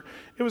teacher.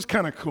 It was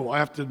kind of cool, I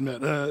have to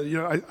admit.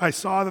 I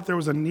saw that there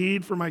was a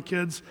need for my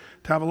kids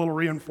to have a little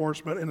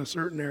reinforcement in a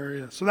certain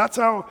area. So that's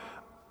how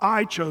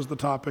I chose the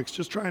topics,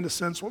 just trying to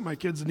sense what my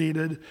kids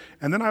needed,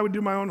 and then I would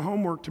do my own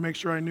homework to make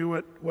sure I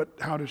knew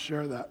how to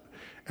share that,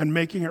 and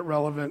making it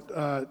relevant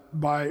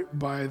by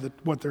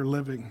what they're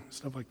living,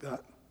 stuff like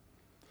that.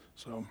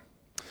 So,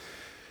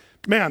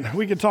 man,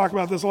 we could talk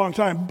about this a long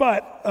time,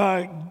 but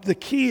the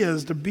key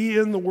is to be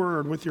in the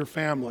Word with your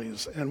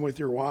families and with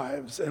your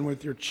wives and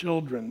with your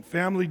children.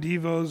 Family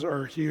devos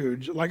are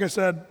huge. Like I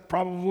said,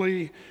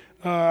 probably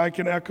I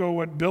can echo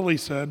what Billy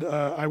said.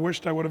 I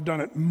wished I would have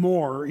done it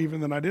more even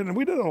than I did. And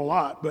we did it a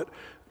lot, but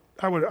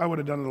I would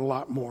have done it a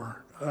lot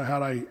more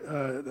had I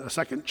a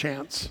second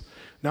chance.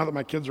 Now that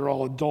my kids are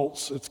all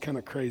adults, it's kind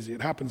of crazy.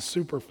 It happens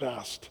super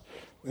fast.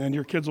 And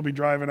your kids will be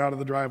driving out of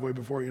the driveway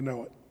before you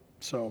know it.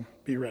 So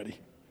be ready.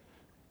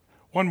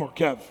 One more,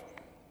 Kev.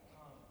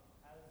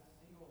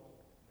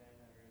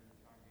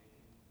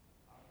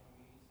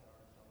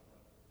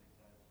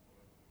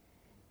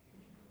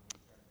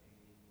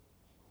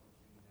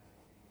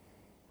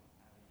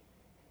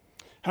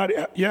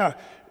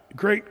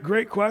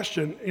 Great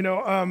question.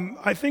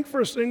 I think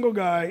for a single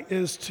guy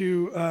is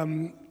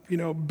to,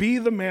 be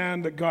the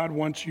man that God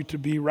wants you to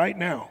be right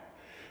now.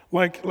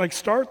 Like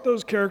start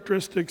those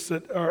characteristics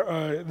that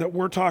are that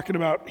we're talking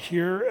about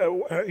here.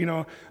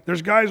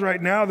 There's guys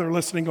right now that are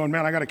listening, going,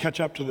 "Man, I got to catch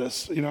up to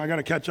this. I got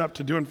to catch up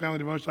to doing family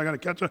devotion. I got to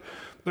catch up."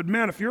 But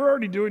man, if you're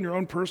already doing your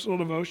own personal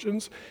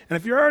devotions, and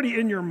if you're already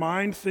in your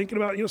mind thinking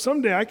about,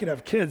 someday I could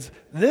have kids.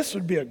 This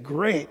would be a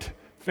great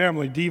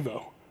family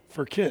devo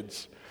for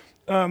kids.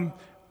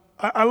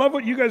 I love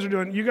what you guys are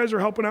doing. You guys are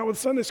helping out with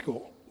Sunday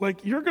school.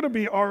 Like, you're going to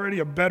be already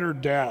a better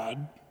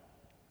dad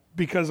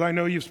because I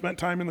know you've spent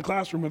time in the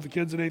classroom with the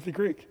kids at Athey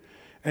Creek,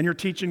 and you're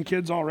teaching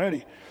kids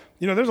already.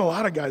 There's a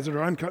lot of guys that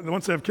are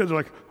once they have kids, they're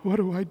like, what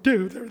do I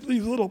do? There's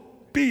these little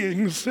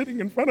beings sitting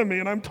in front of me,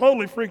 and I'm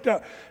totally freaked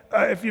out.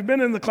 If you've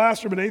been in the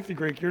classroom at Athey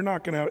Creek, you're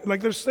not going to,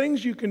 there's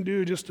things you can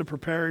do just to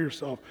prepare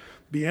yourself.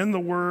 Be in the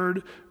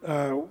Word.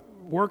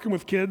 Working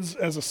with kids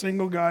as a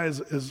single guy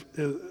is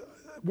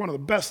one of the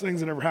best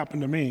things that ever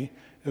happened to me,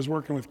 is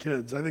working with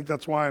kids. I think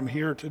that's why I'm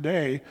here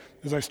today,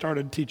 is I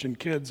started teaching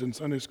kids in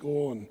Sunday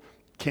school and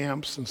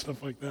camps and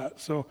stuff like that.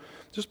 So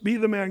just be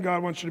the man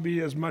God wants you to be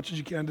as much as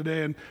you can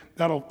today, and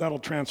that'll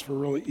transfer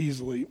really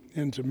easily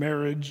into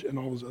marriage and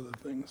all those other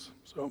things.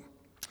 So,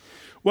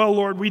 well,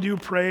 Lord, we do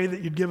pray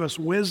that you'd give us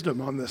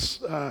wisdom on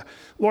this.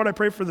 Lord, I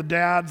pray for the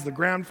dads, the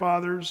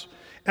grandfathers,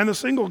 and the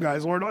single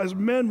guys. Lord, as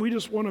men, we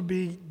just want to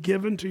be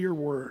given to your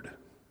word.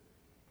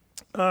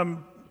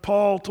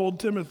 Paul told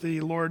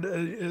Timothy, Lord,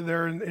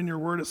 there in your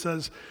word it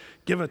says,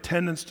 give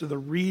attendance to the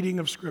reading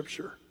of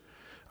Scripture.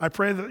 I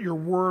pray that your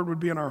word would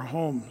be in our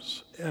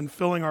homes and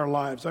filling our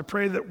lives. I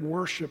pray that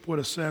worship would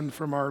ascend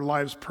from our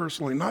lives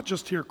personally, not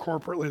just here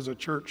corporately as a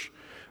church,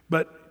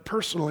 but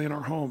personally in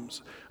our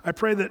homes. I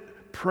pray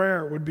that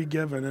prayer would be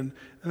given and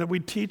that we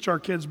teach our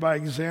kids by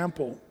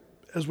example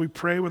as we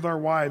pray with our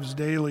wives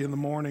daily in the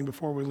morning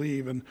before we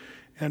leave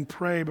and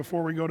pray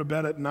before we go to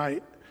bed at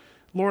night.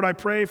 Lord, I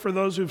pray for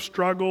those who've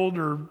struggled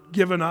or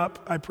given up.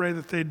 I pray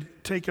that they'd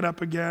take it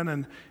up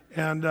again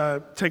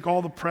and take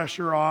all the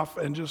pressure off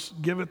and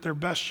just give it their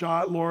best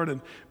shot, Lord.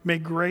 And may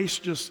grace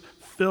just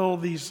fill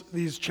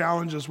these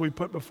challenges we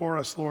put before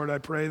us, Lord. I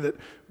pray that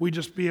we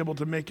just be able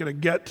to make it a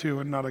get to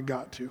and not a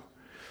got to.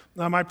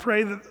 I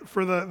pray that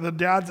for the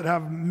dads that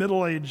have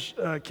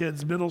middle-aged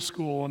kids, middle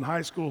school and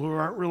high school, who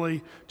aren't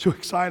really too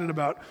excited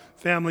about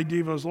family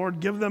devos,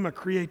 Lord, give them a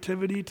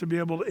creativity to be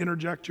able to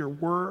interject your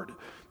word.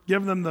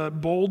 Give them the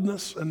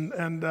boldness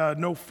and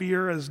no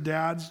fear as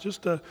dads,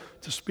 just to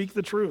speak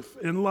the truth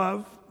in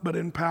love, but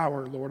in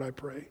power, Lord, I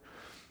pray.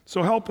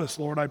 So help us,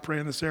 Lord, I pray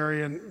in this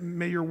area, and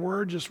may your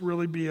word just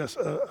really be a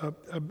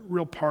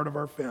real part of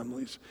our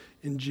families.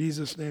 In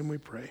Jesus' name we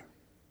pray.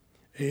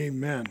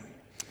 Amen.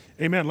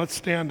 Amen. Let's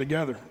stand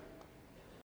together.